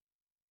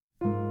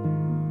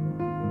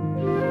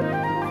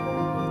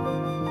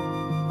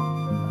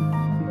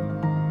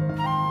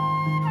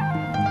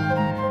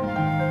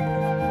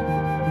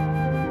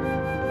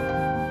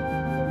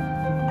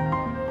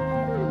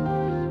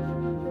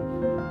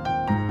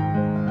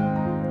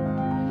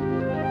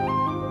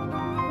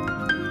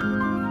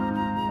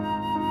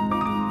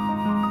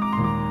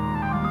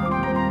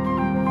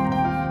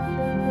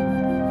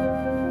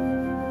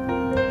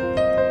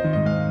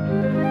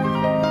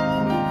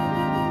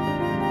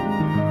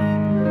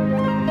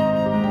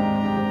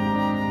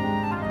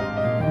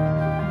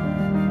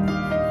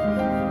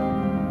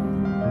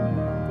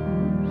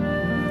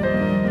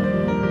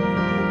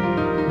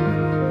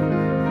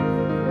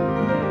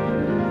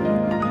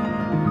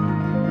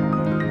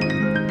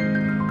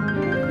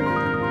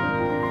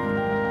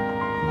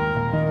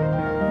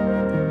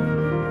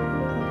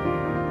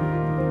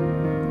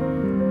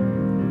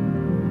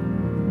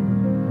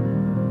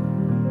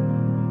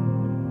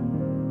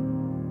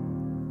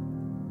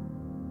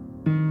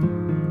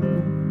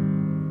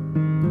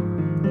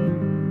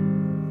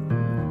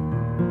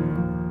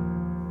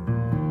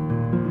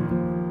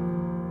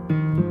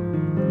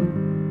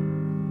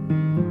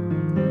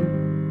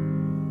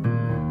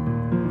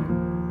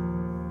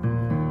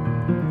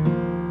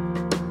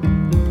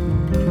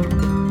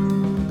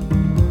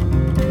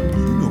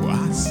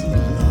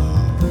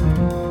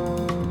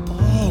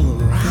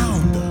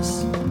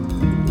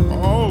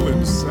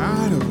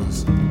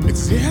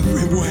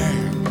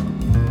everywhere.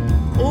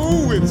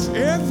 Oh, it's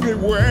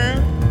everywhere.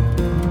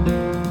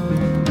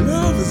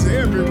 Love is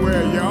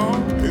everywhere,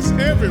 y'all. It's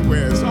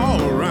everywhere. It's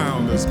all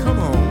around us. Come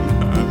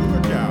on.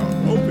 Look out.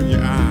 Open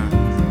your eyes.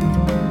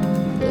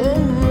 Oh,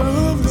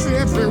 love is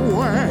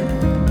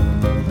everywhere.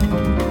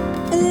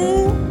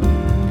 Oh,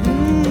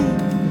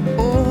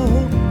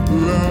 oh,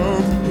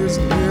 love is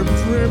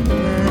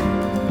everywhere.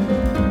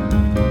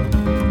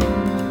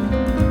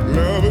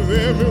 Love is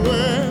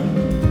everywhere.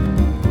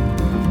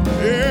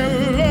 Yeah,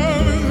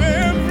 love is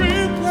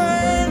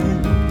everywhere.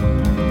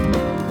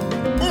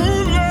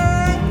 Oh,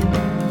 love.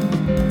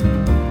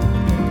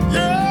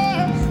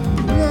 Yeah,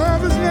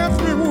 love is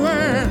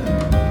everywhere.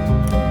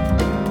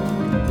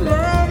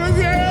 Love is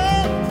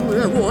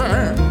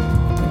everywhere.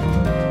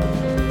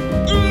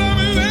 Love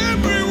is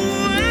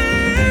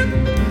everywhere.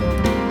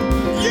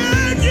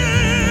 Yeah,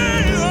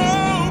 yeah.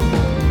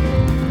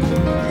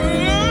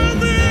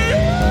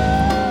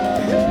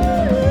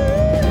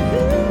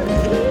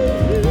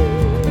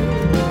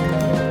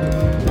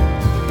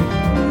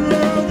 Oh,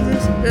 love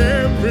is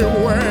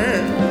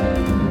everywhere.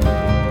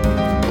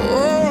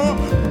 Oh,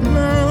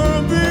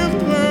 love is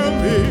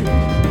lovely.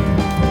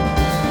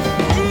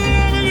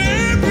 Love is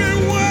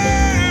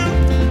everywhere.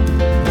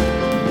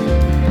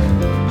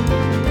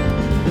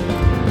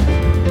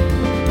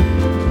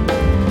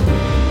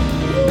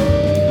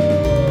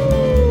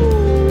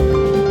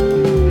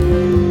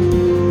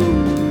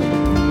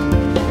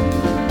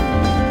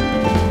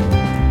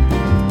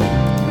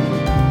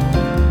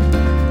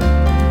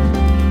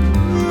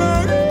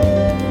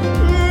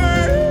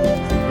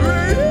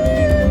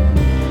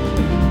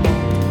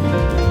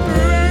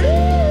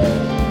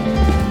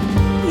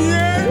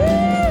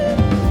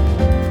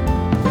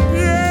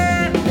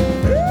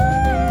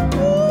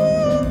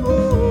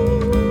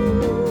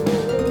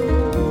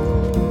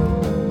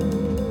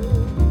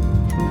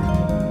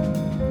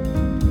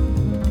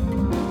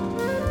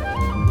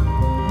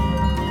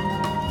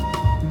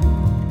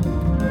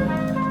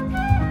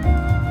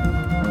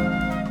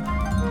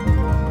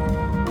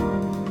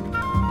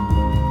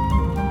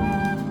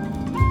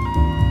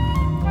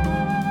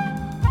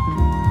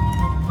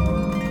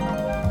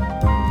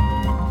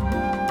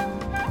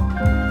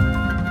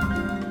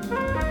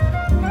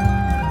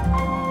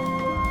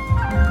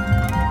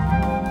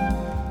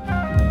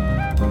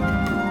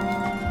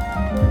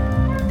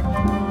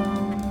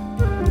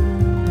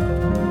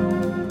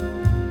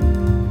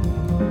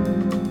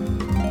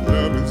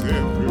 Love is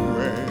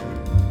everywhere.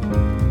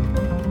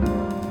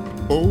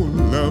 Oh,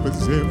 love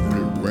is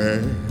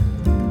everywhere.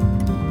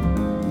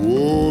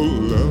 Oh,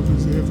 love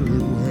is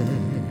everywhere.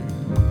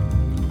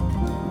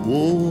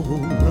 Oh,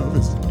 love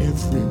is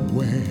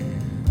everywhere.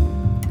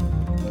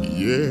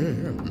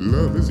 Yeah,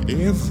 love is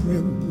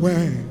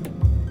everywhere.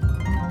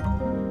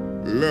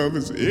 Love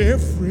is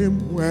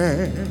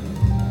everywhere.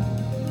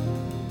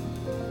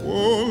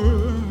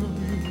 Oh,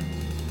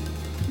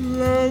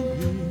 love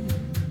you,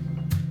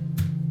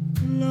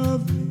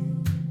 love you.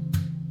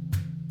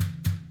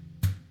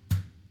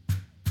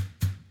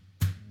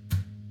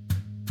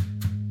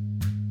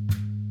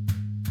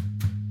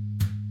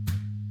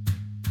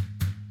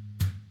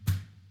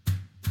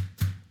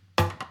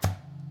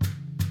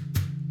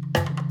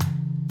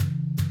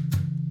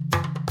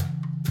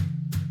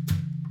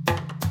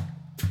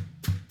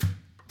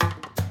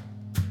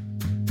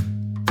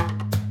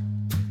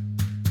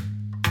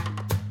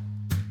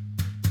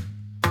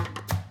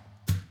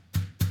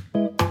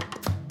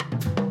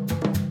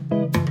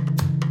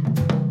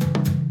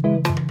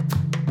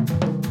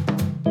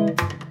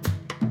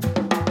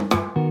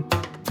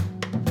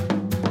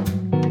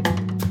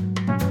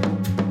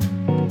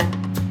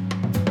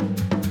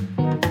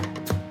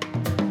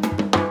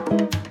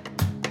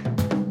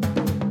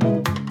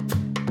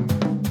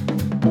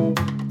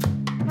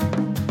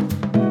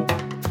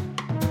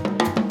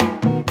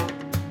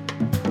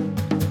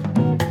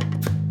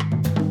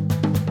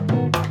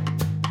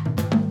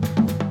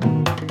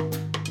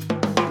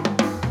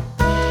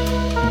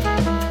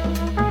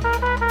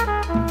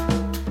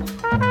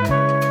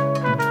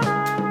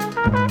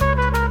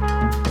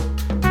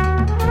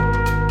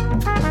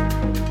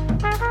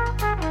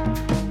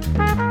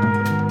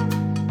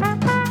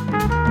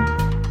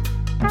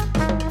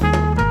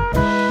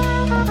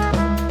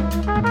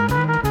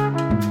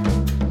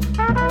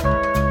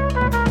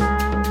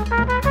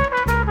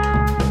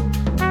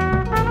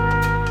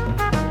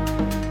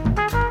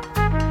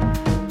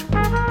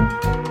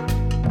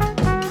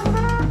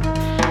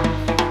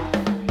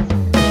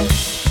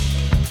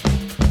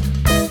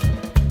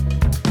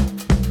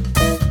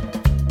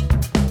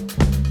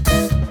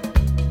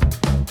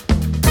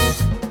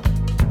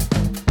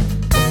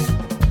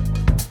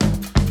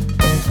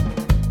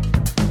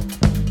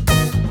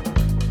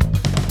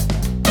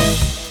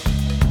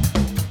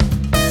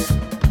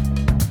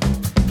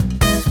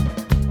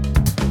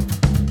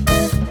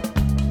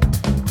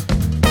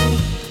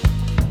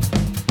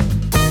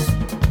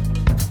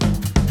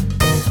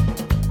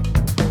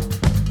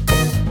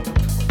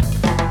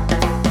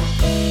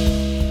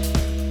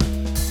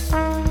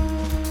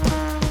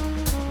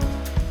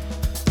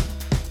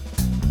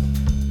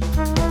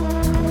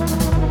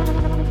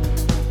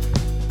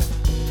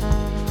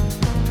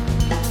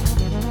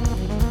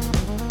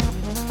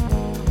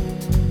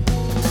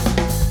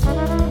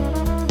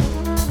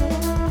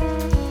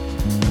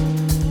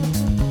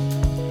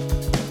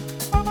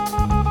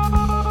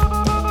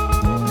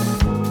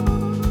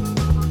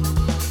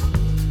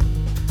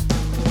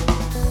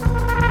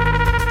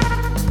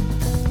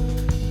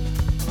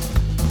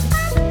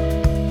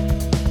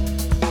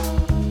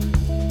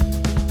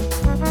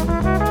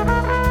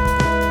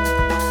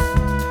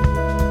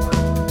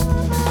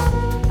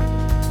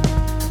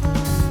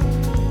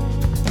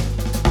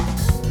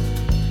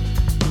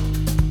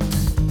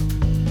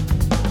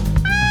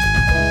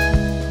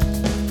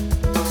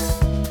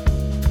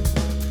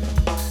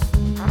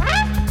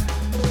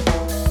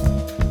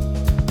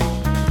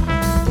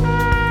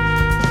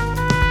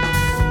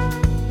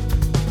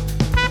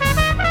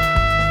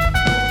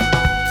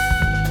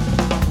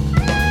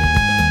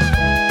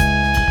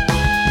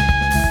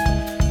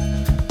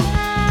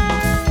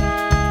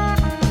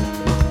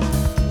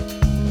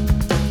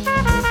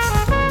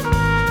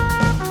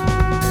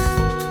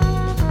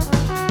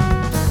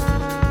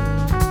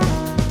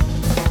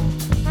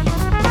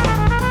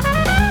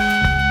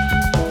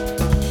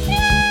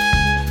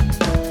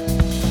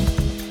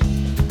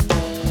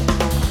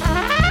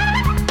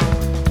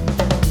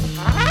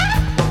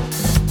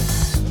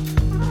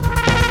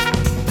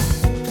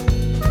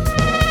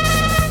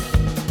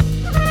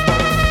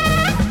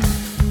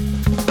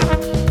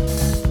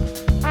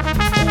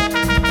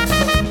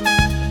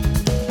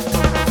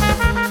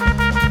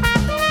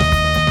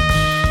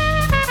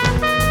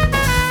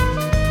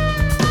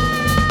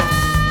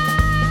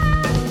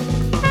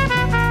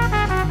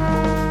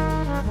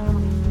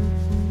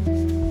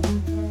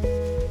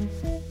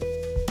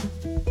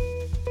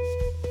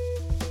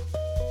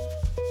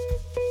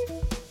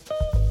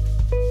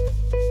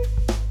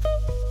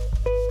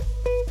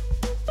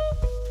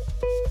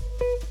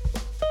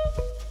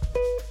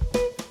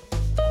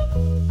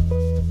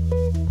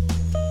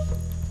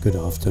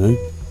 afternoon.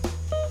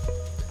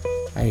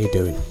 How you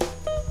doing?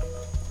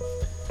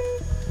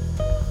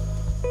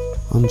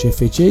 I'm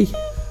Jeffy G.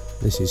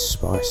 This is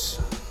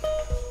Spice.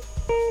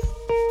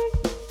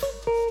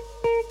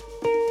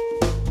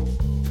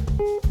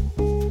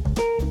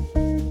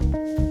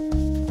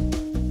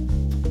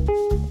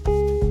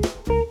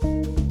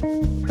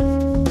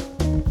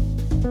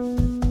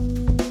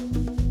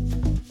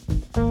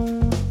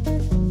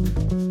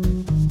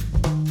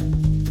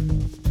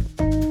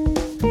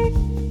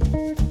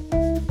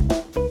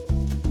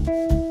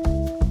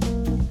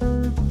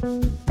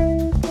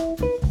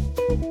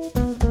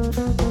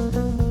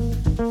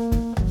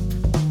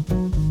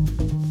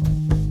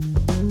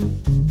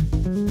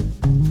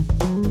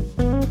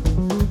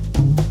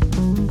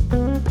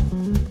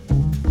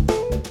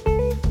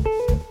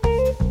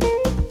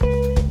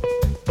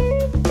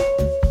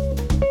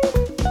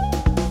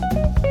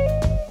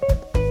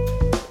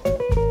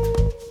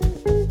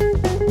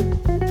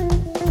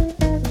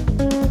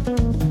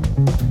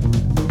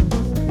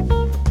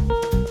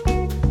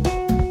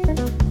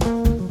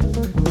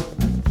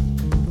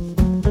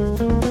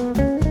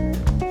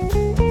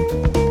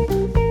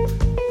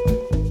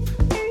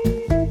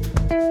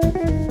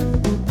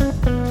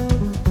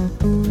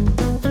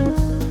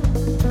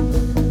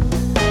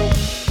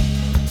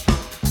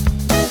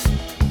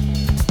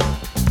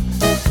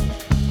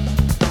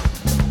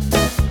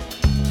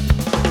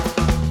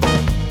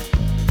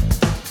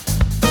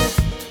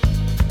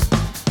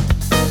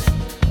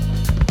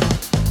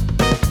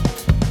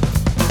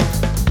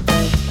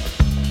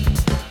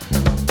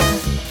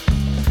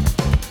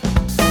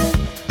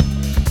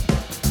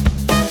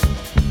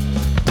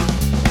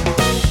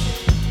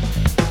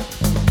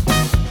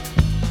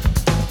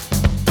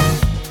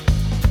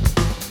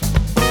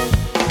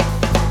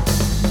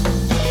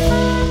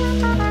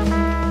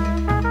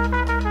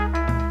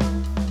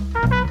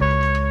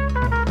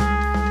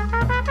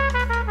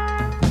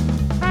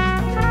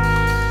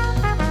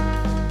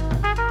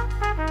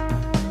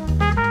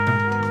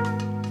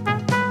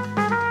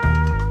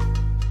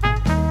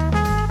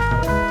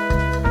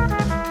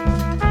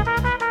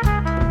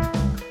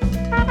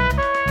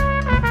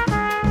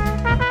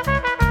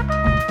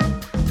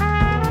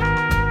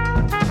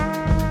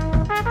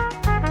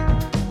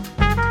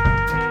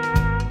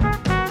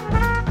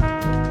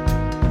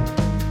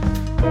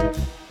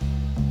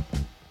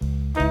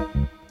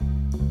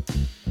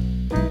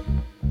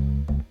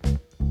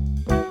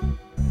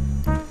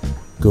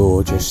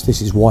 Gorgeous.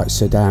 This is White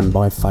Sedan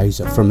by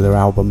Fazer from their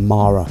album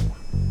Mara,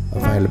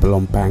 available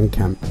on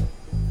Bandcamp.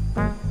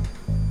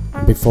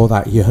 And before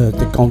that you heard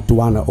the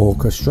Gondwana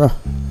Orchestra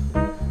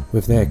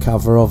with their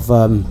cover of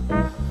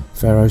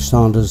Pharoah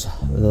Sanders'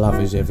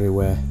 Love Is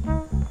Everywhere.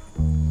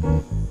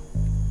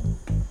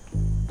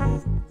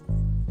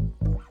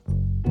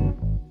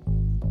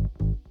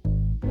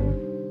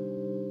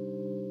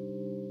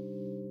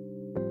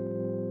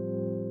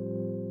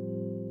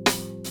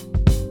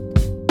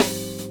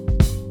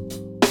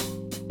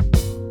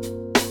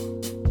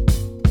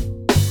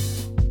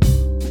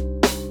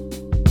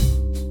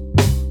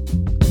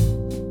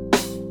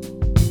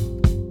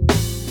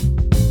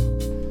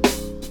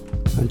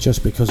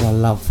 Just because I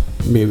love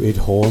muted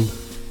horn,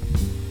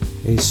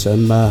 is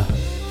some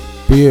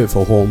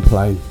beautiful horn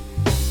playing.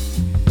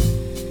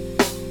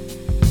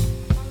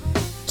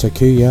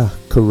 Takuya,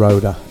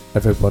 Kuroda,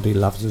 Everybody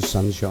Loves the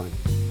Sunshine.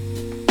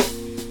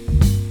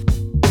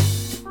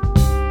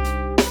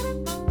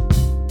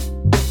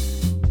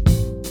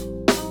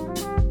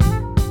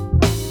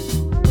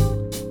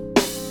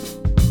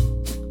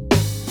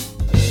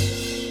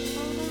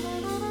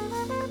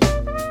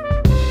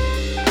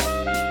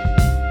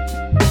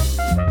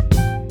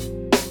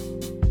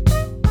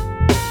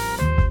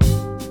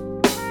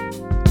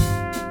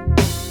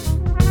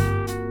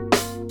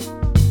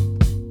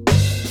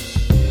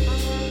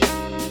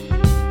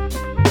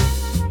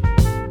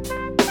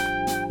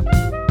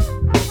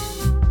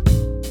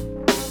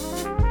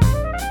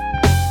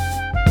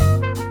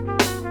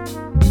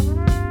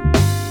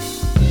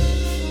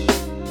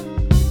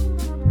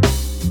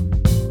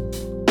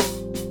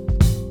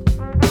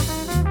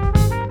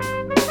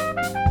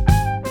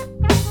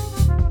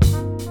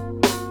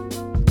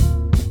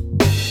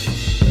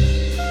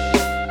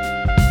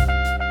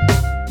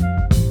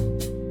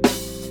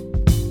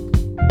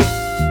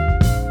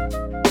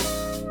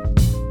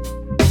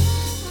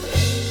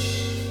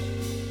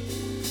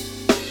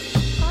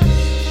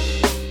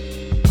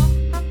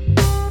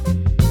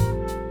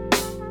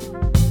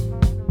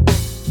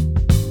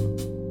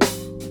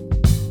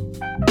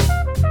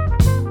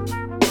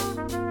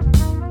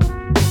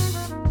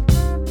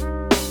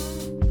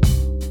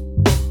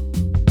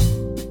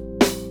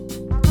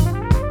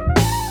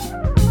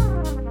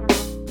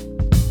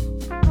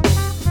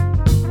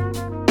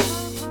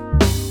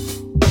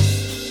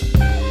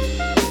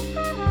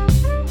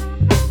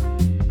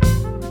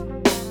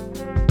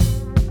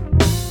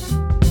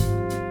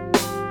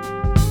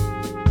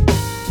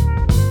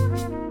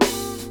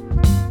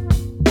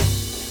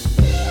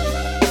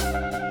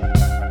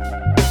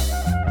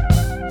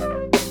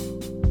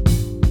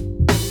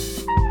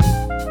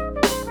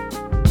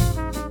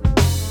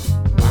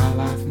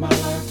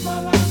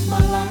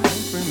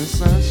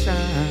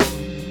 sunshine.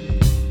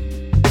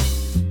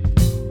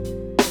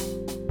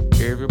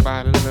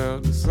 Everybody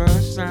loves the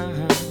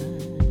sunshine.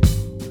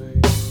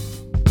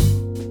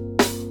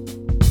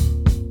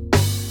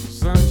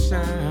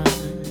 Sunshine.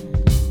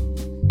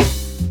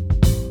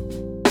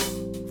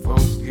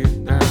 Folks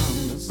get down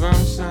in the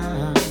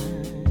sunshine.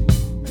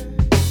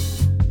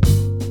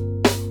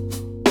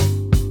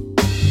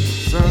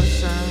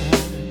 Sunshine.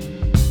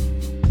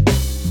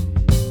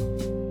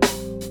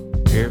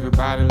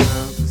 Everybody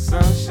loves the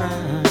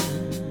sunshine.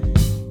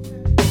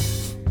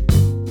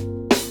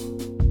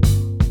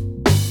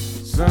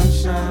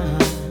 Sunshine.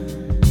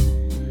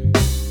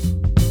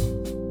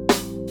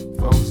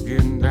 Folks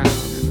getting down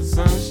in the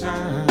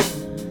sunshine.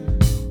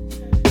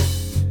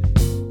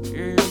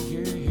 Yeah,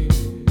 yeah, yeah.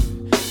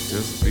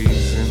 Just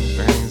bees and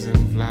things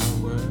and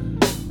flowers.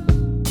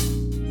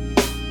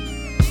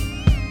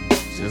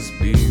 Just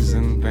bees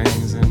and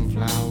things and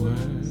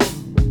flowers.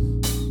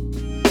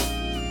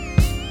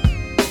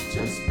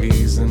 Just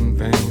bees and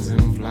things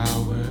and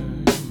flowers.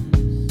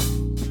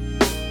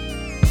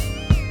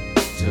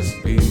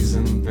 Just bees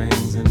and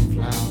things and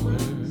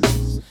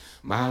flowers.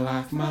 My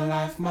life, my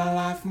life, my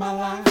life, my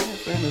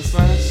life in the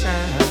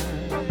sunshine.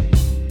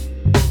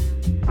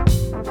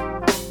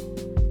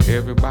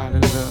 Everybody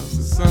loves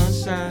the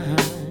sunshine.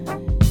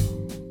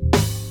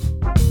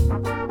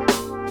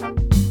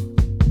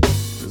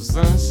 The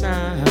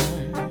sunshine,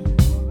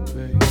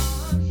 baby.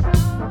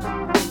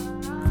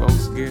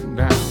 Folks getting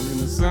down in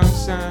the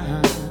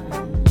sunshine.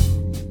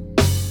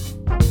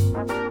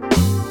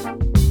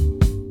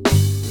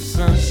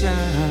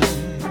 Sunshine.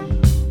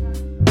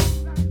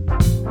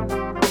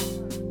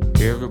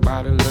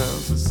 Everybody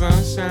loves the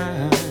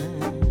sunshine.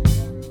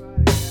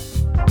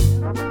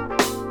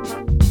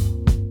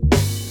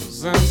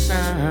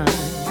 Sunshine.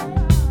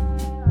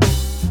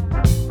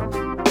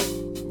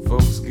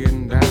 Folks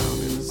getting down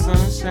in the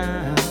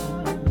sunshine.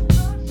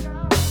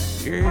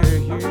 Yeah, yeah,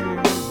 yeah,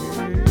 yeah.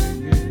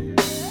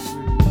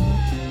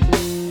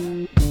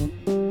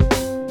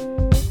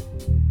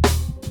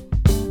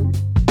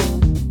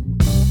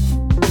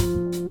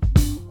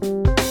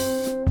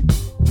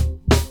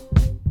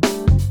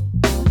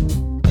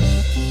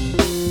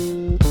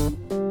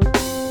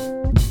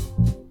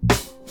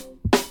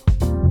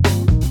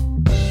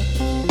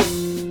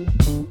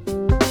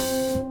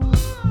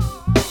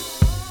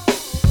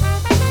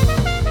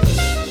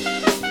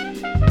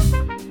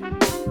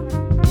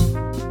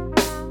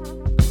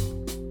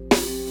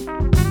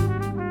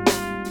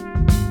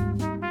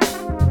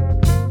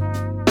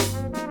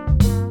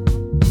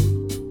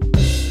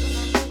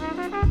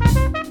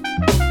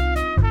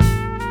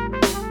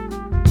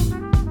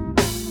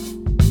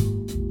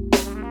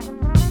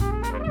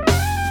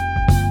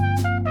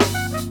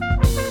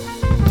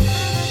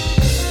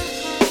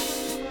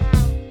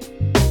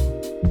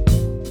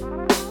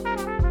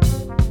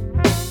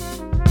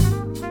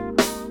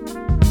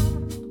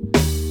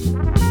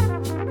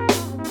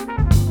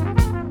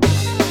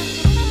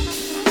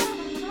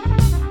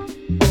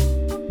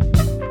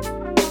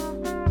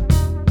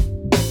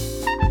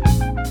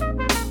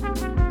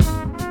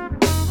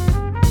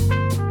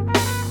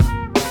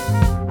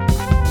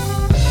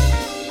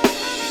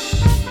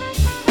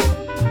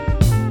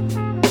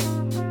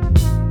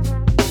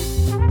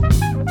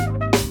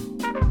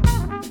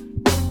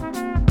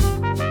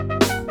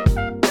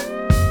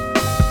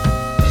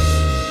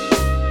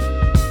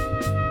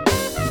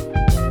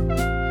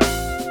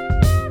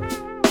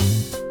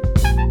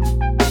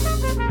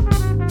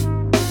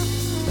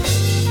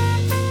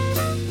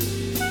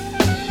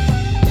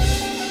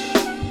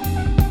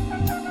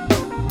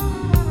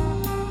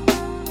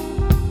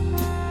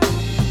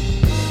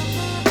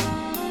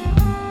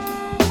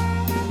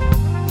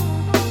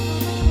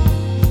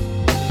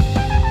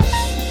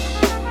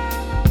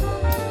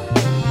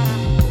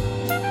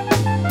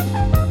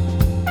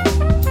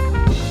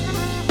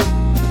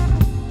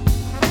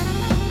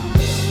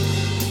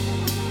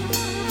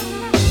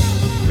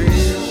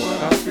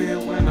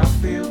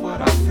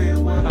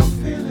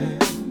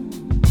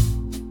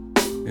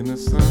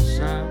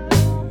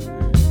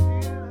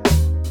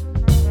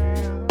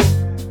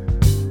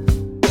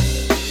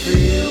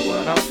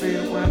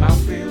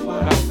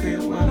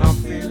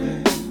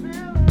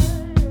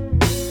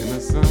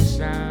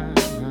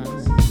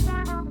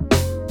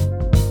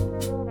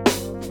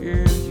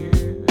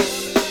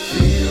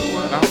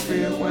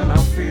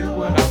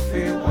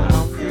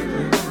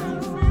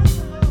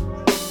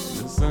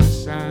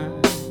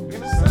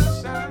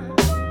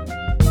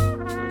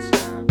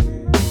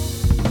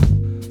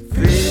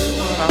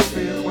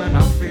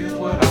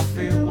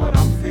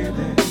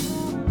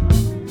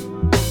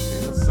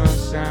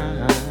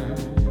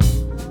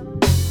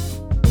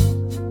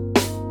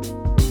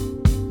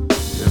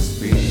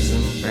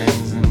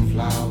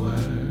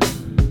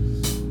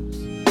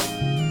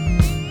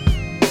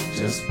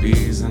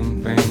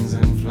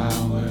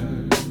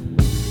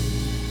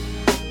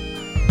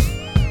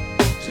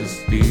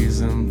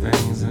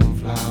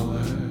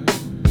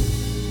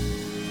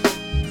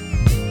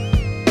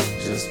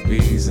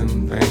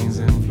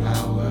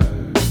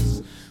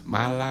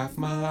 My life,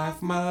 my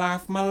life, my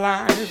life, my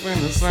life in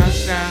the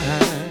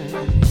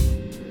sunshine.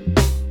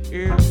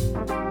 Yeah.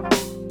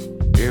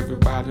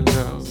 Everybody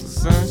loves the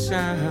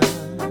sunshine,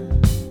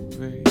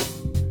 baby.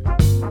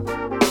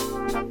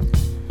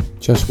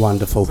 Just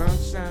wonderful.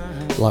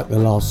 Like the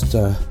last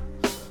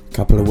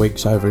couple of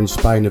weeks over in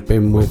Spain have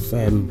been with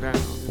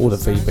all the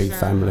VB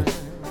family.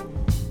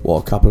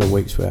 What a couple of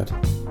weeks we had.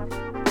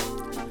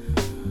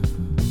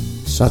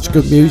 Such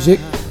good music,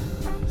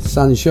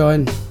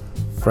 sunshine,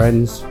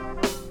 friends,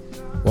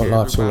 what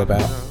life's all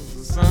about.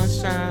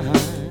 Sunshine.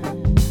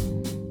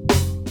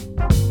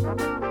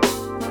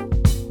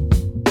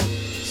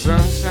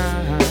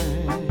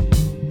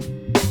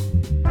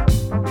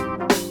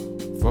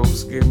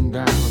 Folks getting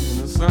down in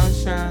the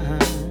sunshine.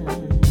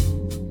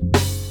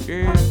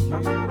 Yeah,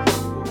 yeah.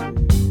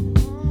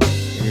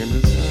 In the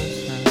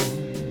sunshine.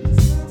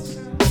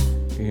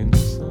 In the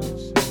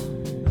sunshine.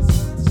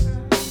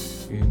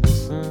 In the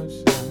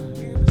sunshine.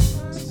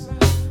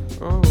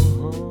 Oh,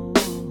 oh,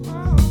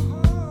 oh.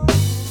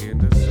 In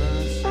the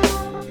sunshine.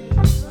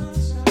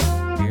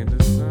 In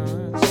the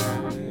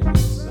sunshine.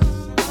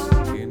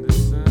 In the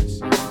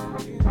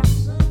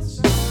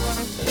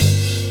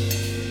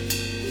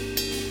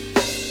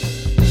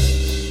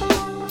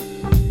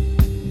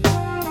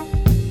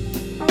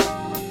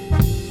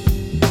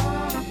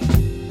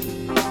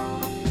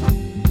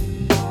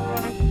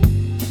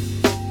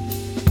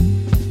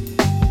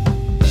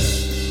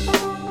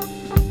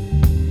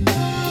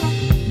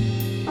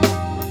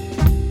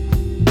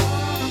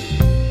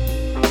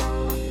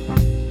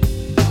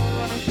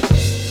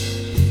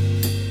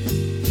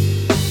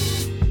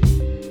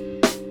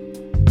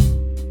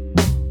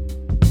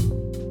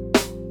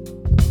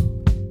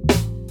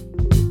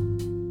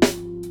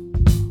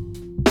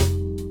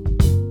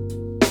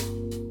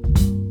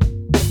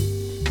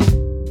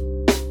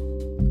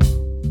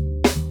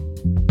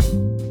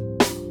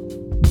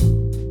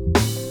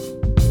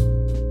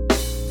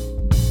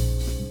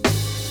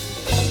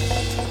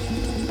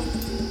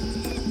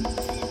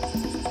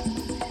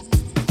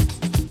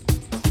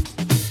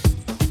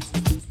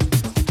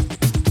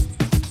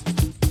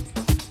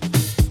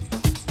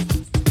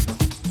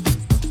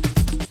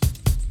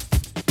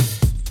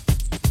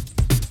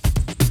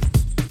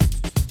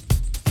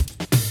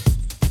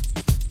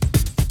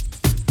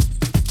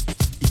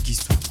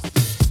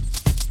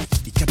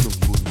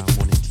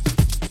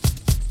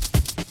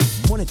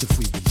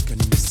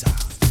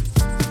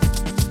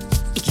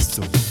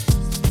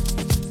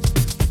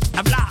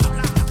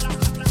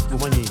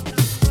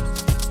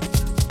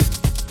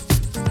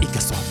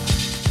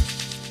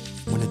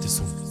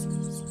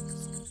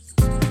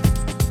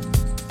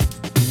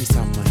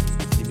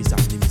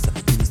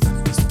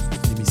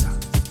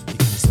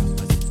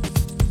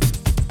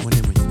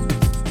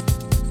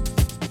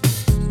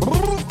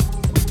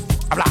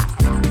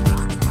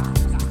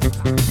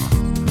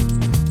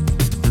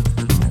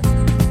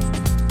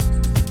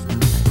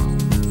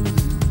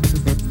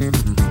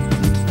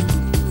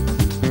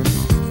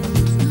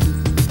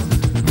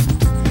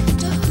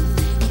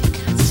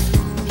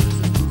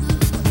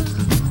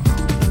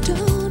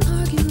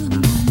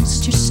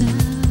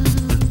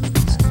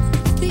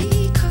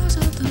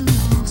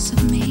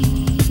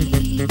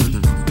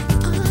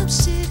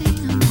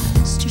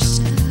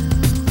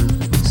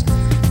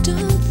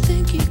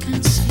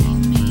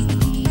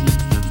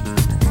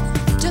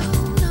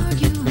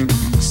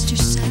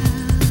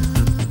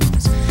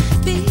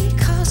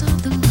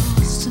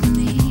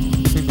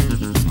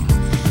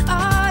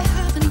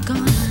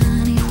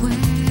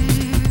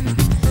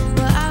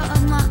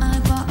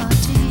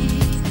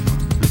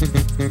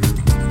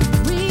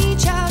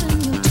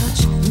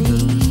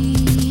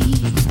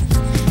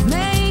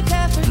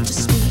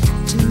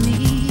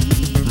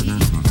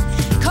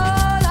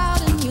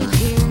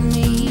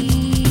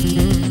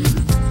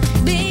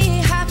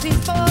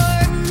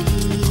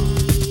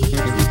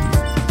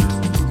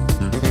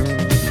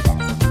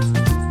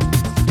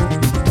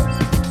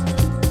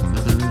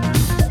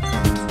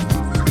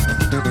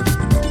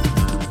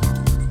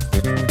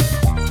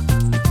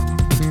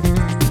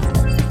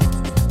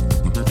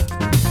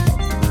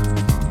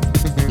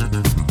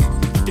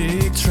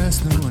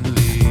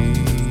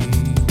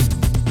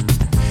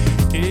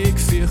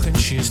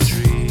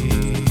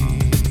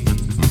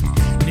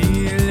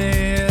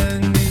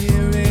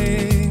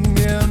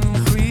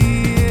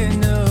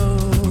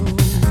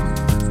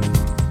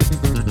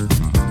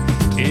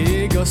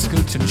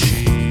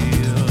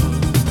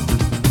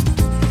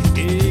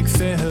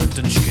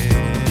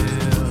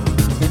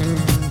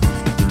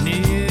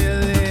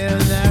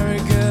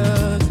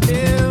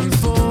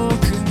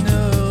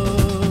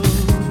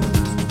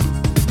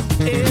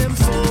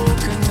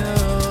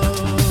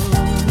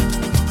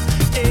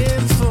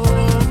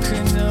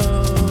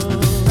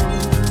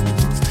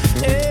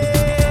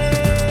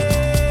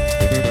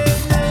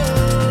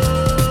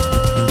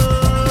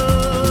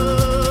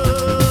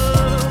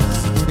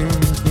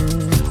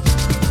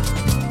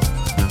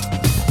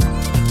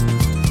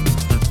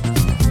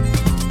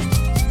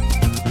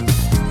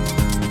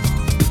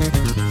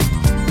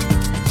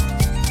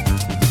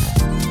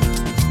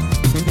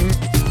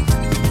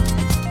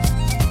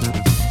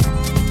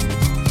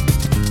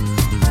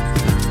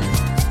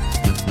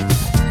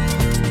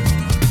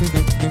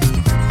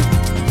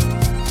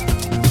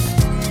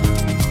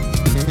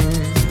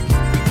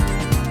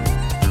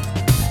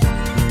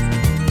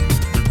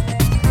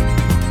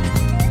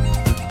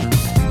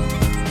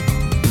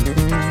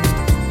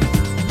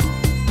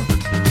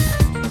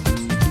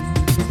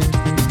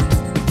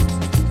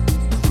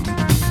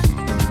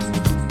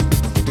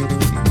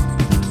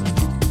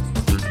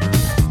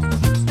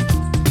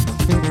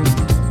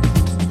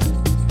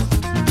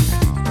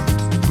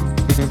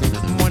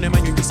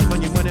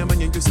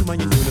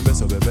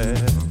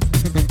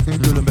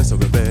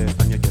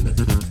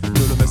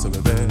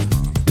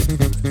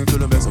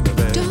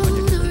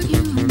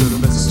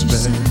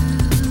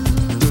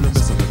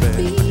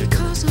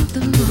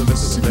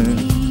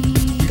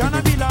there.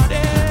 Gonna be lost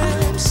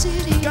there. I'm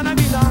sitting Gonna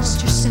be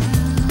lost. yourself.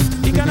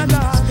 You're gonna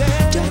die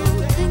there.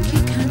 Don't think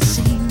you can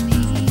see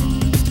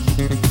me.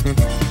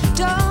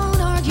 Don't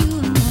argue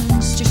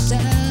amongst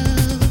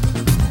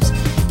yourselves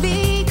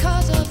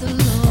because of the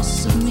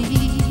loss of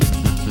me.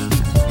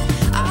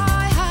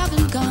 I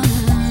haven't gone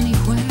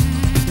anywhere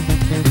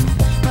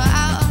but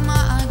out of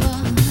my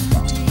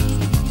body.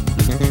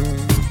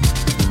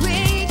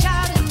 Reach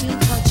out and you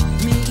touch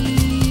me.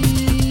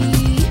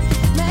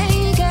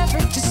 Make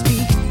effort to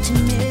speak to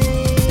me.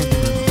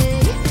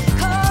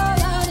 Call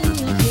out and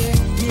you'll hear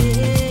me.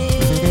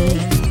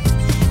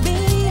 Be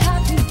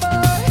happy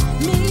for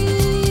me.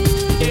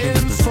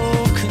 Info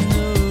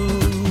canoe.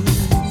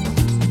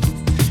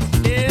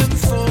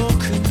 Info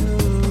canoe.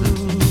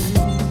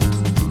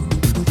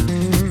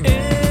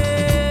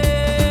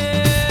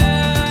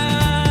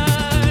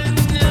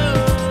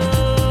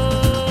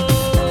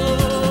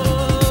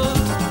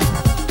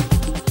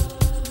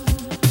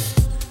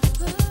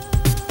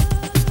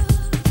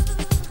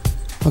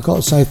 I've got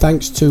to say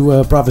thanks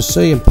to Brother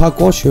C and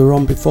Pugwash who were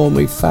on before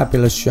me.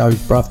 Fabulous shows,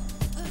 bruv.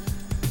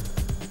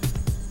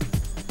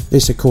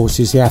 This, of course,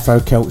 is the Afro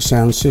Celt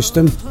sound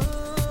system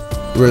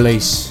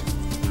release,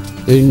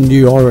 the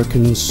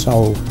Yorican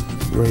Soul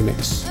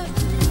remix.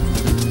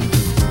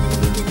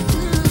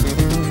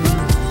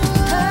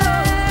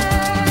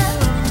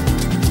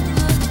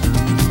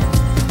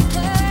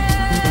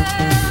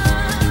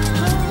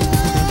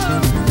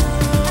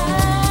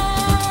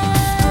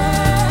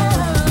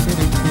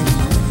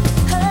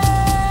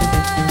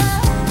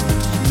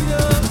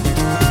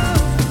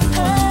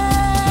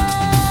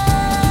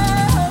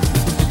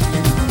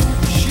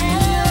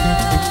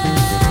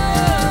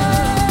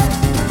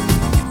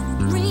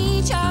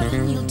 Reach out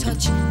and you'll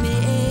touch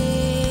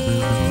me.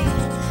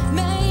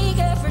 Make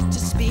effort to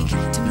speak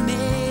to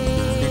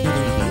me.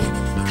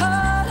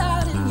 Call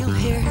out and you'll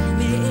hear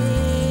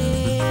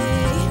me.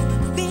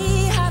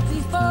 Be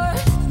happy for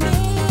me.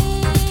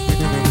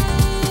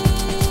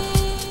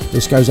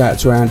 This goes out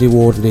to Andy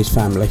Ward and his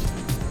family.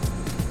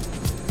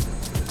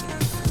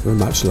 Very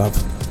much love.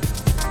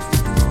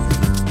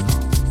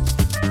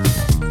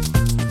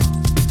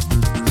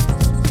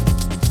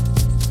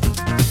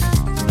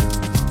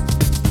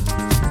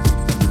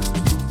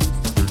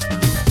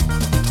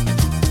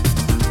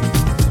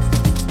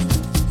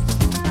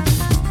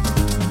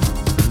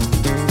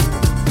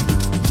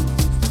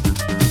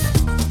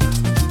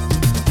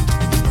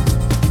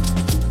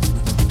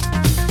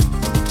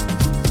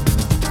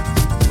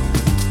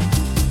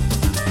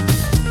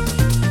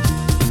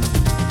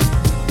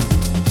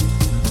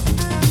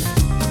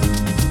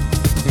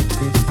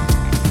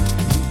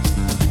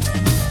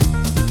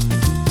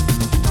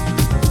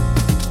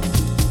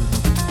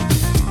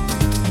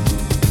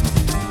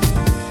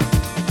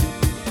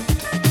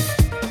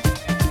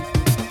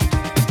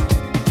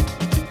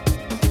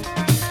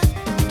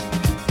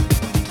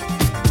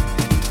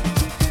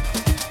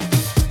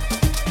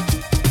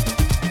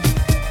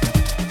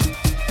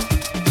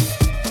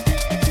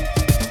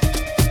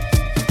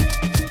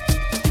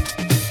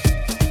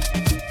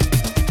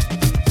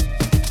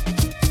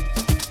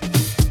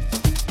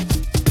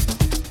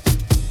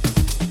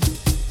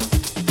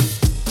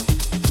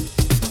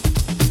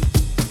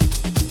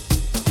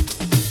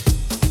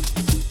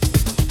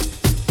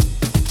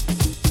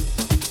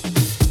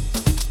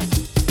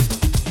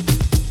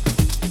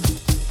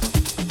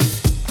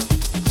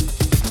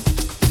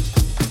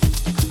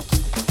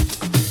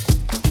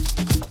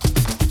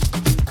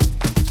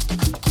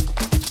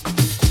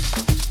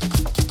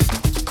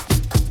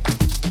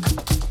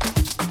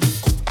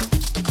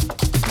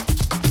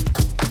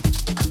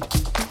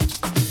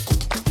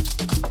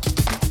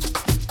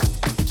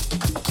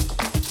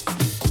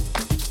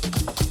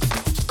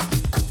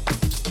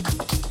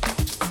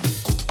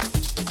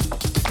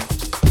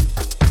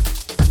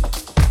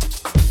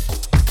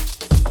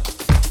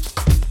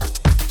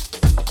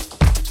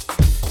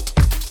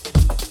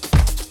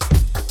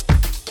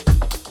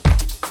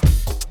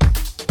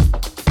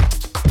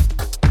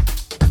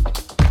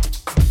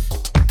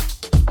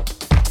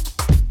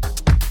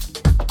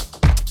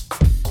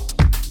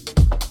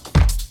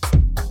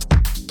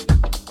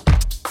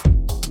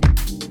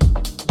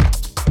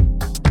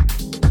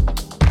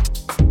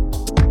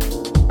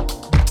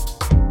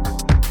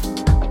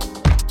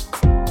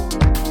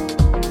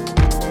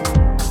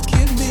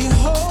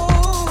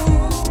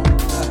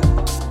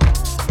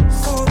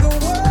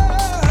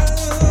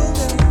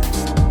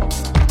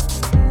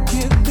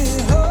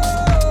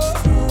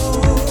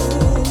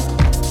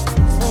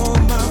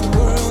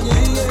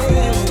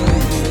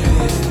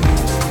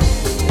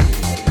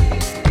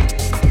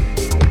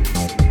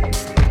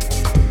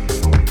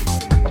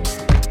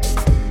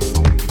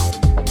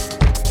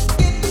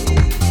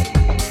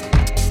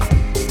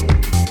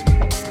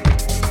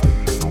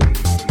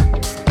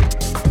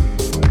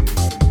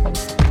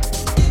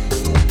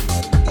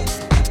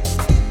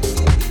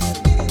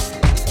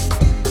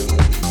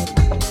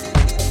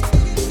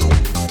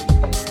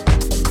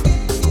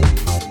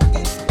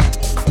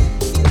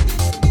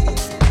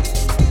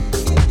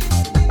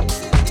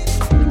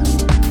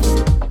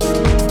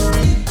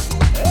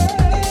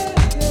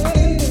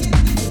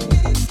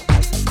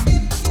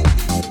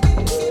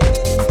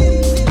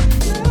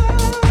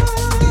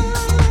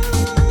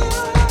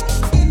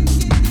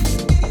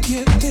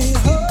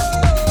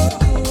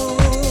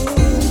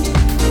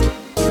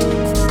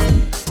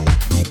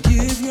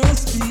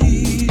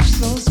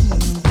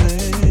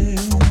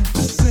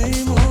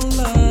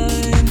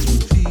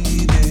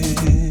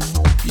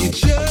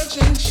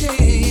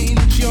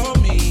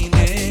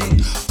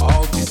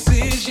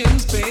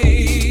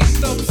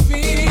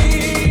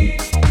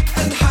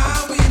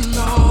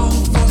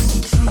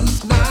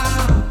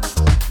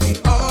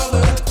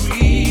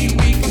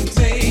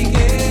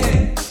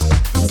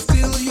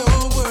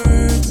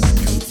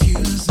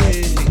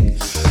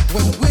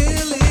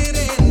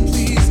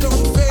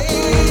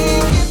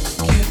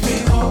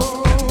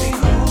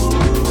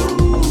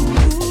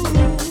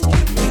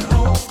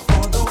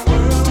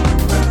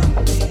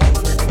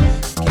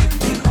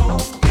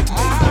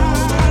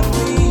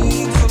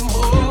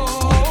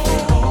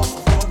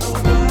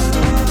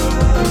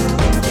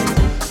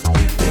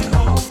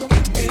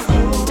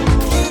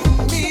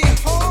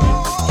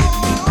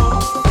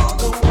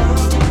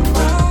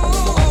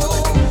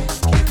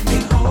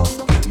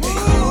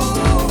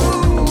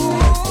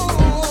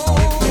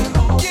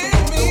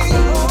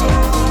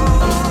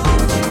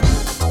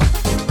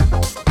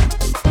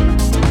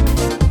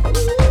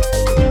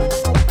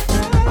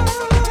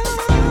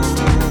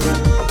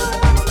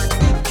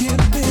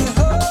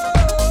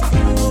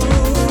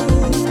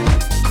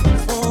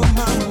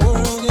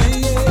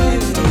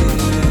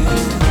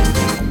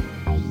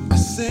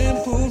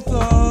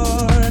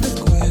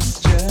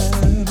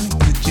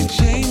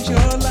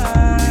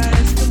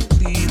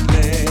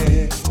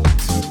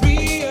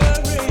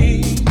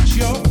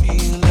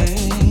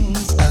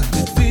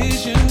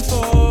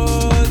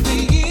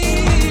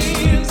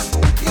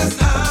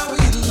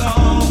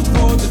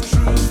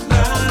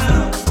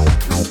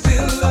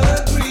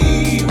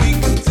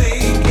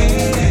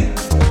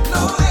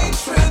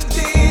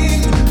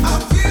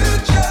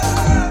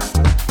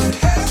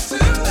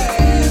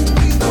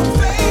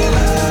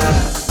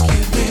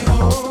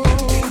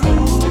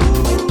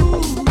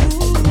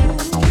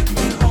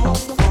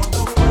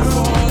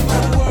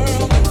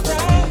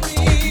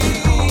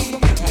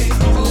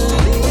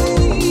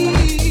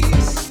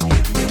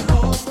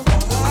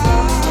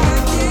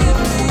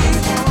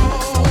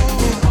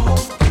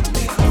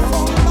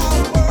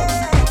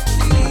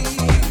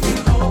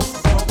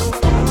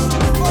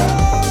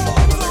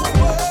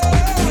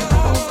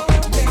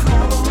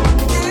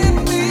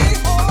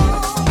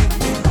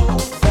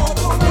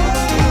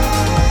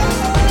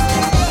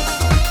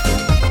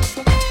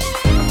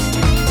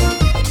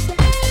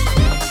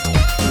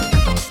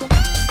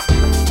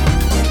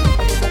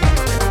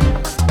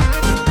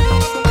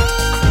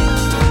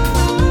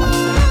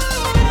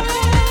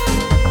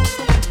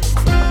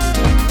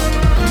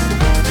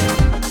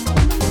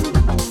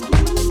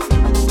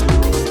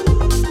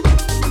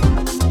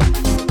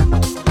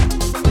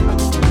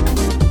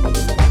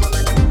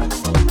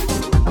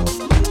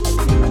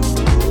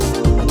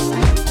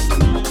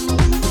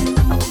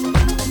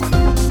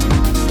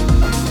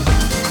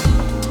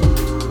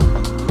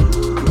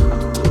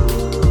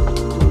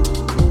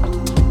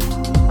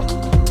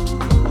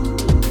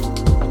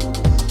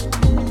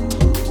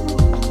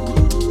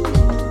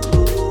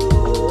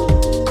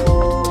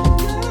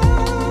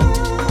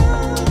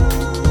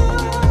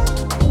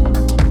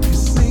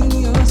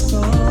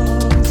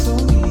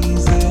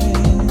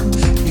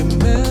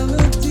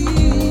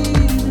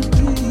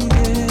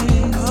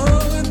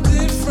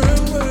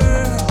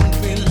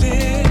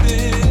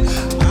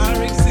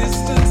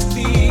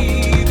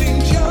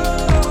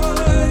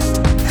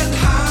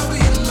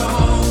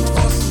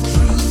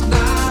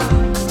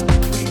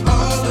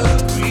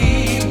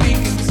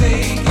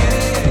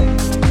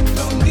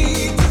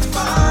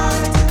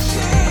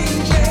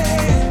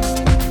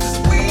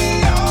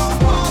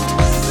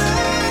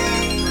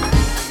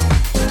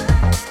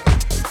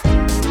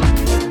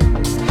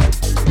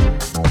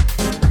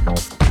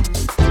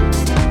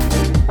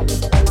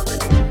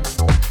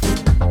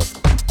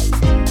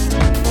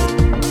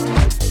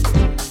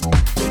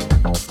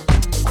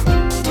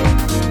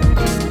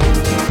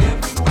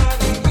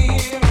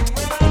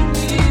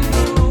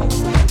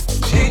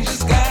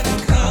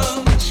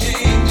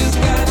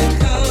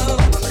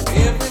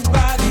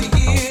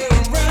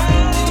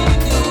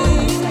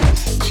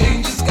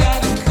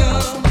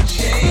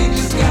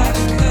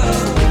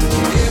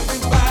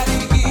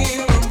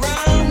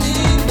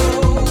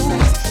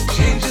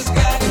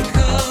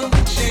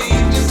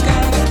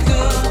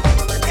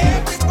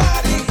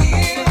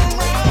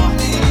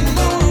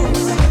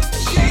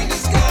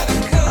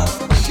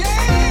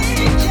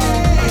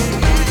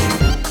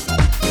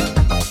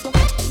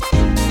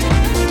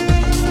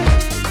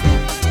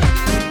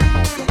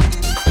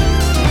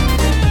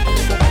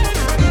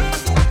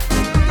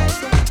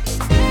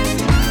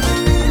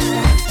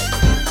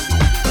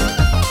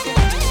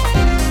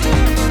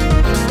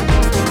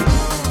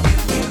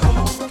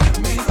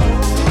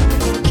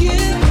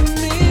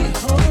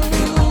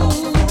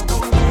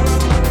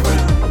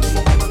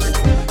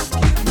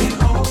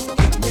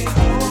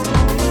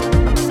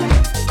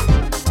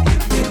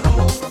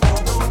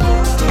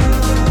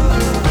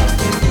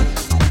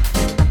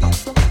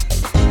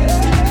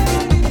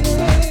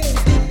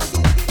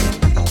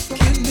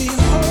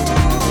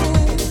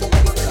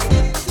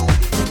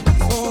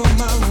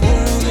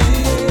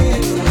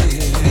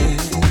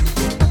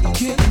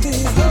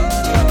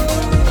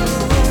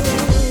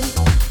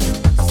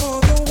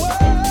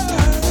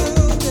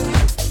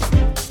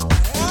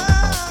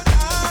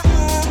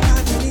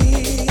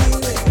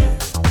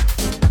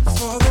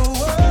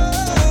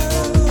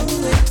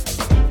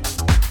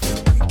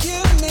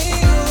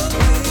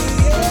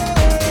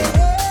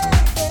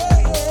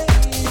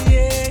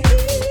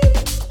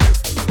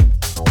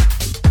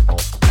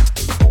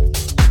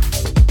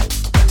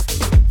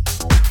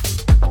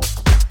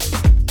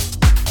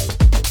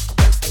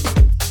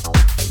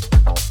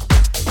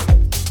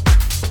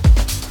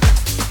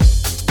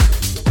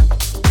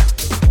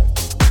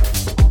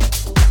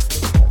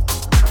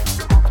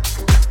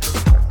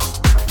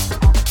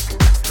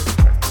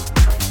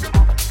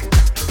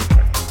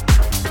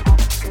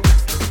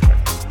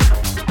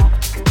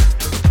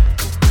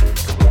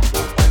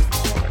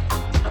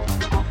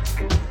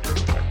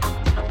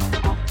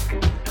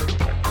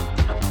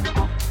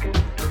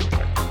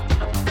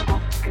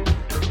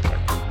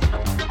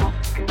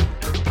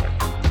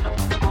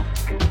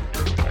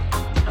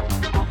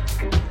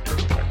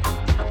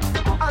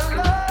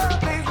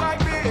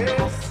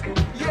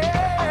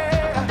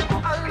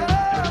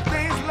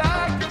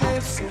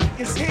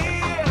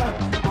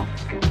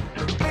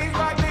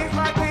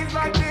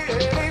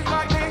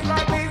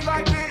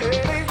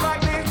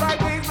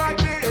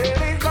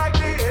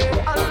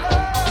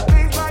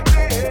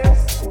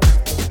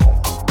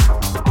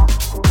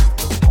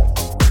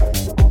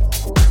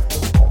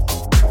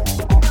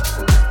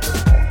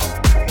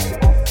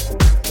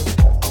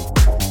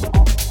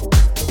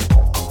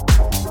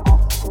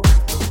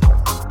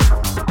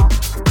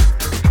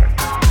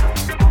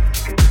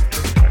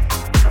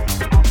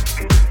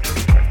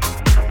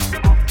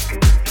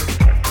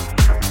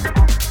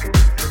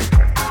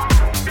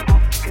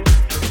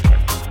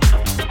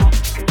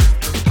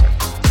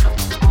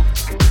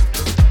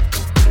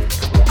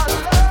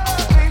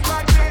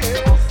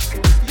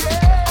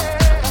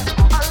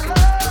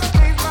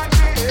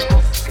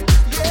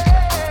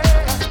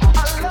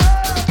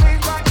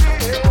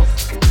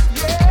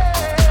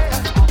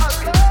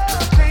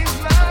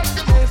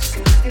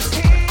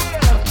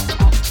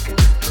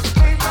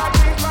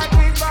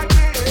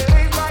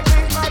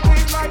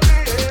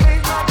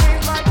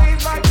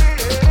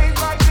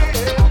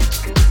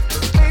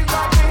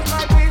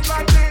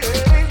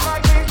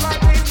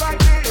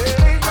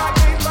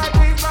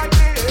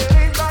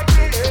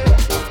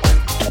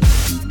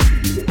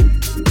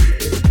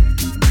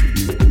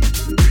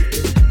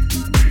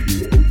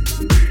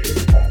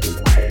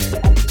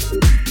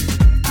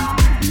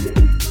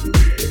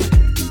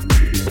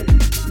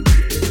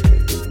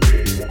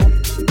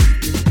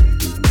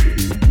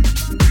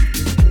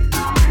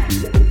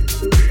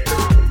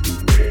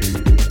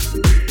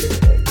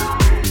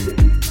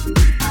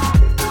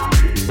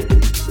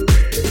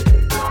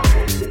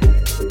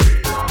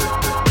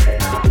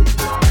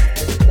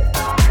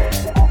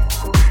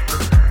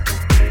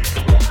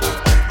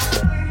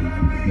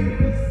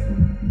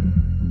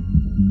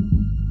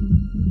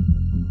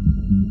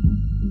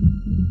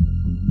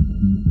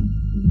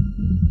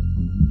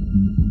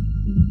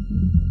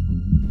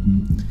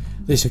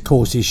 This, of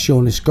course, is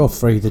Shaun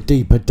Escoffery, the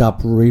Deepah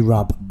dub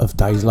re-rub of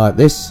Days Like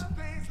This.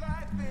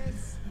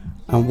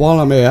 And while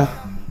I'm here,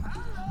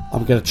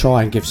 I'm going to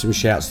try and give some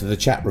shouts to the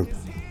chat room.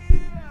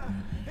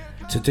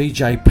 To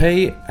DJ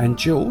P and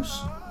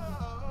Jules,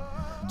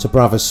 to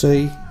Brother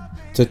C,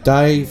 to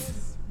Dave,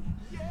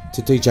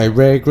 to DJ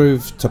Rare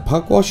Groove, to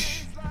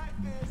Pugwash,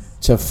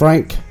 to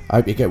Frank,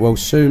 hope you get well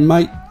soon,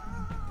 mate,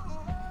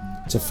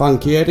 to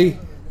Funky Eddie,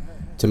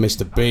 to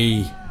Mr.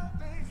 B,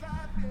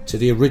 to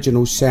the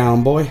original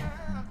Soundboy,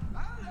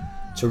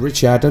 to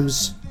Rich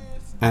Adams,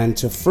 and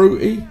to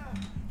Fruity,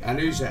 and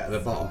who's that at the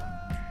bottom?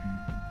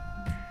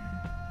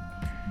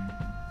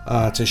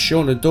 To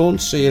Sean and Dawn,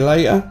 see you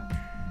later,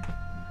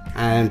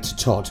 and to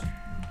Todd.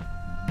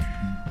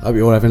 Hope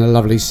you're all having a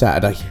lovely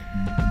Saturday.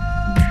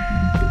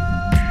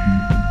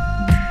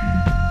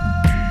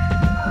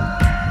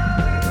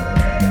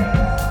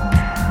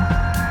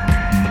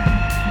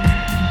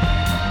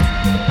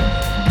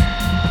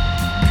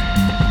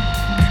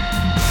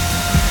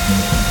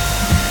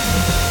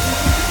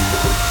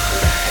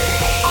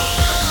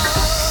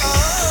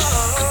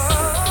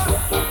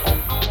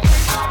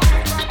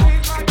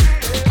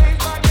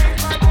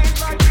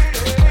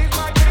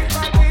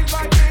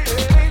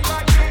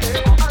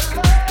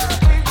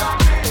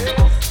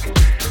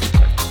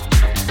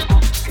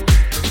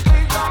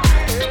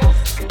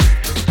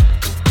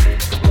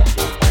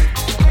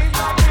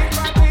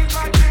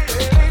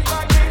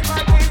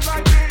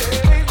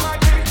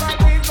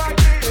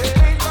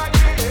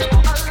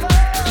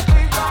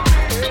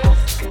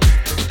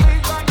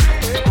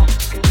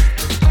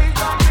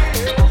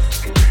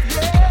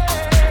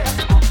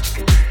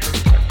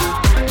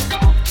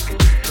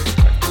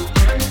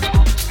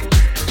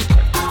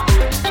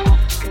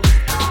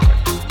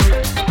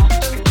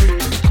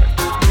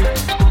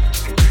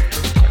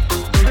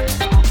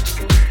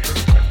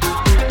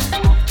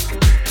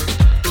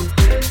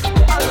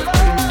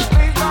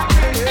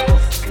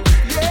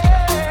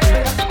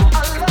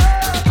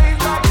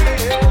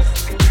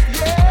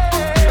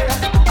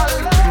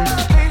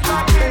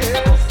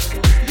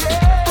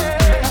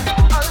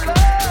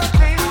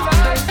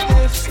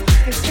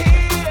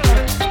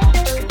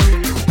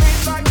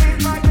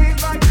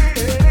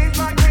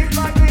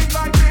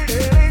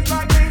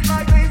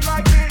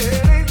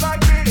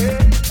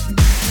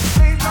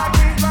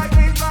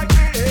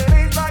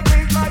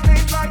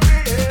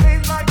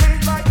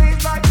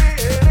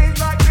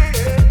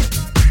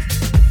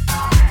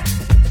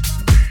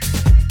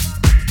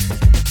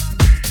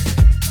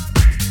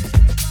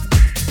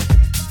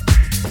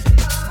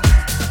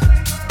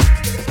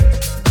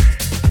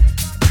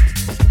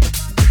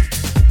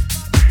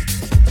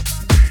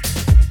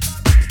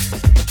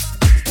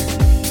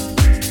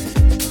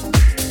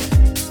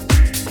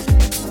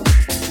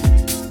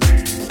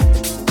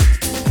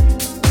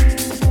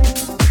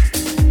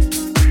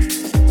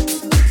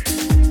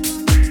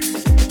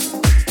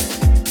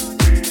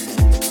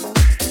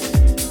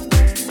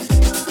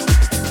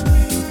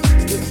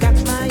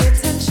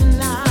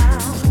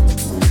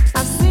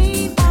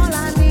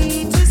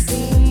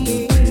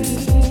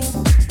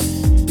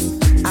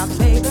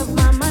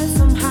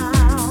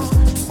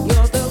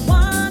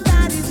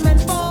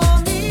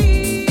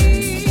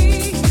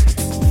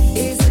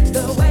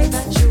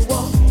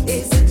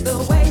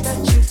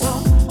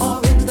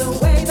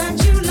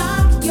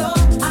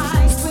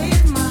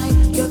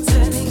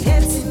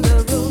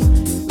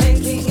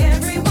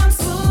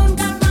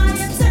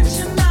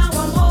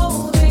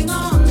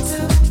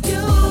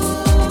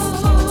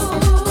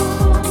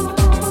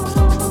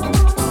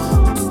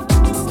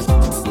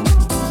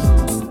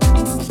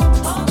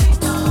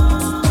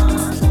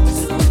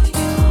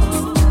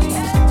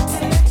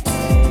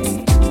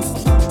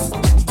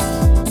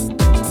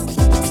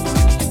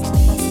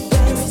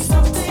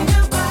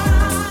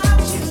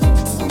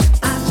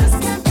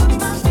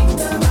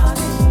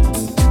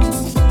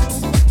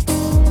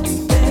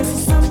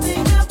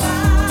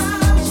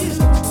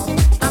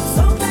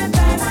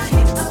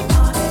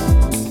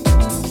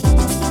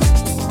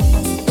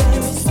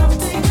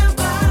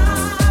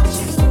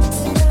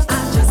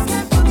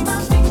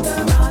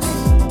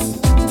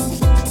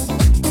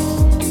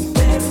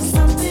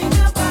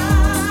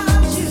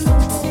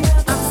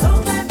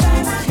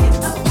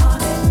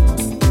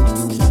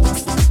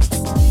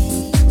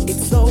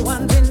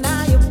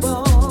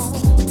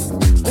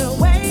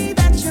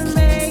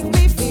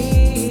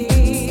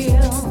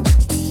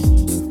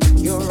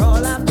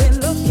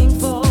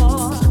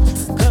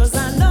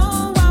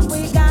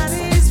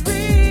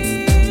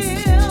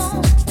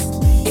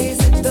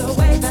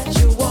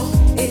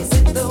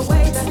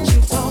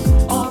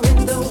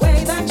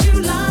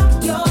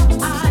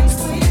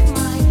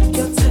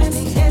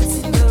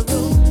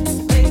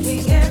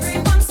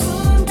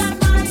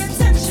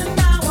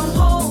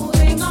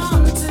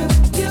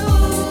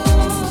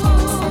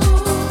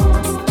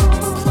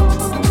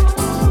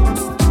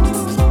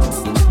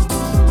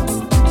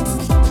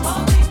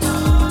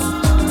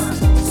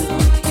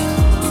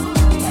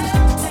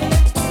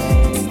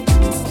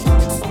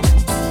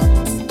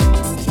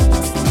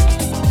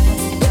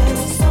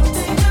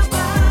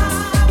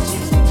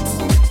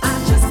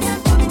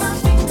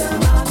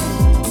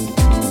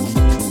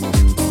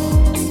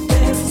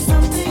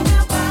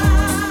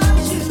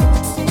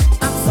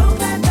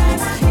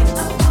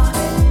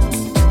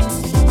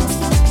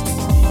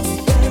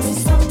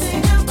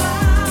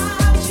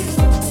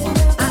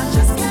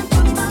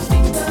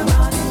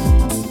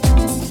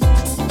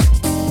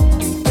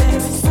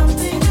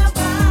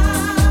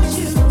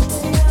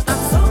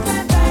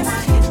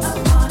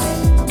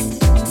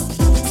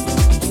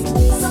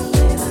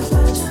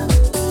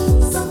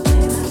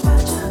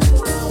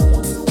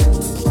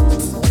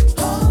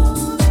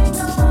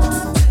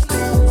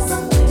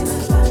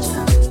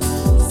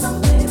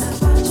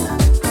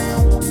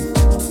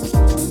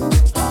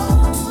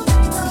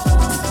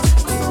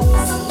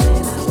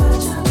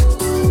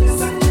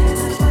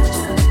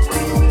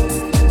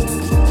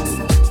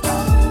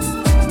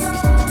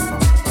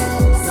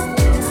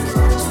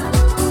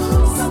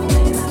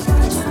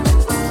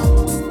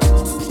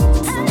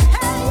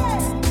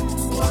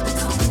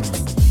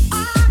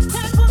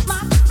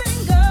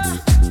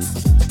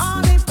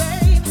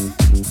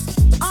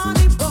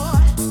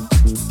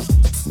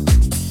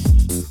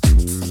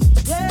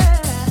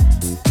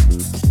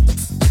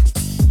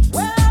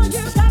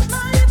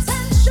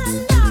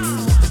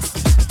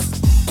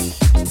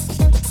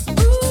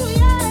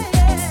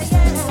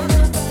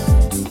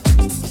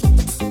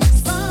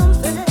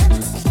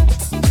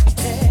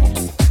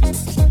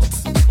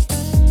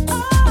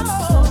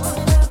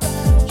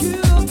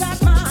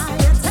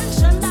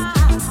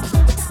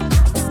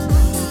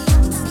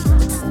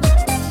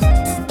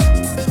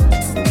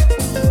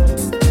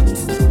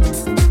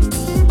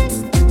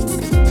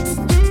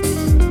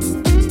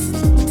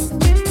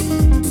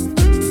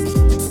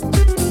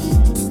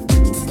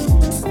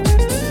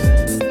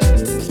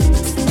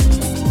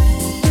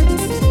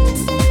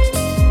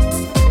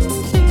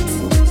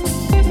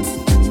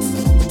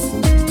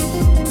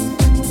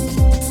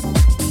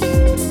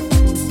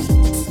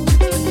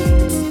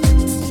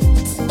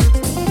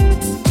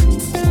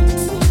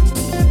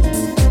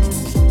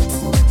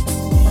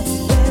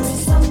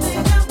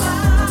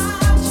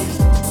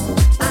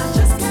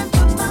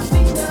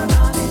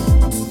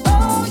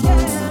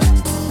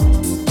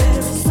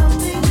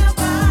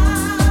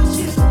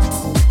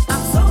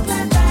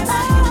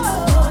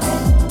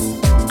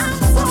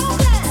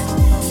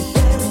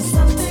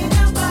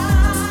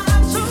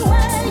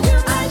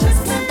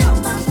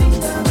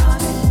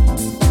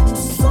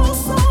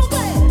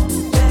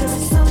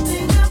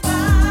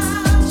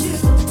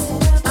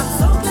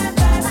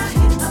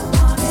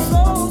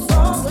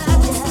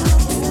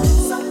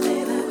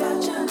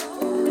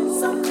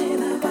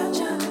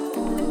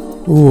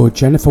 Oh,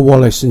 Jennifer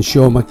Wallace and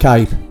Shaun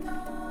McCabe.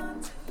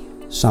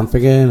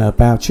 Something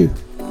about you.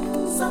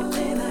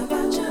 Something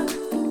about you.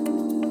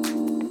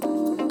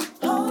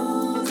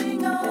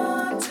 Holding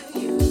on to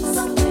you.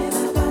 Something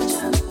about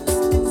you.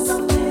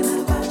 Something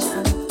about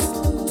you.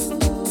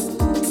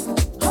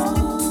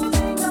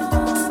 Holding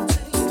on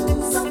to you.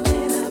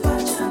 Something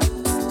about you.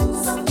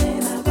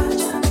 Something about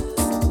you.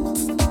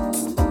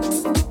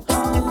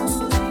 Holding on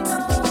to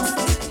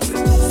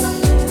you. Something about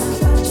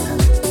you.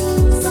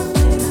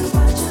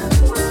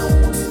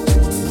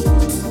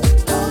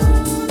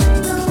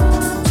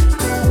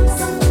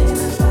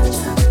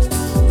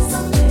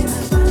 Something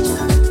about you.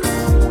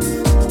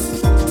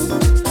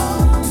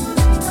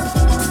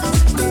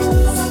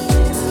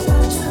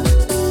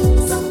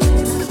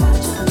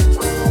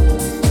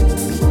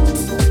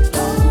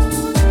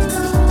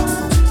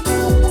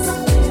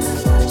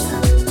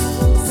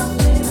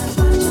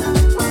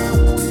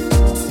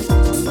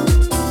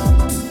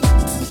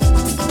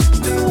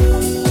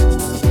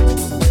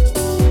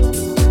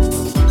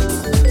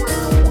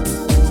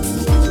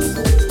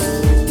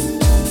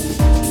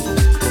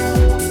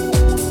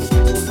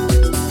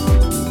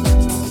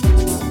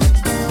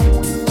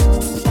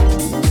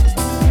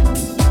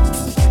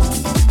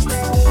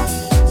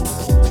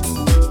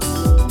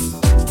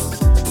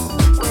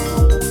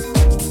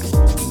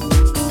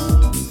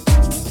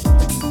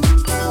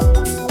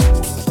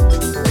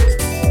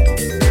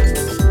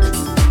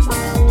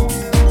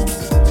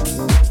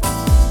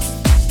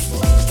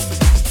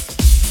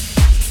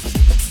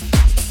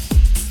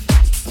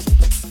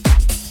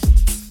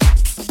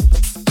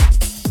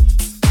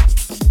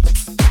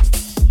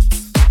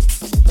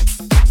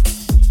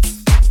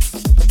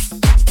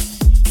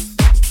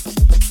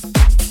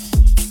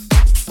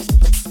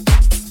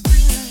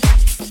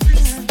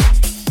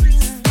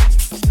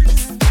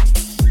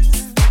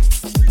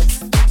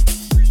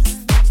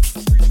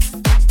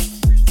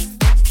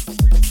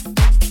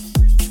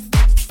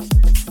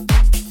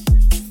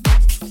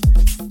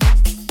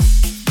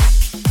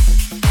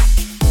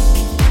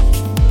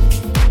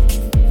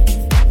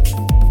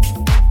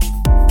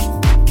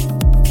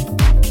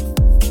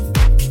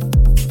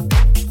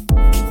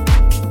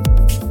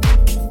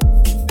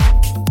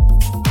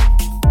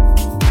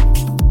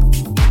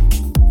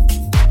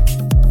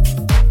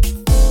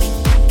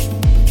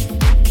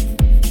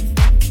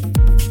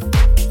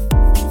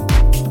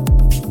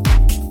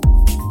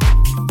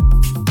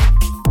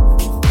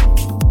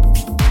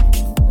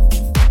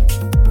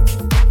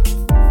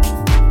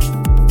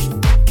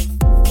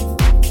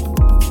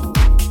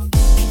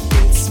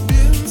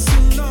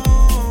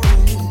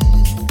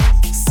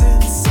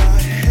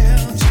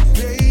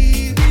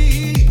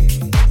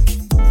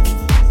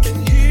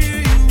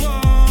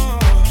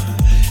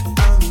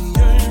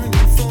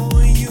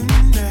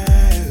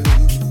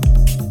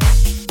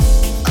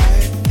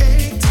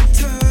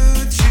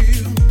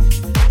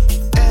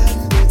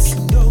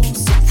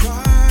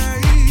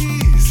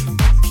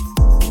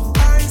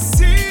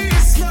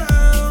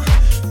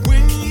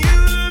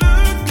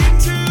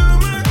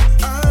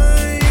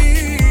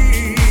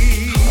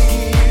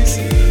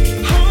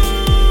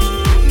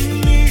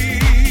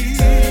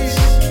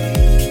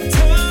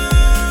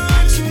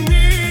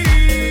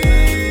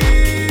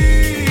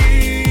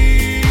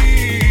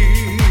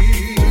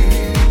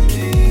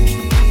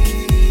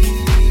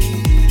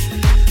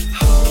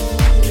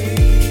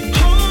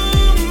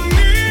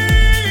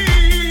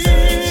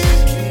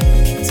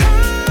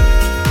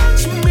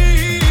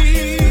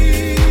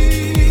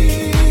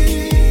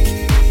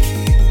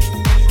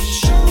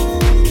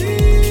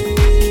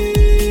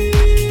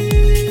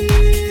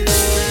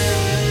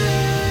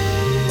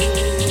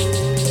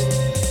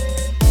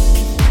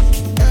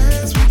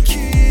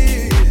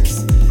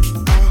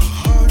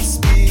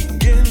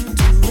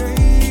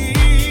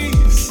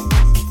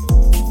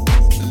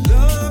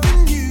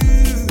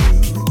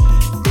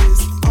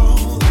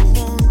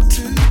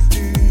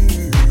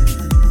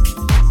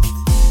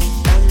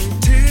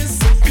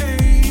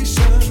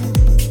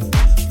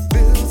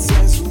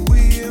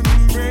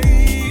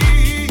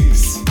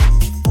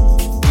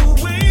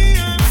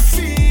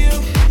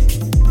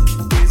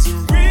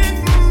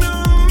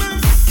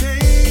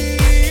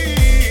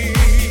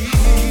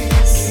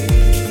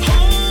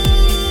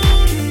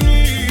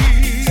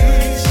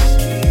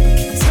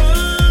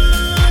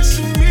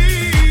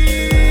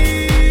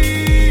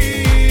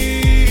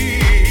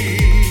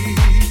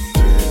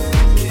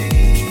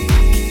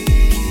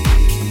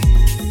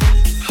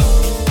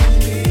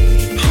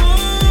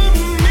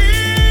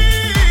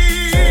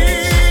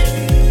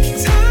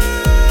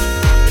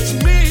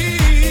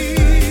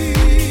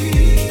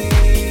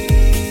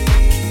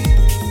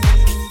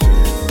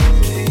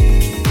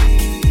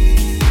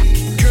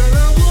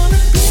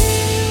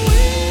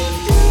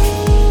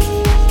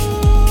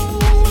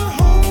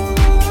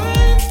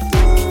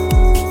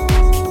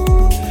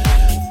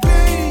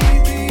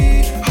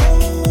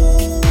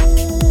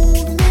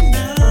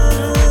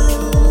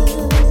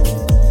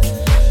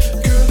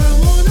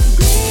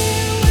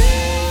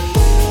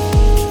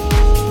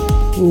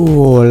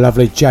 Ooh,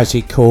 lovely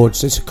jazzy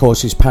chords. This, of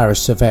course, is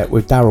Paris Cesvette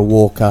with Darryl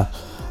Walker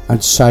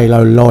and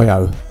Salo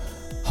Loyo,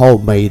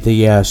 Hold Me,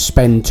 the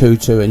Spen,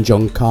 TuTu and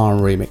John Khan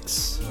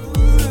remix.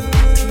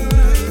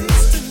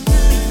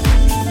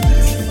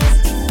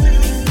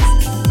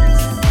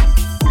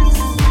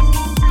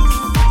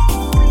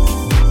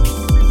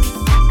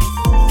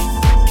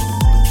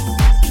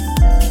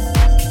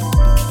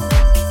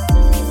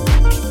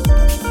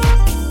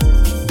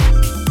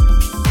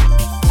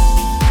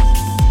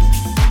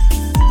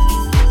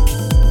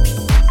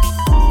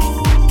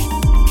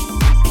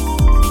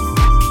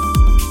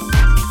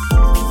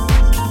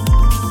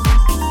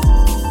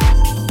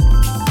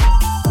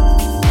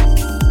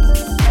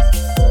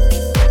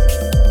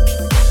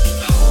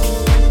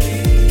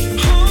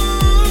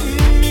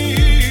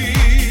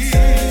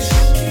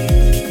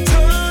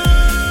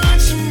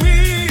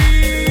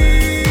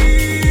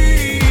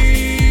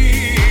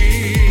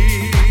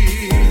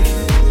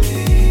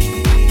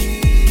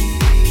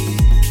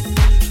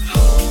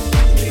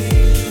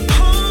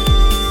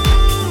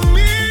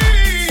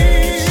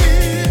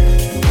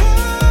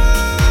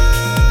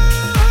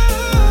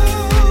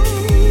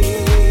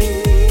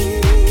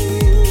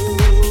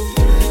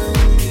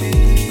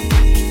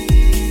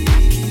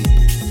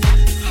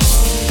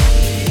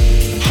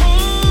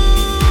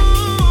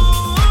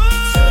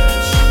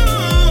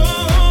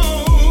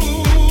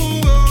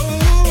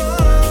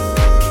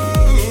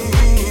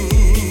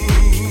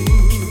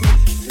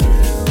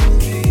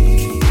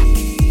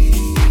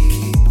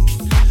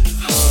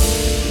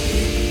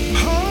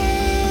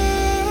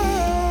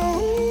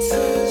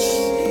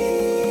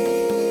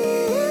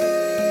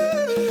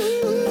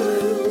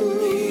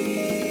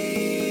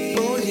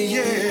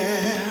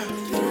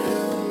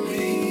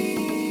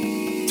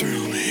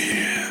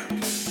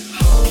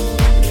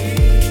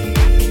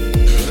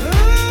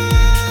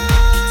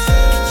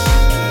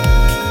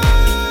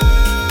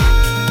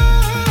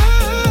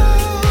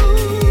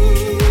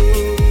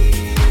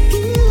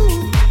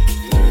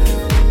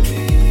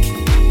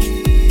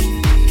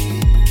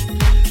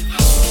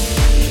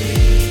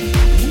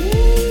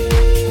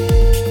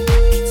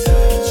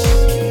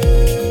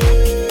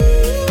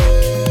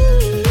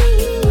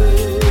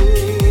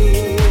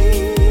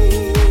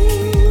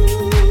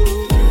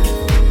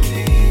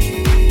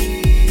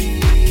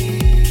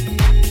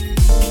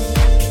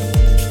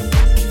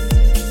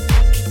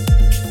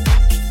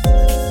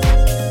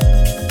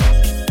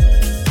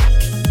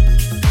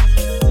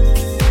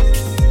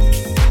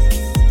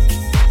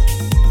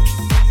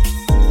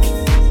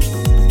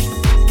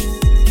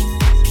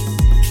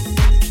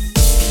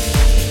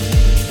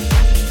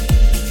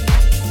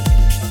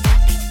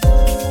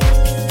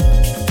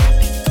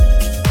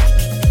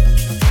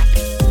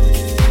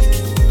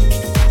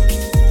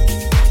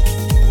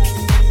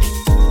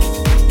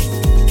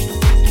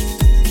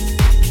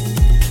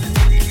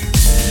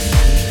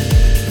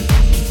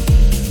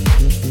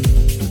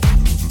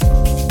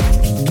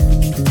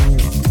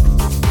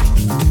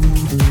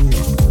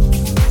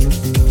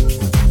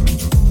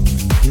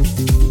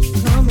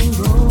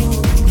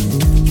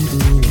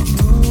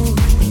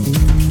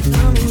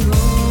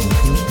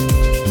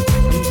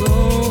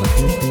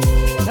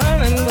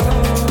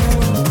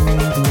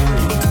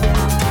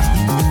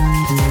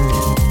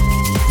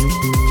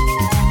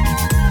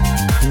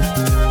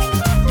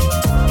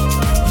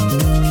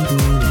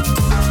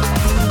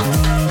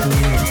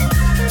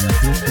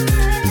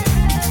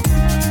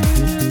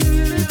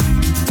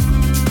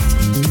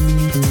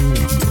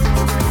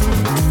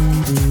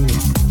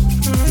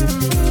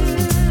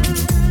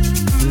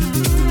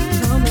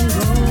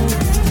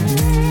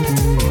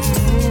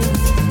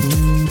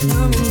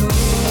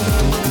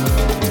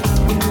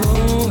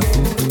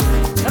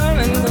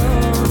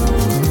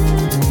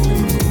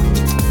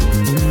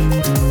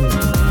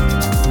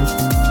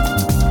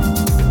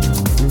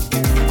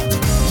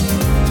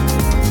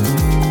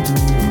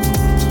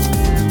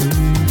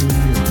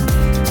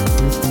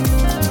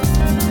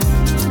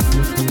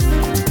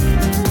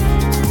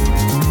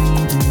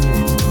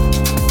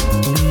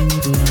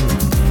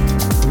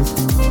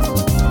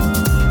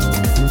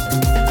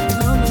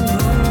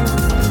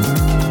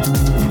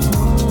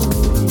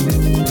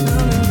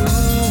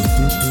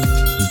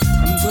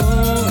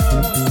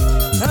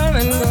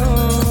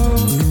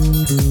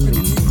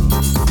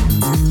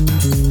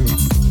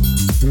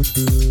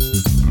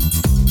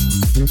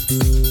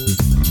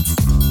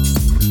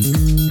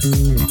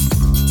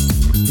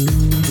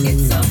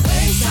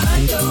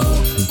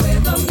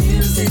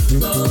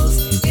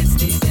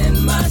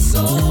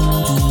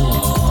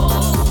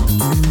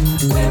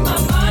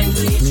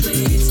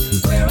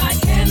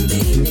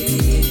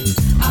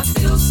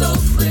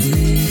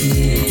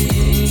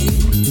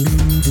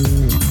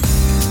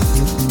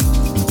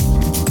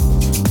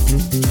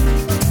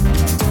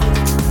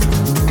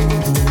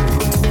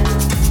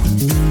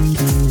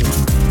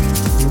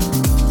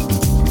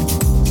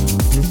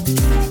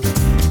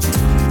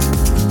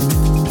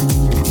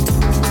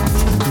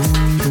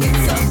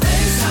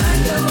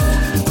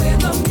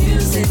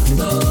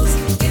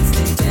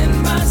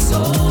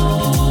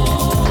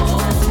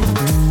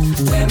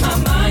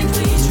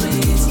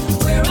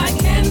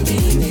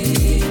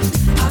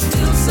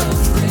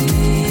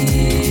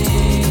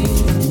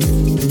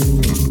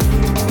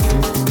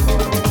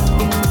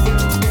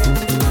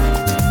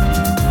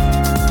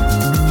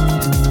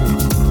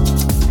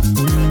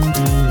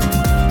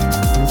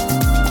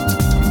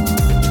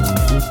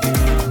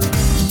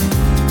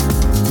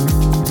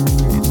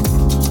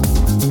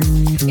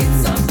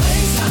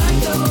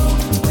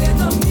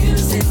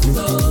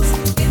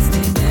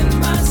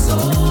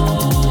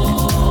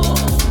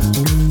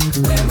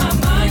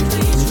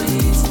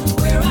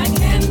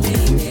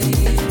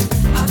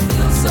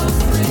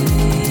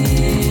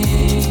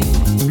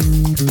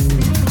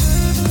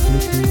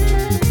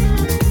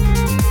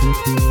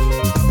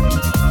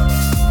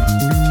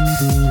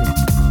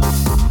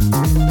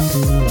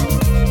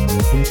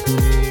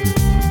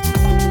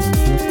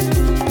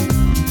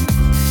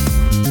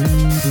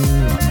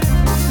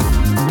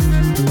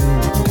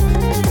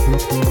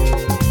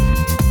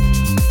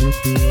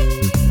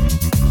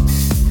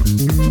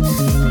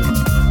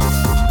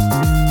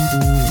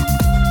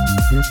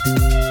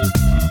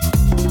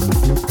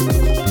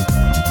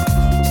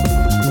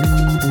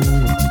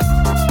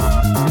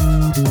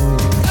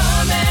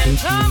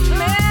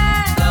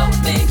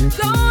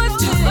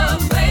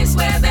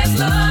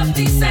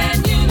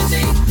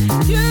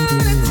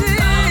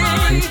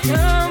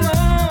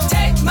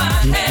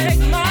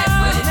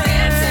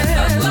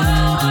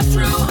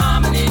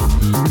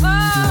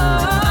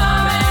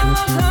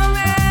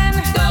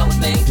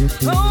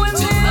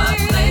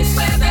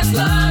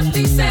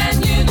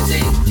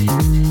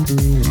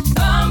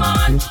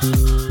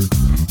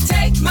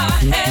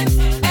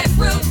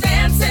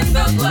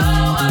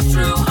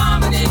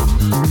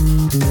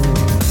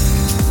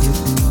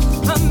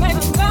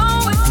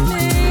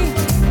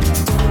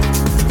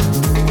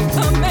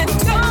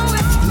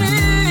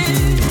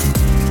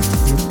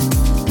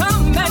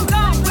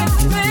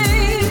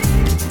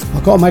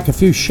 I've got to make a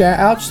few shout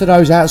outs to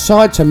those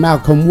outside, to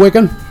Malcolm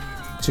Wigan,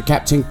 to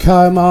Captain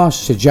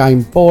Comas, to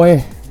Jane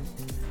Boy,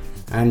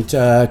 and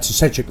to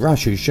Cedric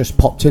Rush, who's just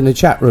popped in the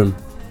chat room.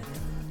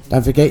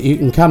 Don't forget you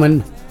can come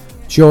and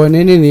join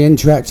in the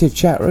interactive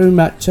chat room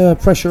at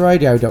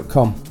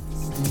pressureradio.com.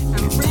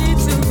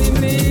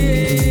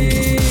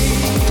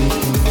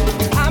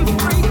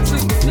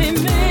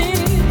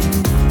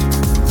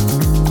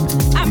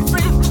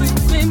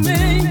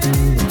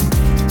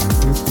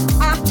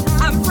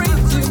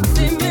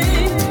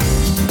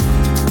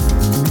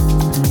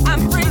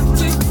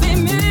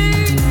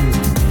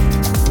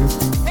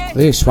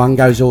 This one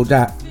goes all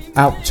that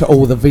out to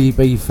all the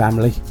VB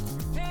family.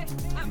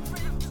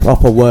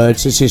 Proper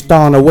words. This is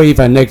Dana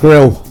Weaver,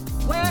 Negril.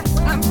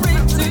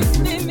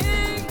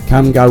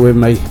 Come go with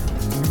me.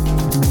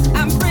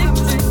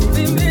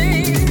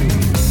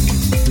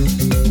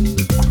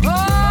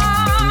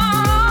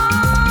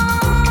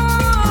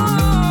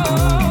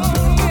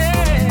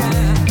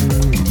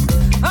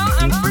 Oh,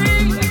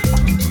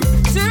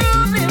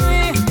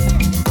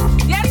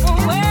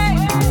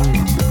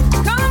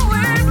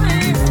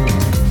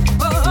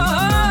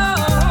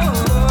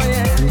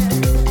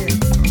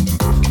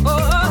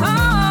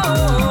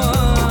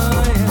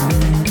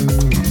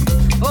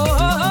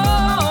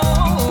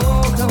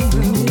 come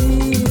with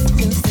me.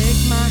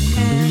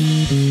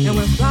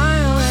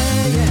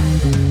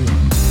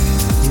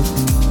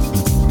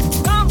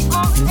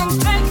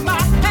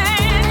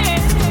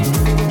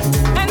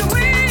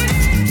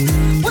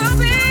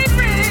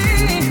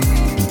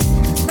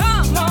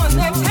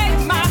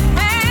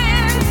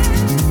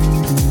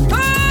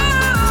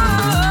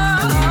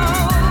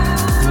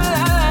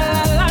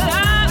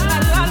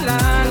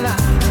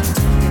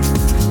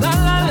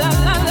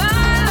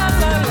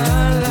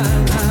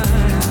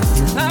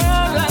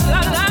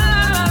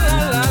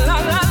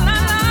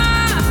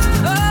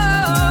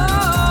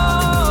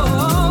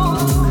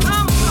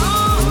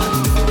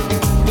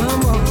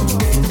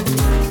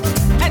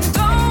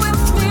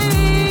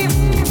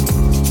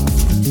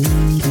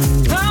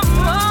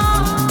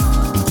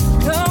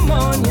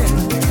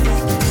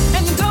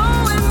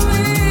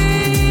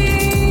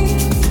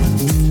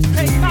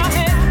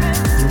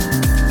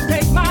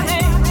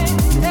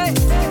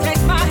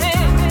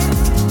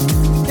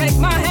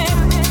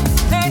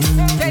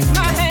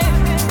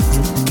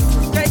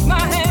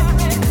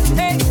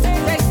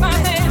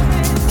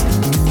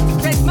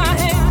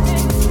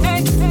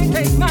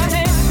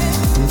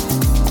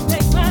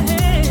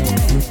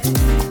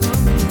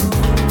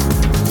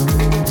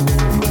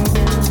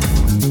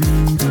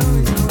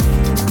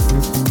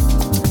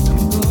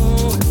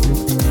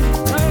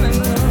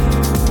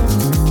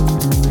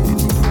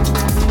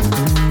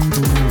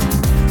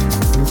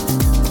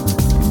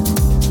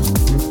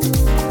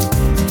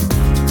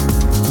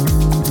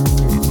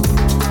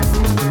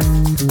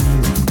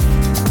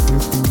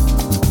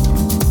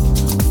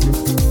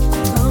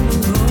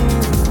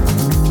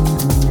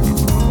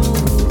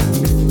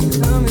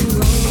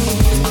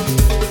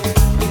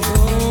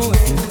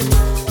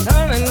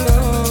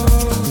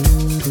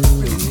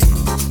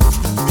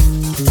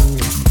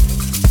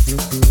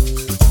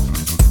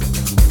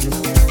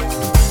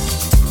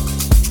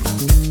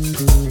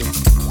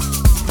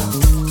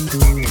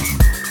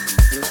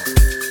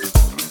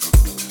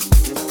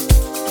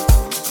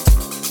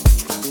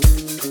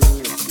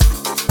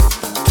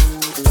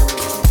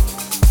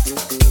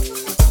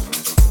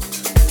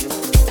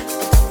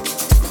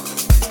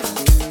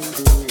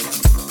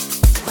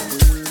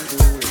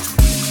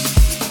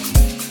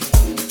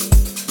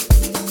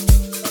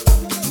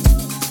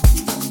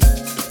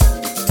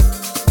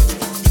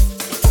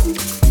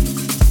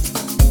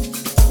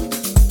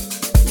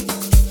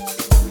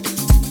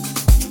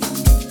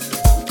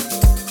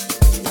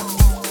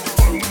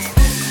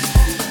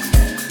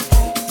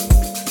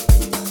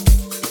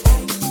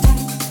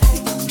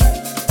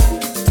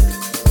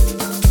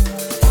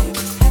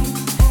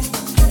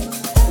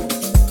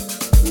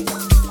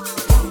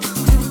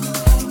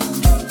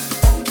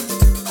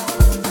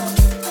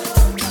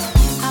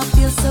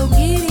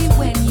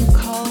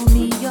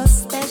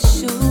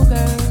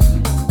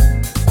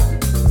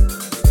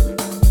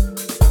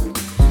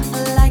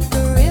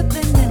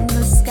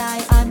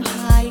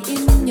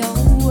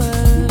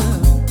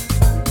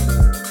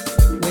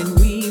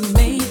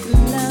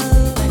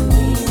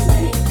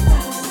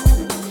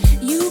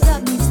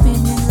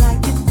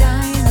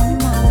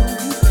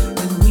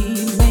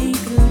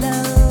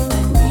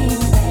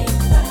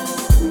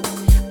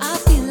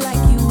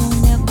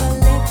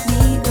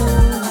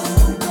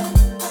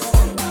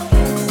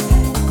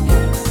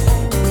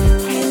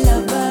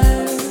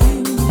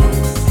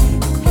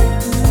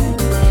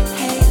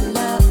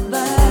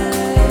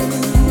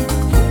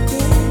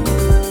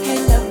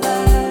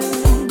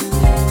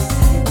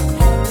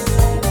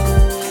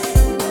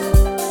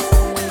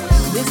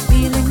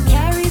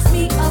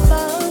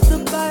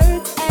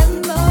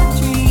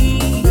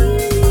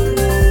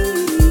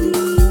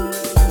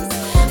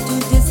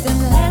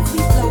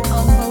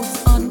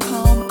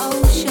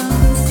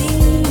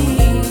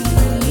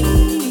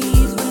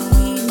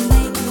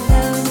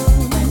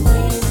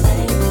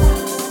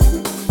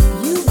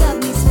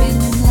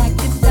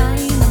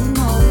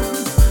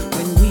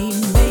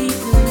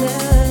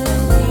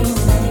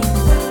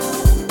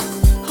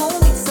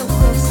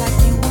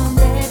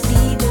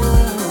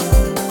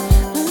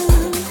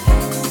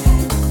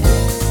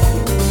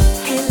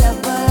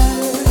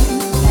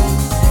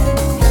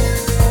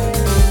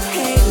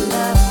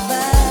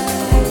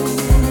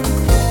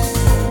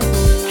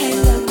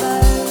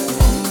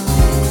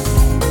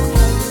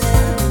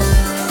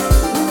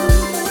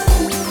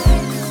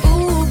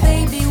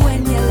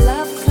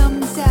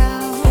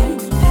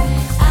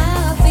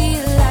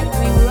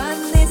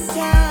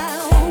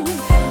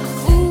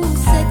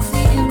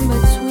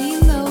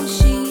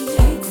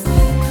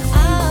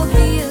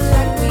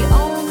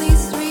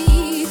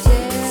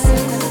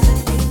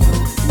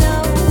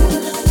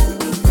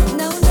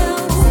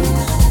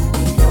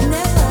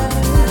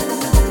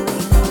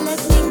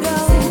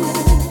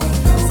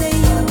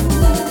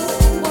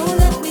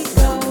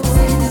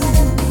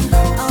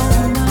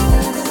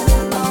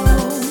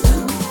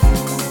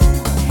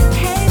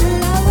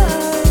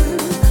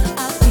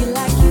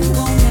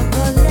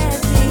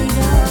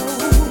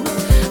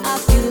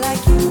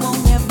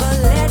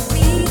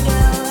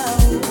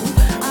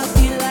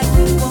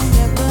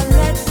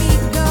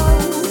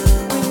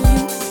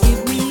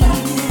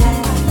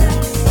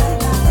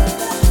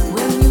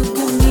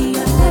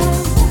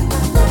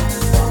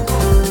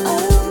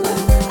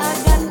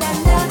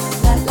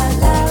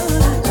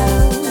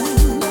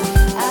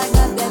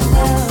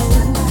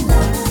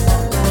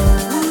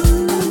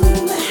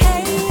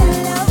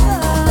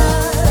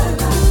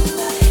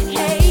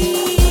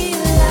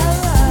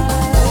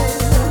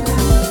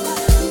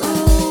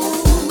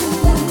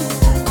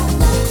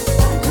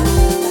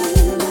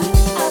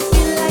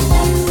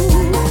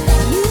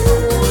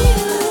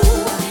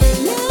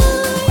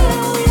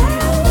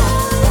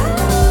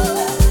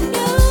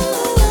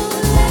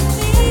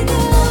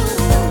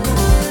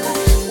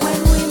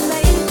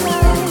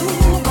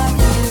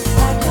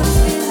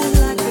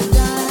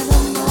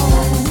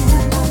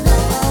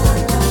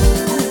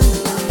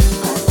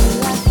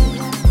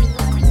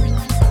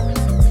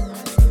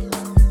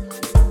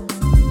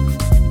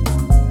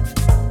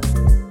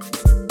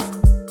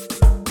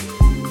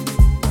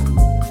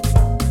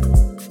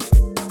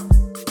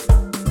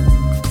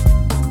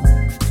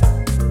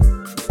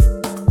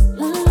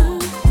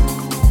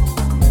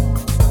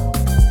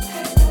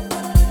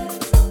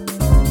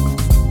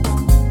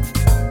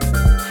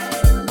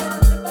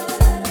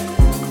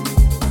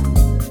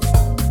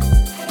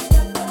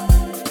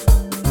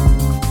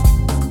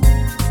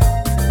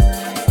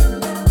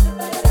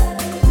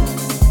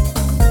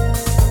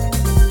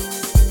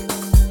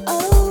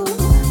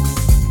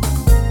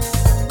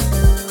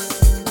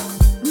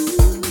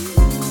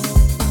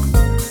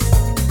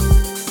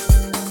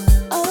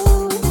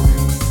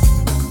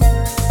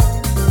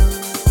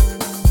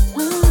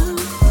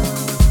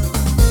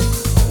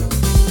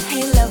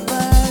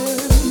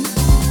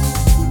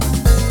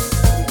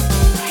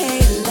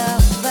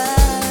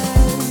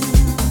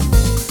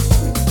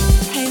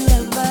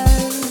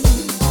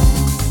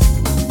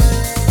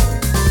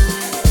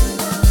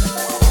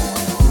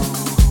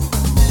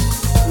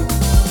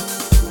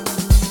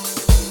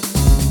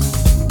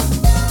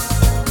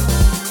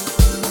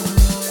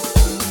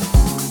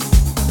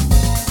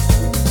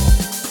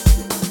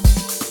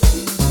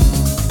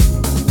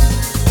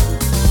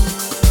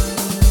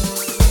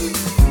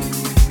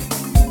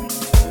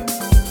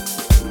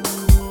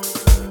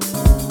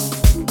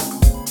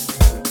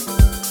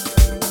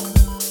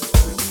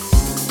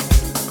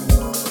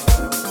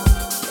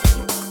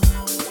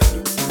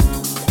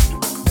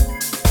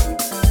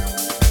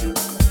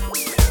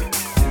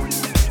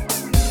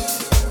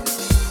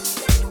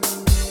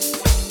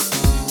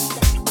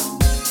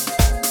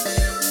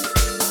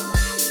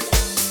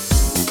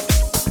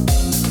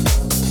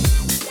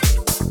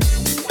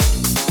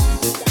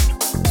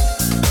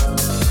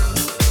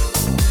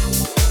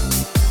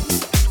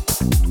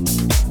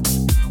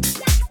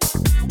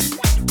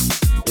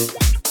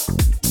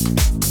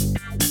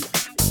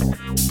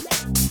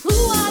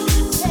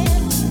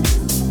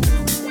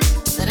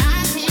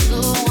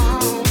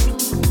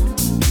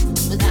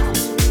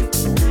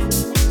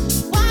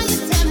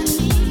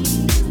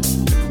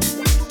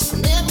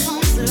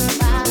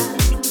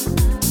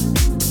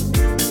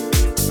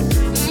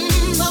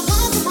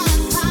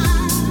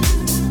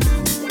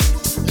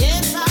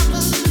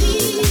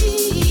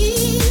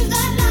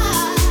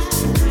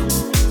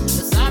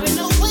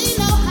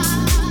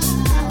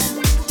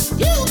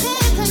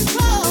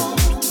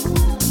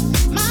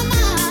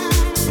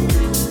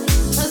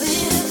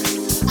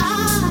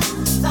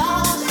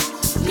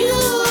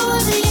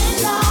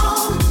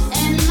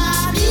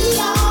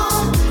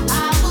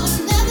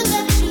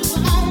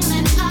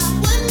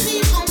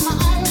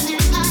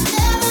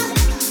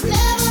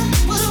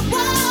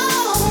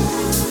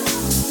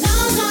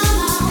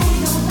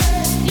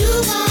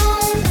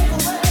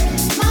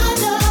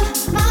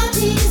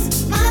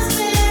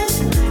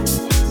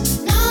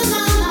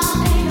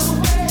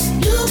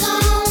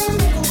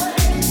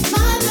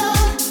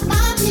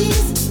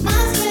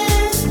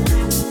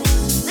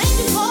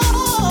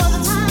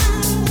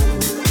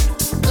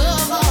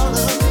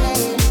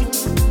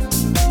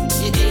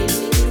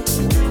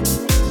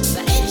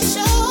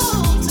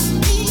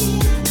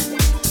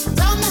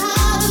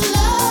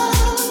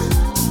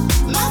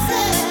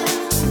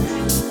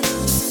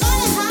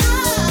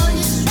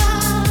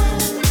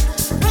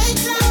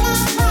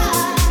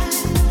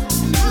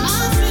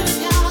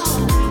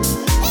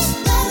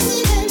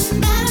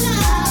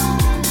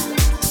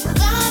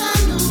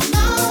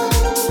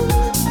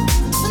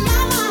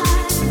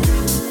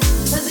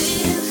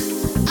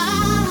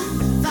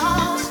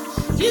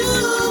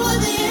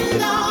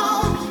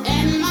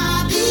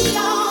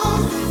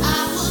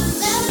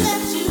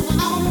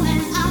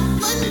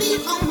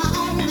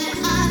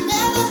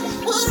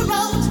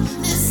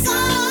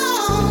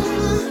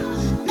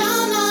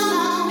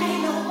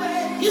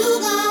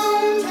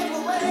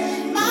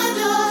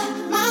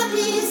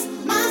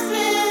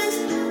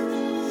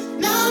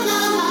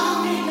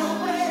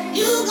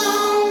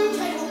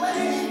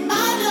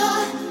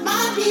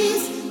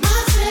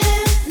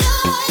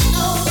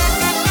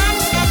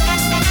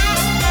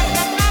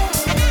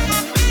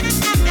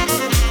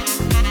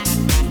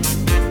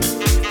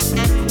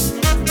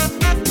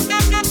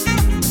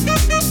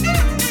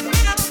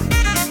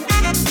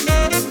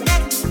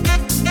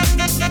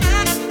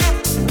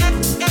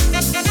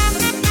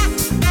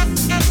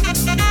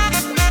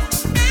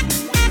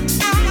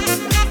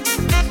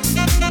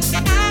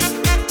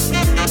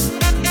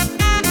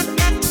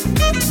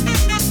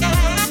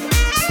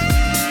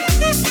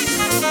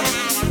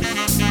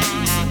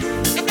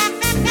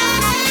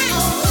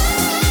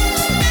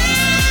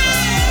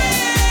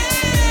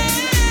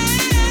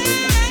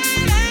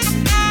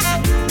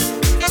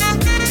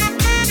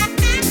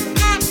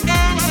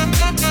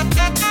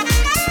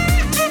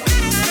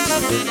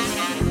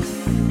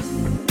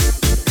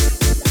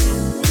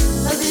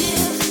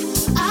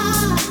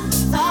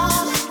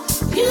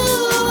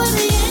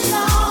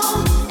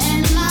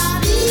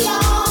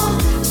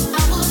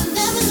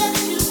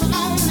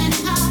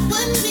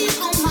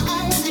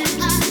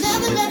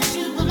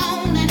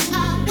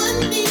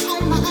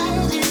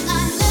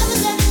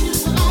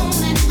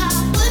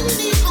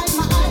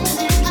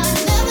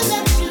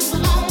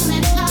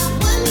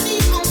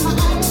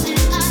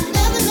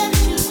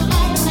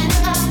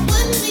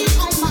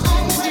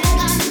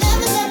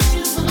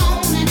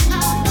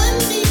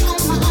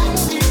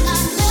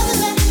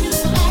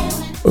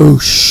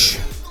 Oosh.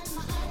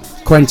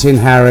 Quentin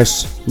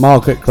Harris,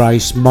 Margaret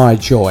Grace, My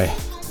Joy.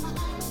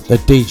 The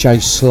DJ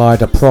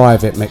Slider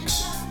private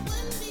mix.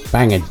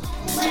 Banging.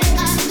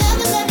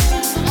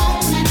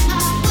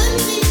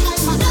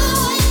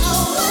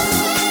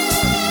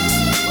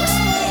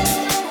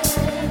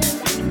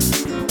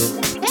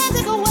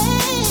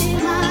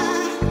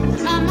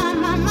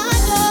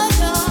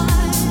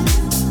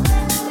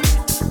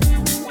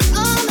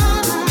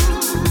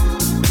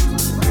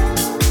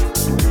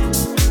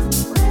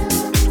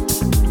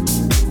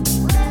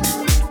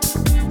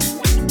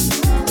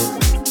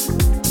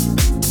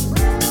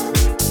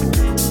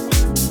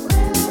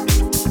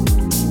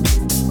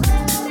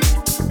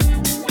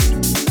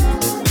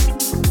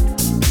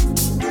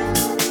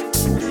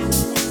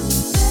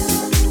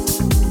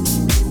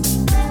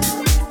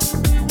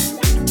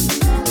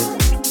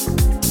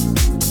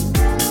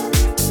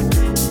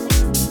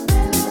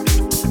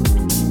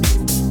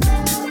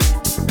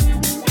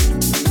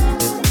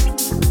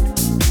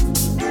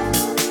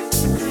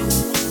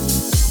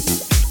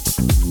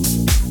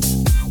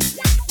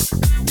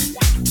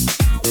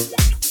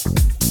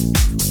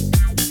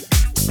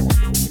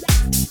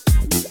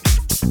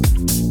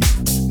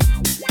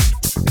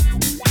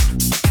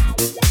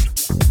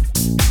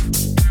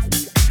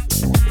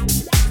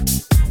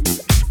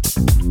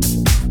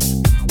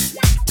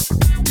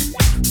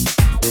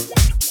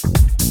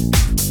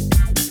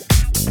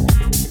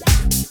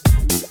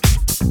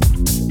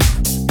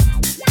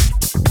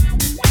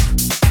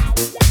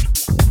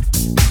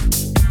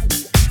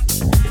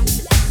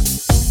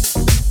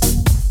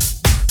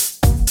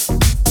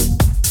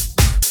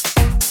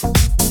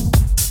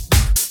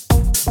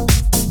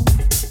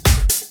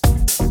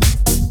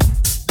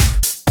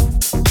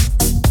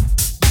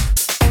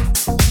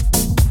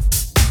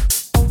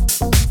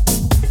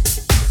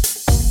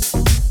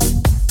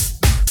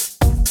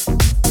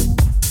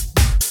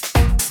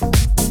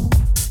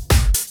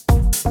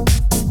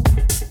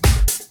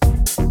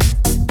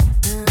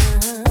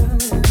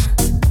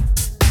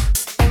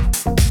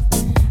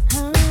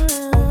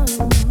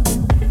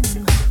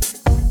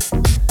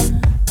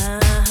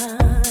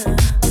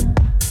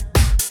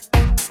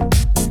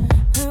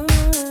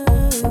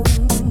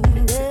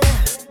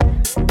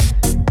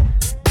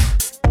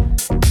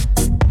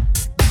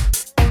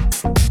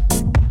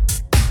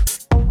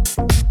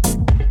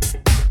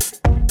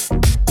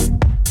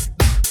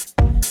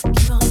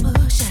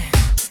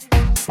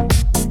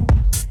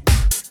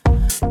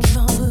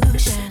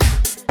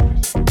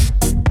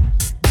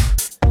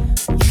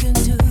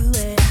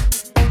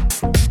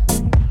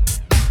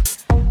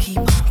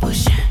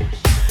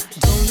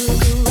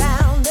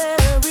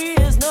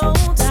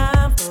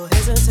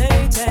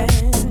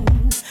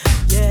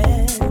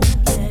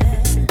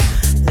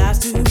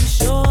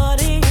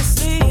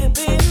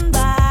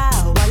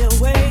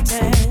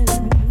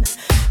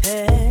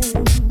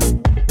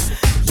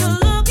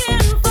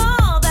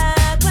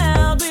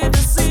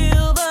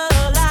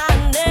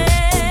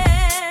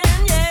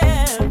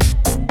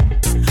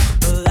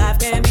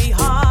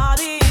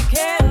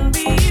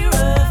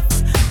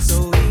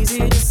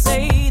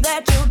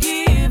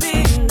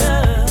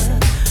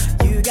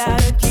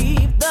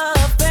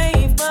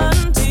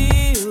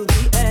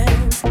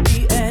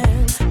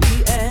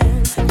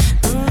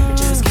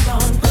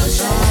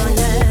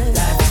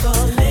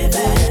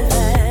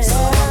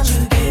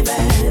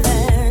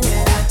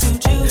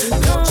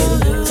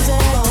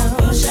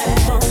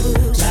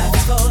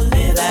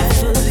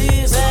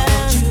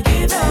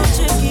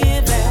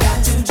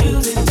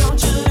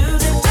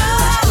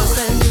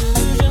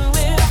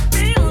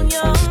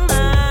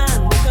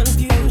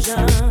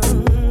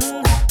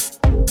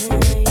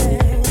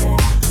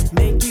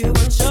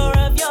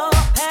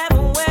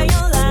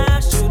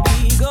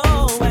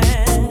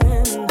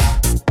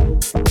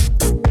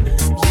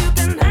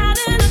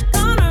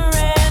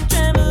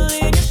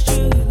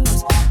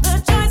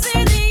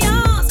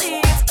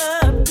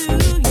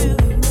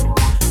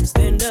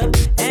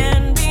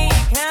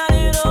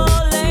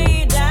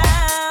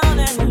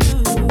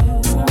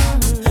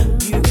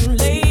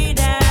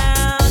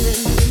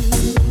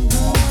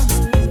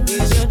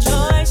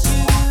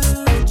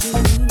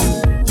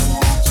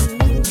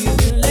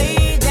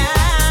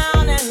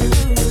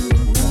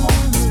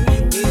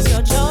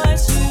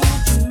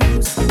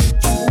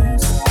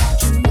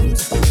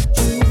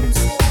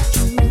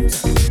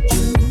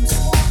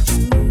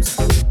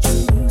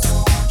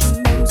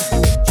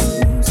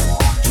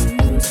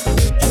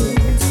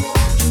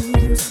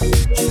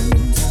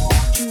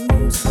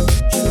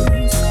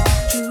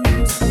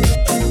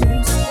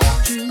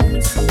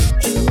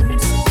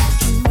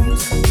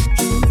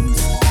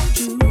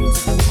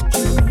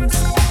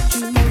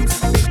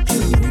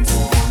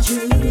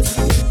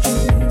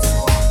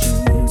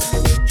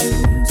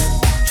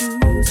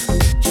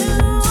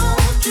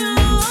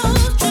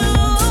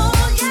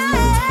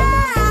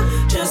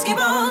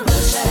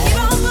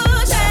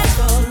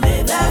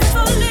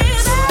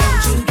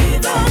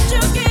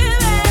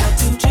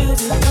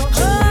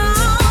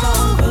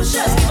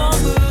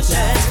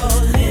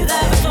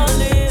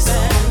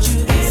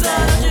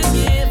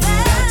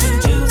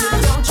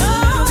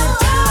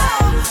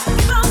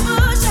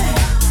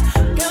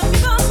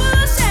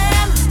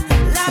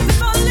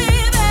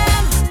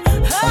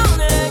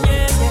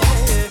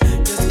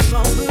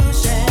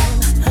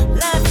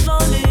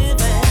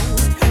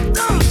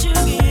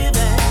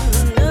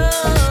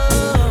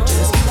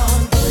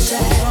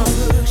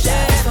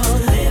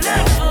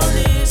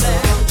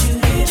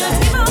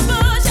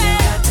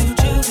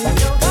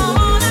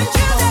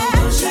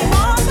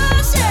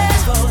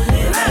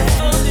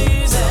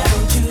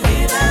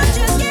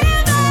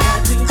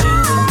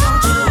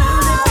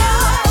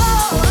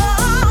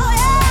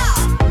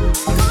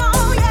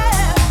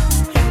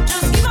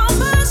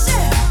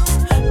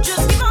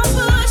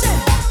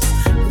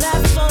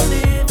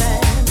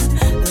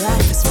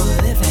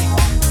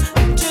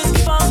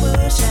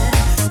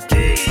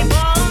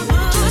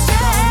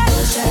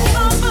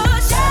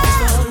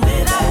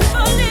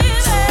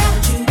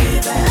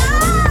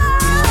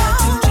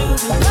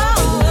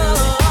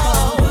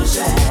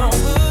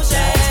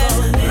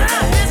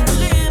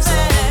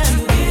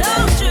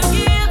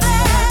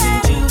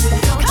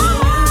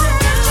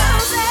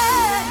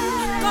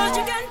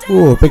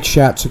 Oh, a big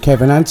shout to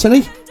Kevin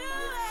Anthony.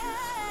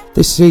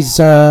 This is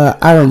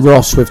Aaron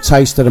Ross with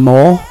Taste of the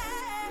More.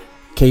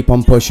 Keep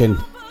on pushing.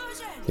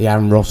 The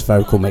Aaron Ross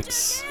vocal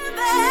mix.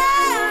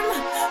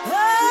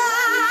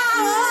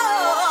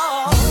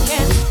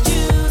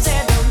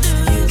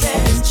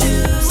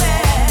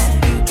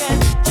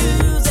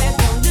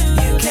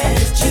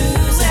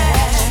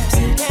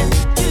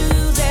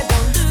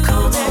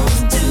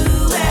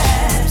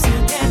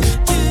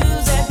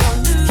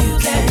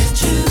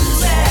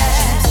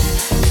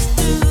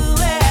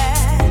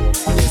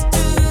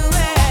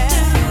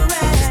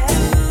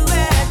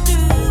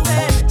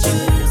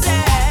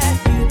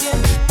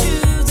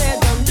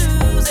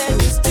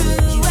 Just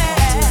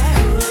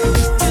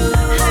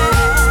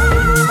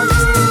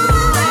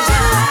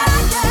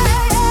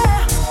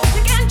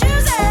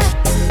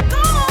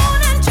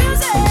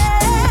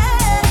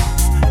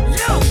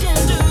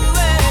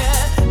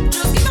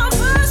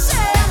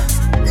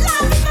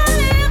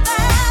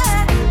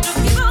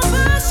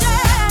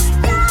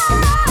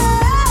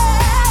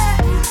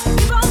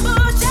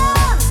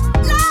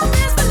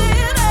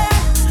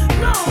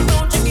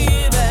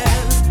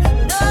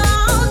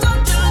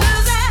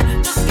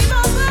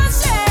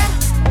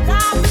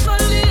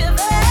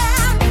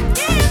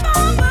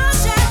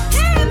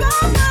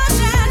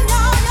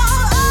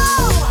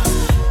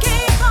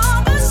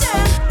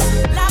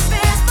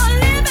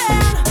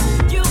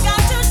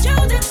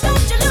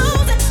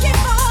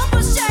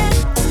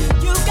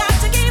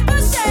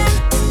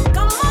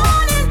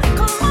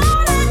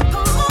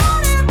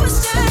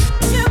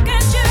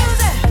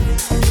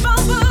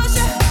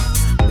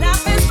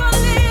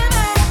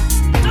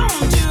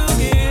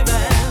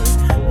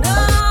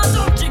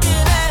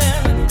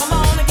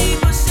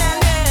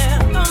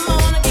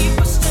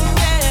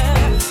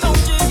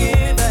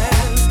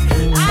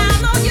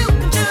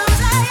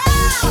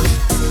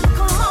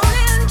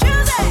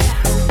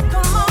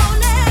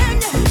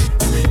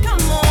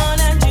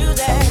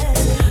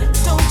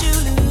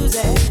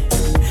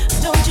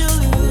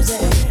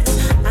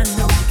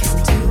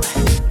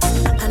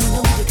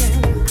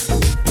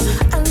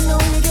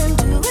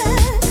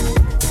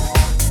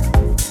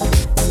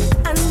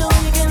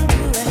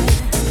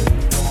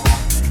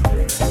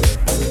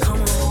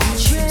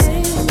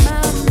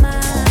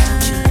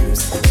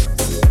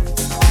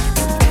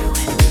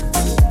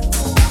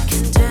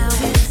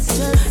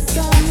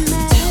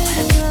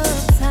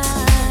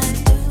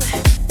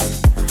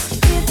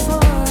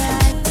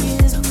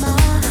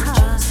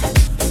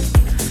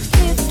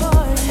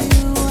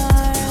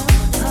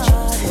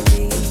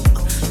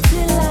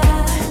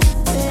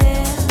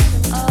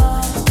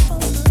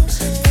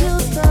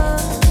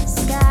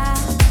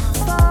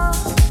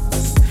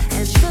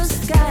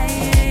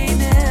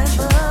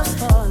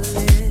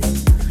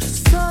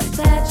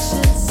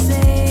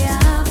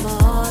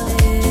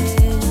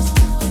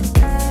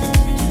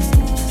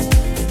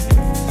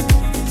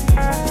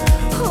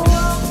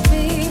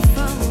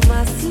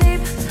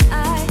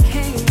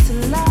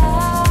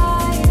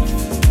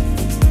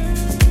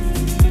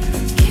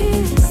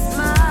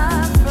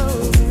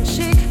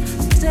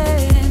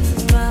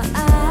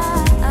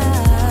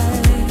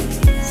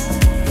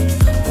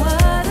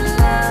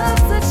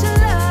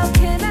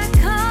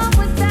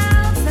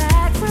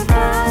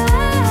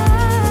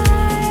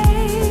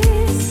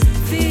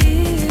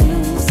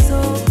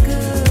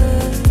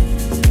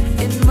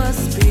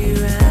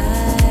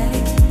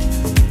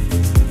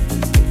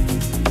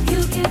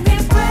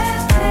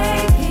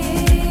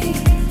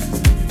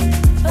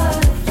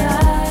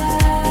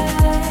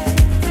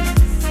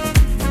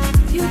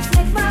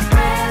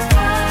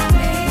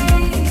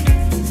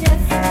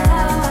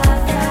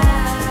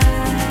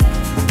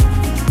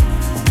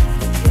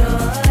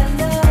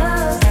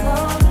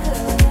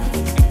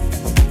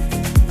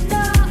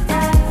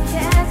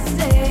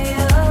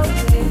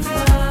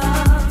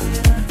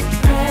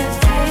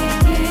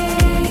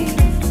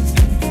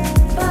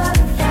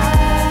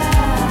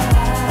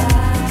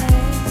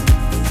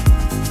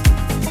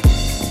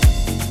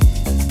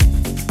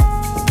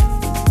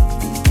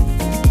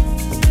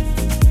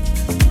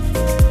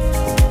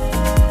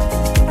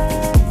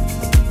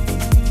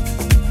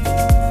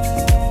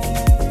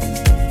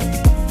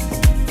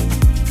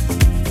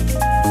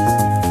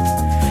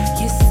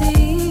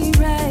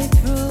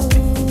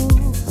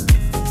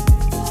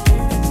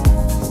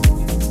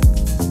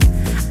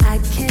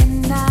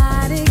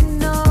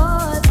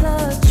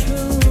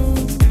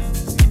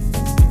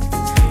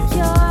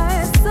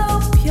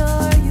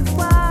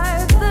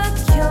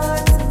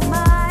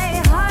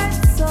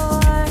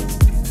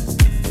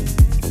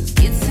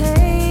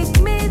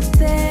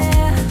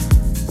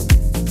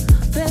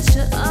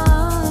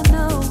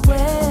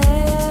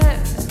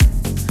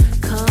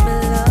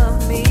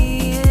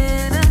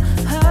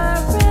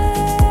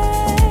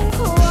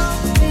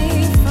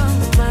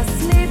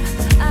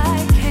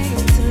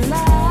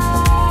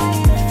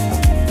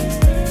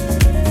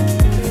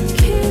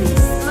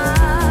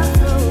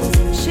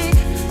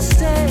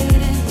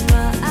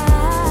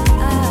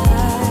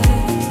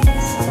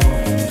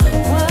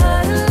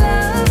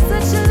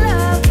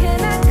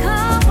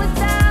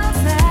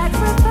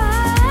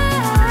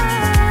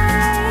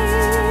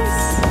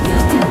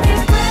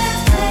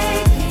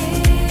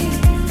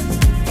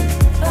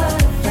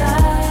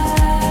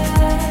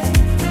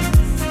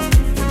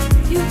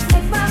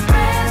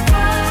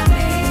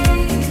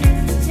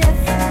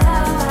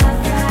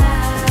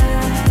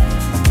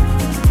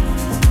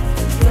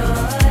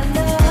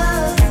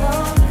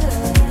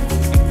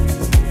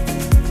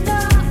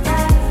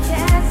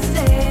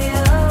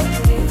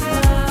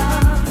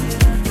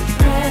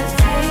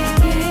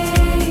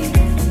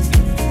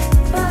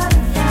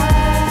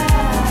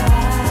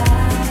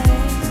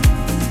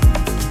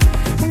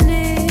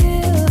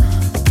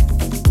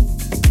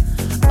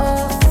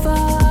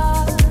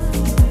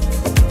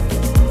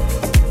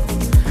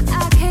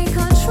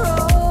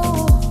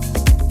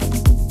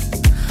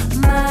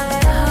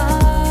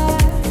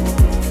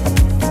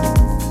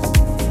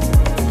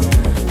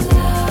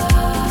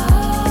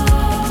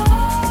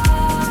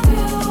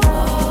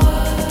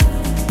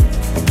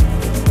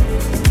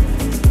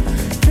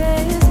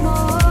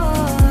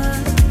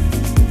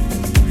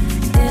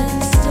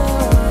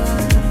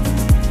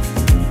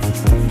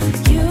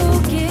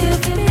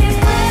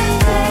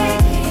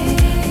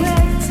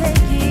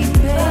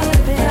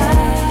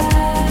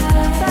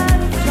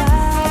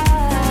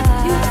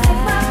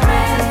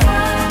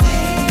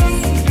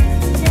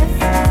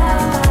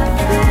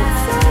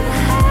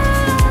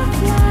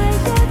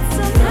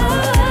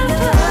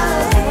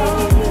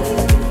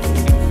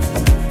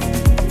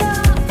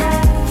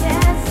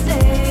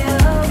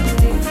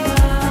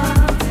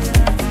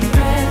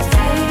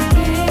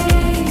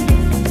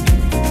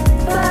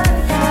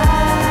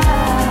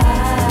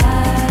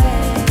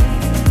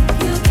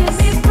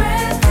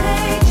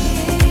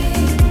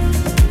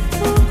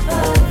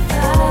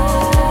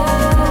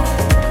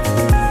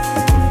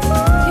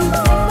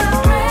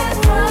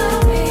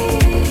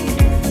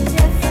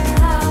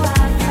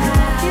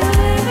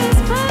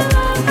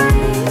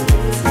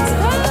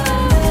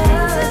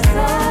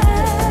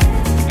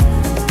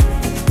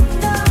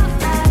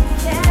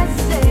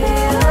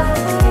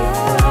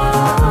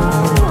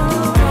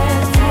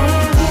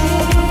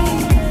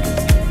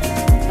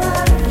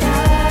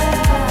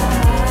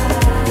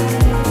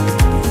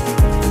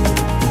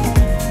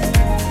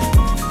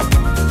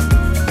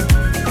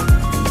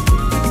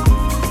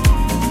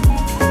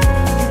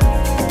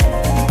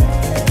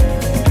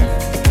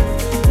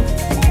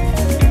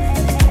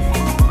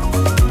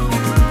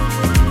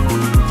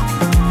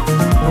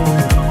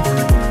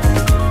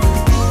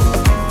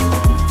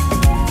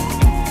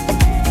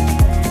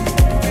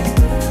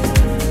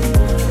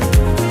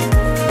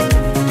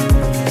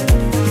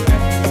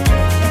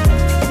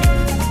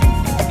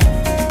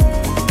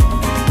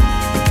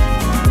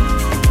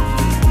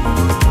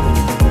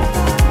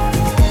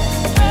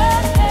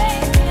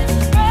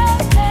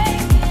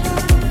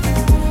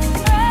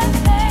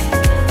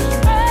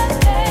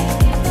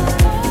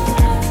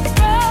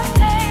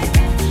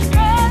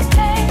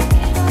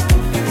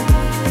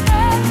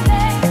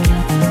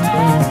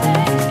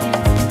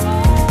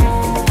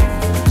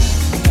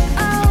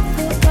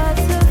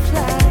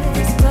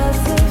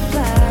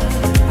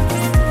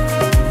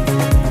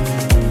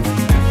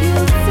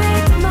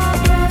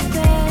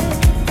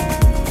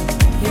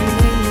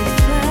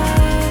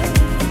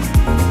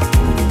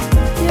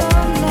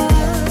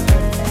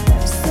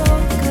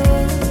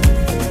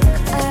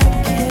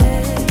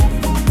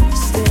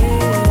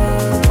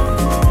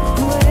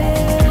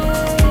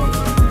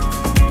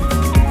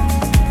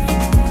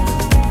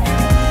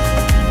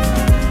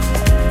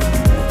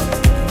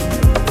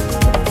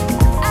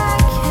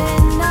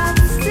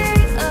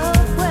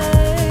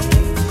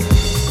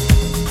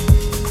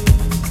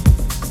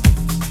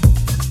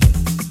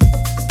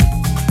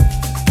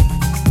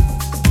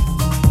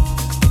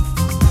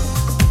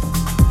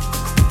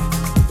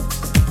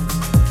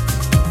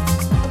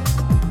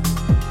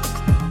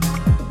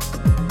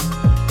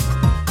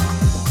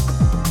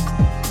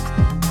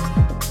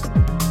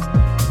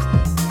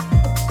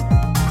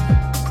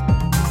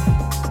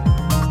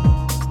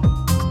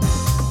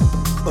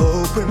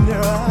open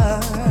your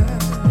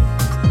eyes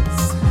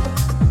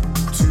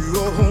to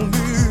a whole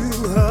new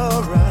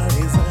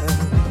horizon.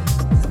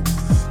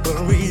 But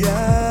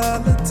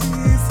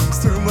reality seems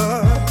too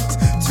much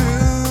to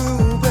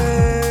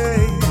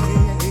bear.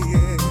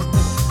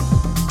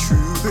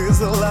 Truth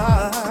is a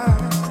lie,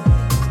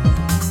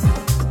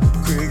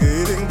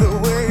 creating the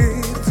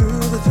way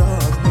through the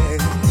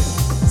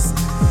darkness.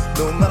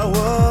 No matter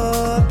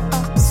what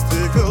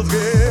obstacles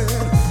get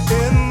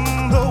in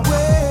the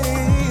way,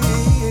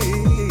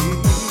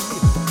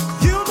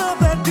 you know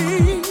that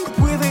deep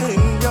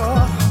within your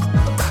heart,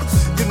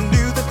 you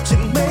knew that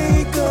you'd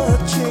make a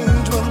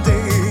change one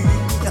day.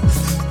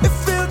 If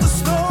you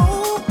just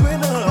open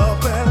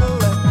up and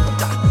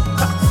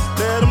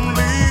let them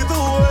lead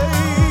the way.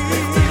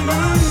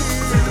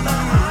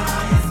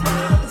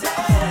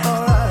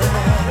 All right,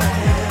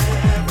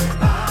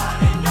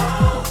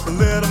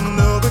 let them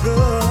know the good.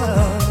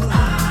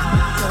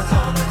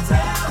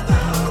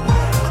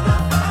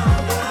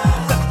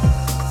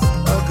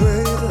 A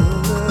greater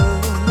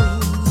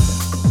love.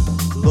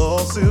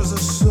 Lost is a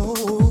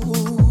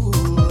soul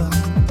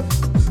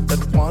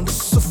that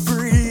wanders so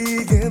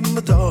free in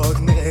the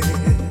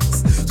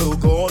darkness. So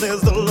gone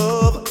is the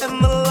love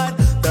and the light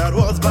that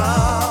was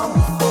bound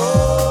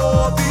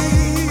for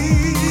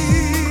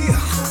thee.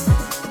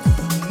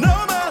 No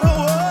matter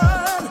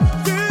what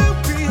you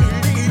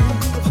believe,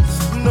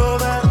 know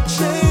that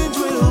change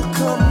will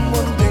come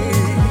one day.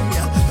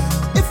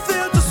 If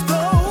you just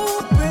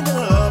open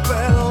up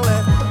and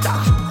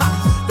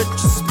let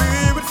your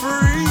spirit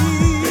free.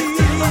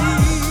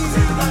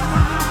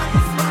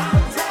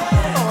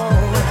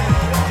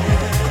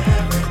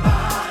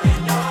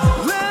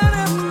 Let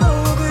him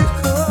know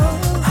because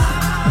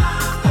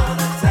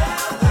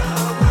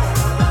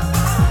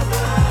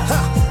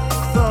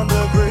found a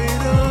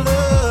greater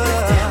love.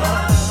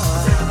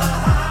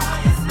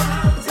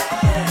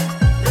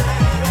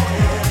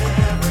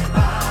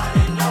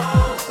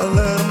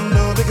 Let him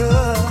know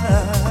because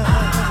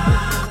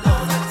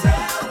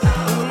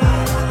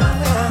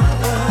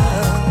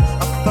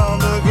I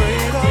found a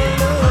greater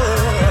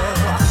love.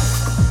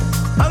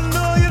 I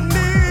know you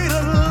need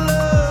a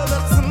love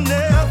that's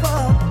never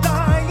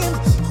dying,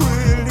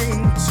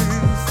 willing to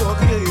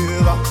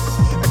forgive.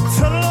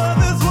 Eternal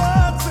love is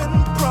what's been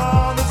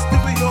promised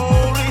if we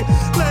only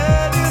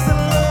let His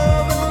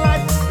love and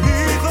light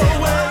lead the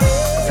way.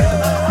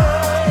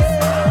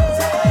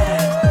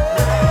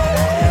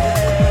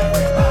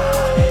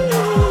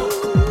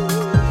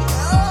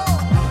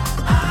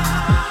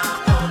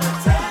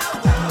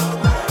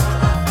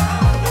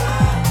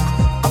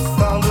 I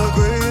found a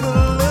greater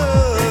love.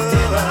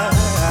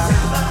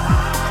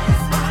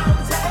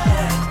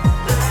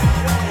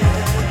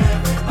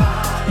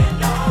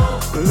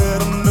 Let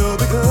them know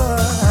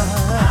because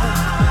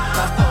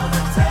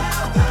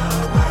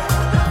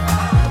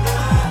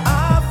I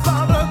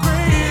found a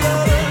greater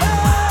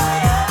love.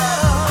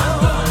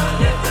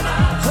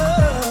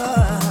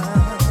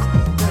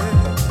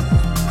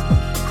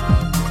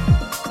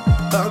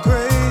 A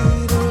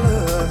greater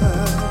love.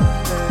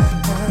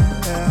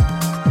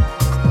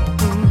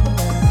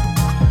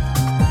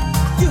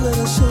 You let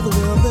us show the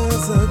world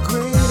there's a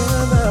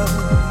greater love.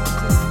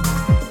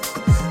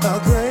 A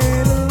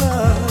greater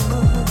love.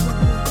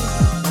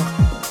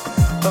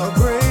 A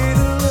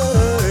greater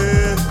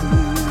love.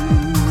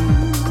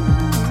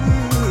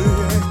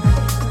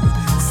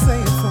 Say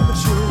it for the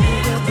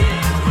children.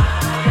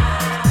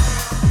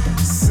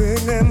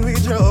 Sing and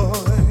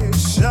rejoice.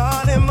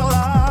 Shine in the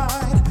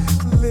light.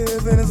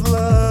 Live in His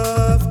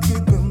love.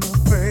 Keep in the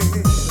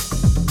faith.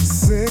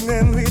 Sing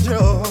and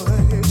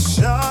rejoice.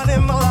 Shine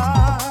in the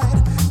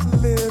light.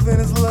 Live in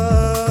His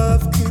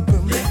love. Keep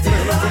in the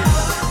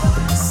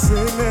faith.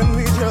 Sing and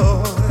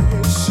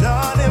rejoice.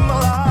 Shine in the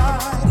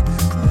light.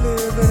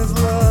 Live in His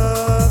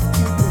love.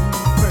 Keep in the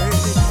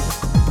faith.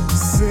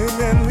 Sing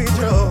and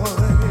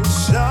rejoice.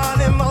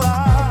 Shine in the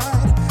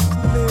light.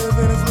 Live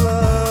in His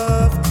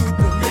love. Keep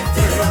in the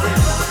faith.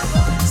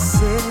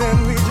 Sing and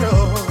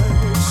rejoice.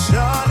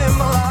 Shine in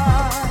the light.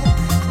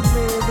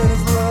 Live in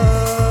His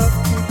love.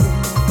 Keep in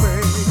the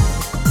faith.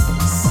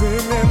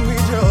 Sing and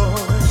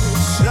rejoice.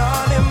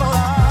 Shine in the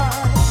light.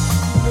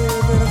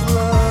 Live in His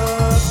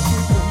love.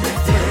 Keep in the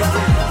faith.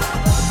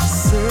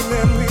 Sing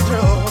and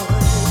rejoice.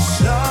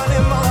 Shine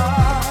in the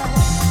light.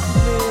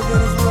 Live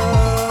in His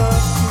love.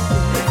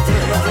 Keep in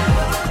the faith.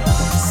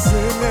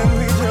 Sing and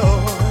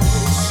rejoice.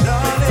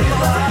 Shine in the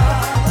light.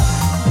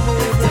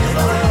 Live in His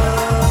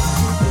love.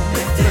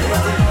 Keep in the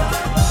faith.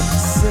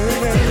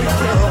 Sing and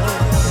rejoice.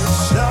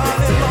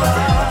 Shine in the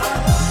light.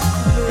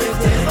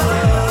 Live in His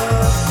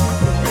love.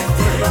 Keep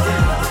in the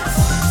faith.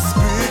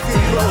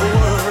 Speaking the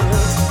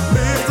words,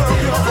 lift up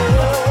your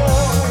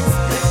voice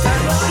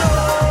and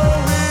show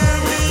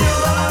Him your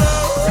love.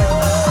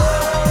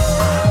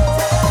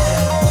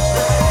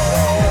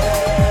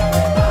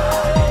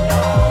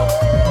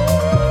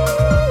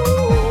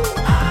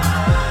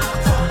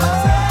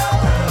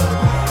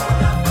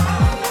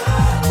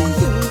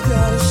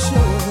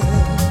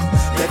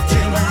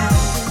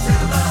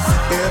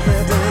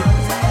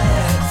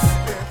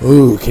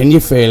 Ooh, can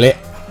you feel it?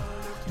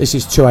 This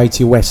is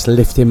 280 West,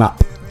 Lift Him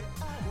Up.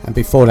 And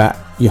before that,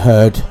 you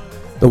heard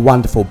the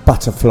wonderful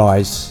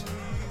Butterflies.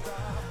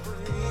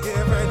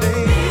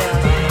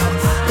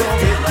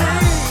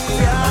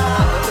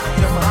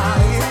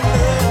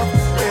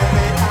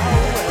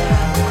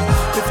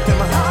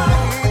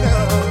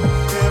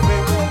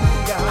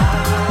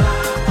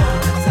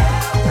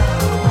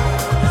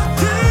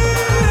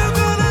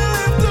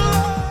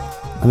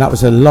 And that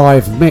was a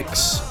live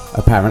mix,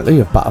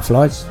 apparently, of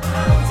Butterflies.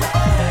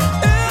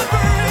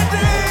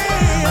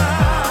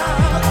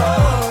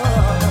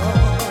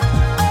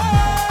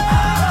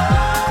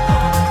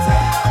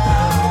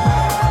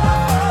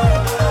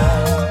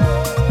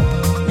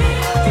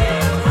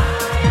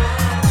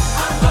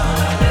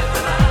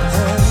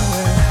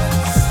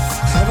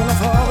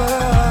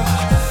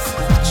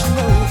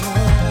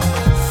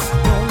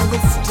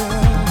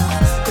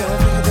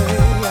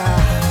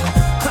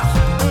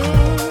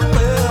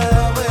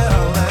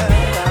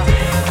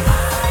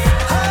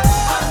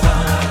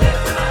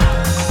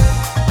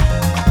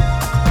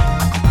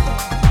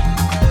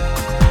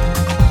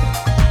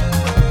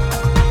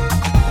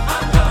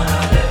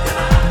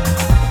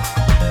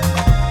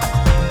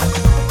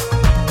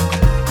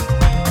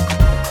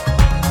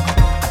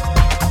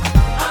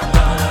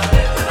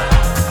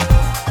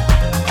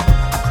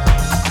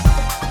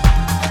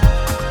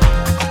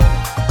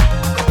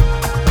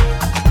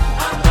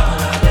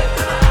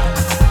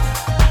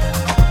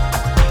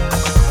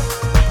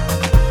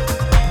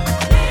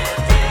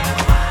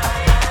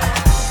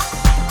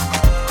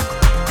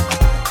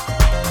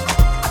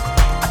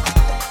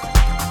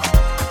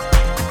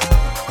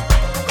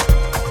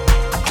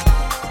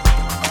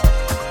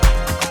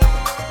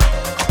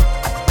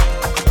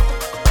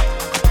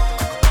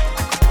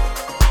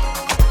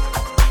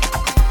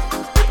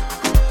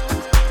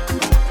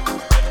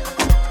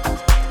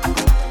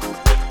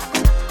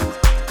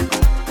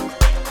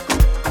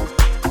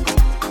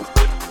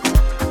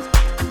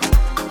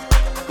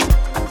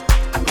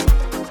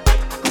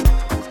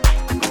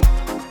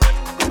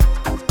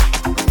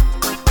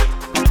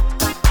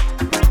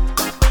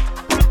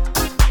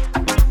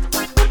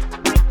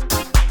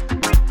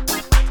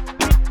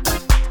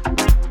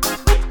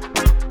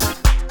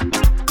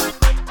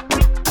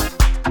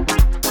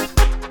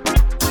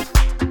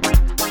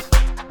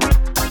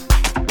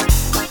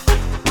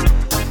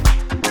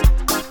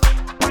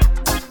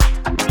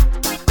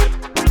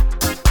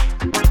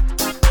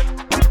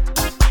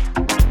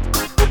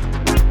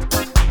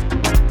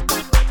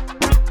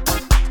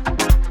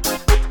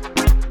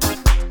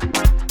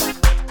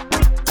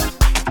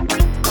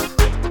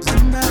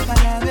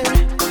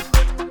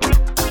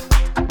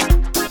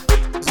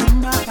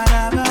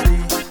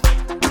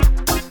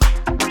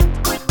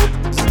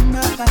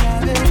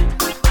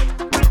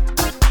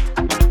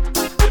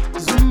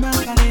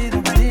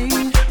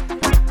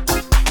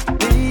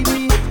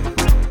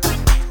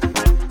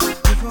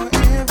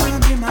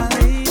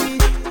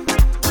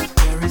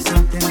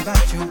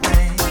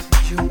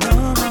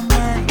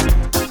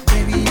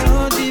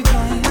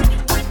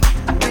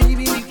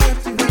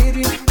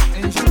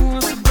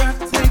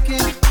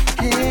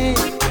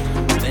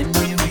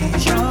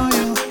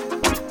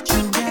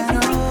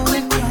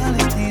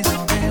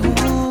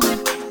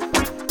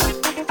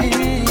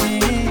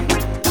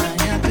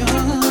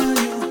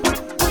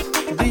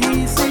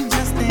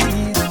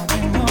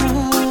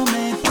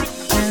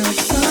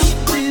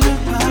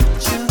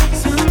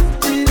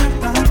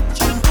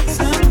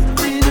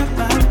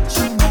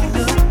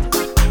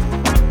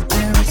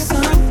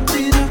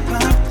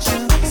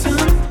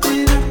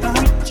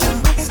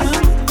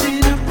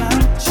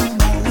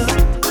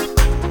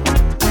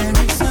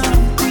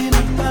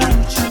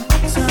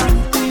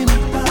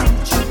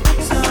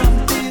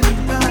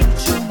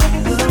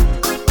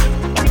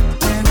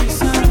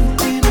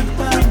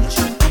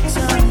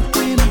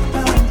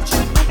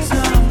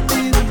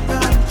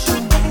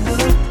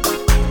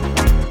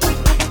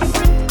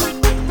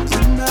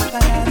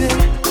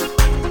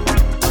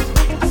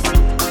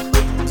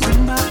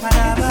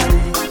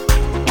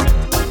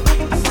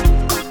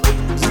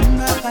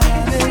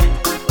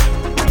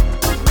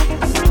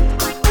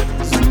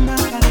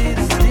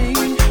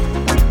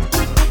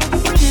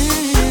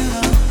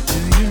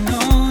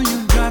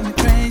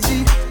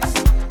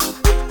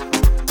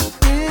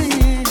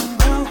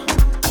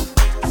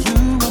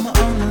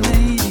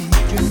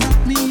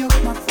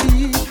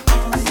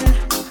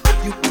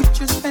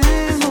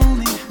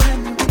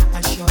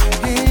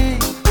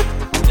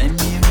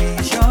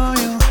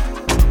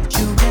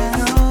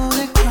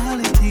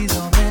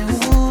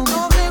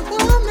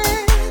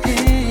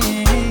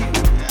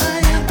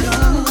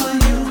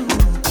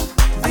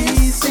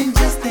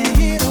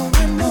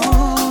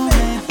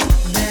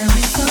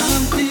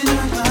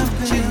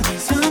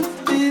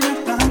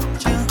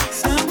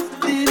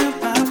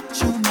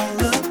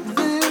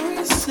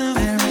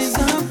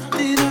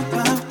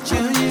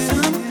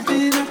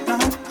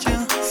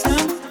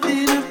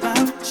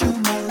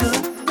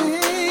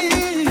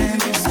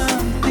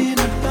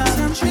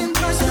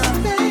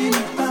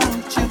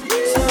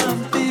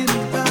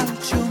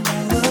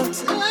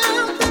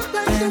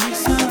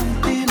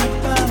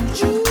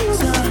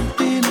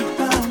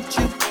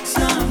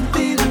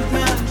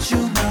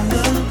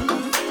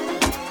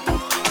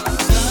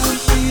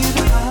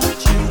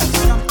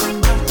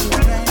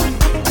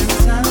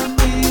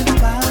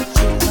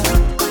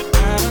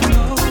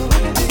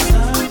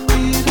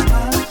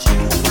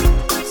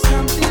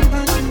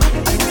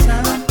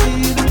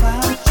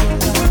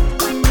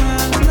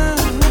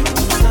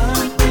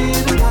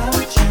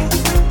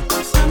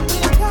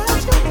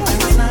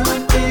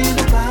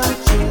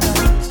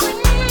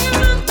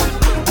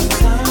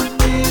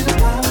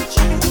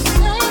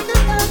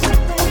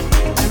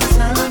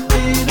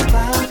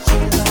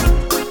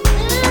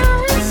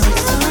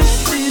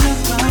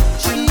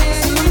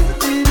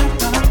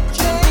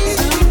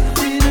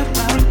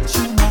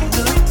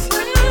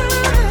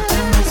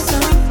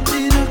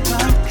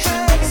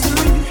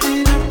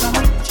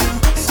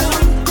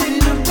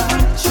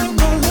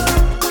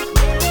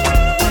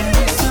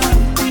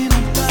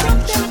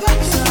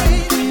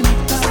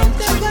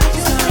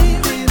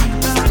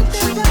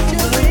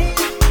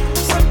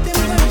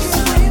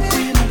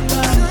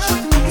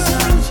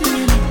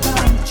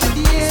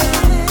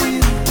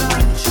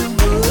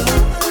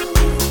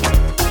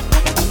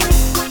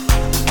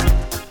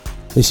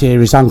 This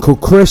here is Uncle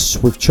Chris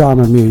with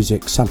Charmer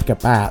Music, Something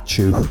About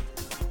You.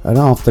 And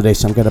after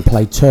this, I'm going to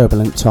play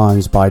Turbulent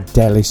Times by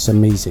Deli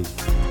Samizi.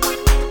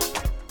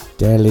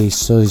 Deli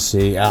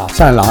Susi.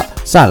 Sound like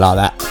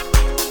that.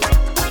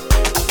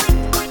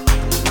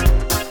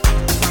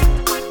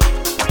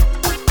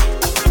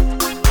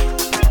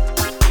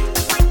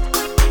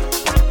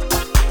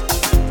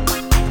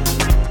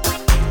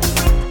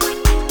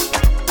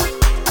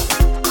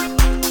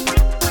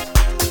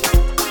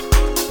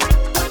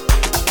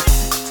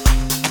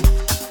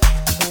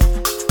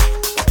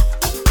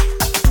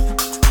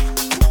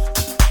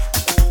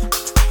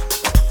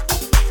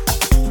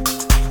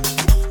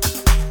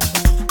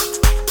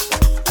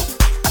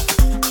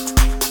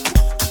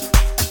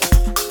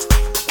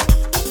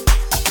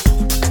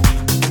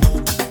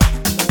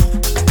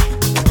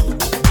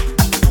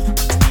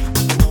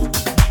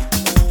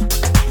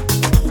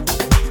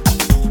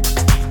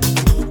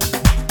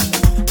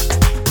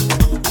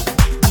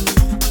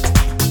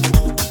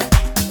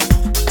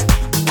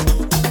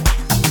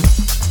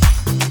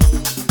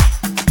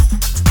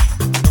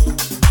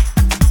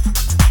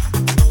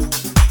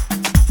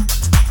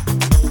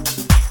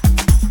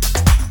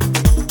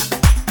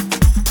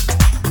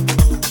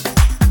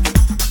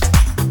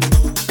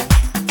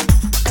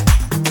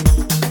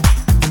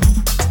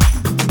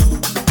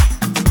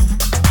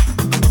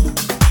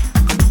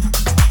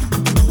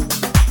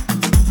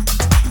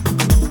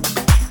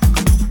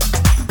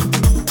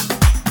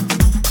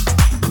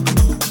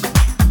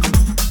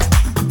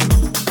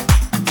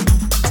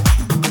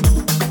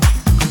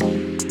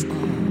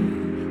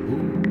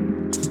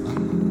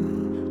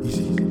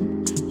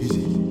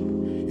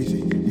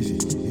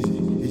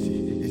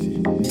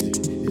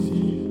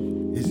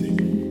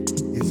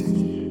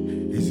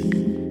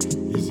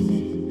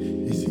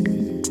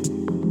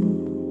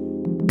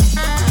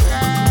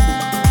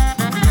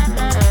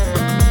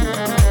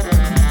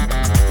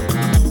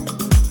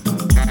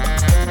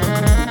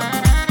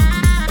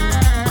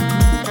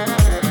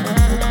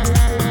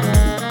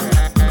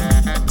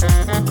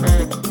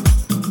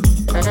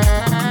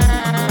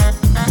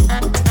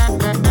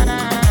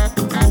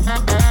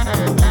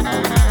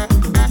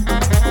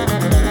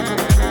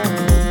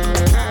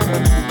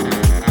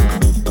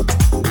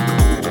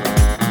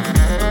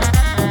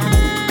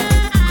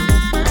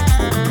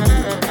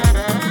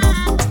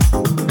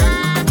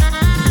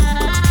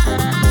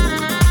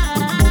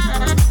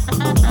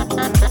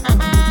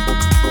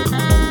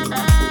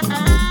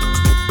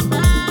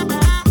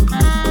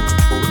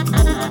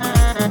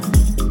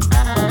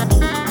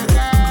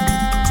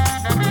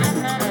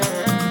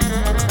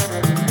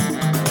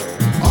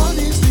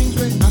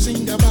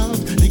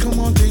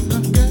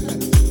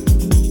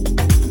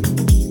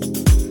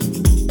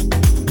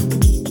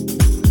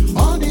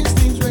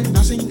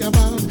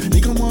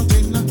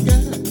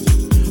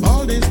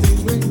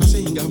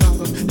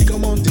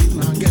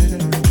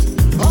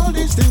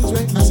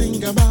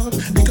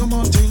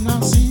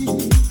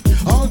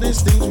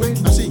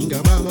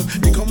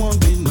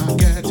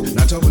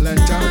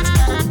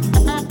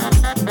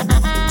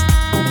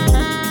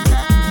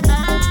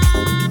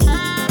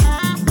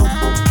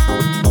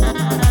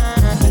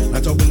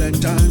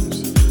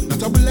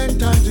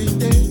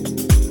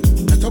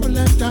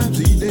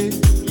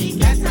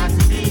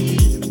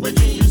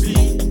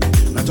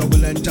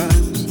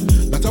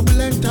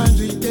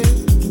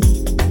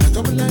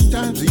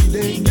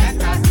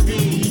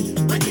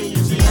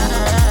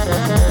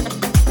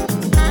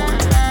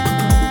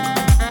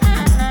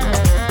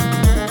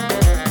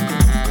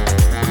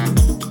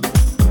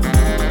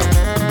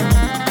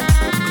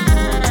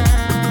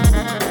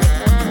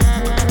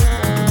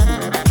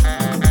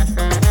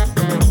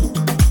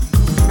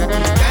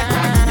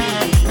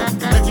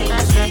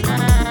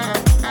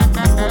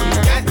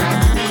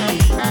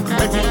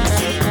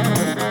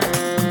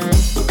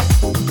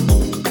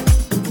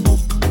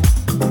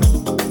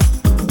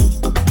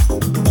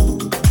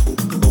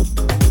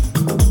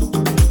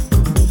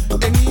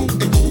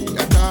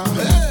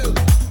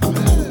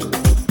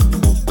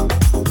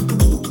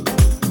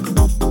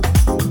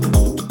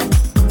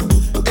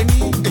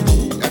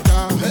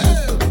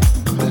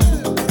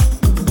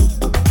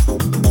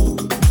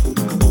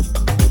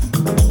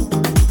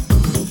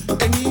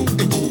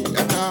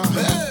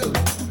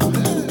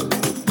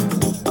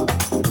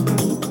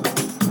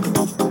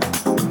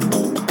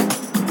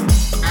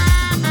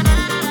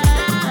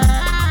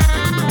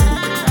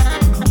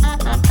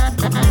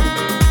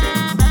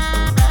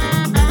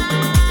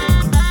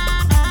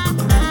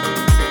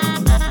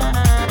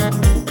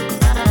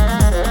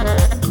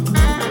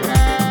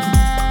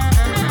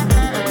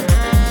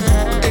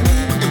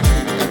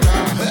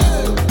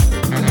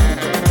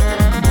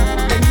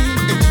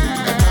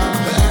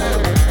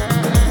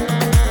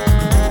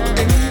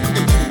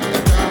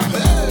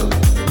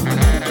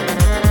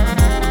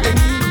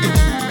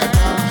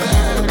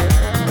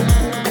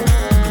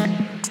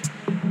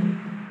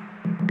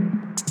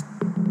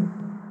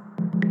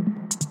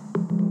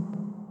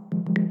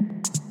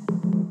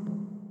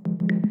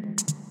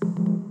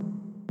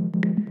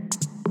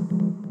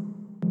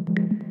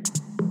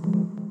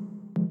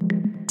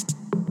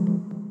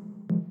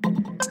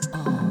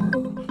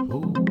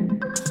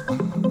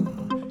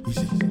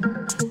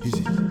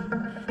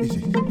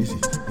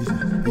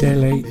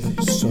 Dele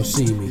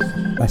Sosimi,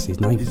 that's his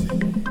name.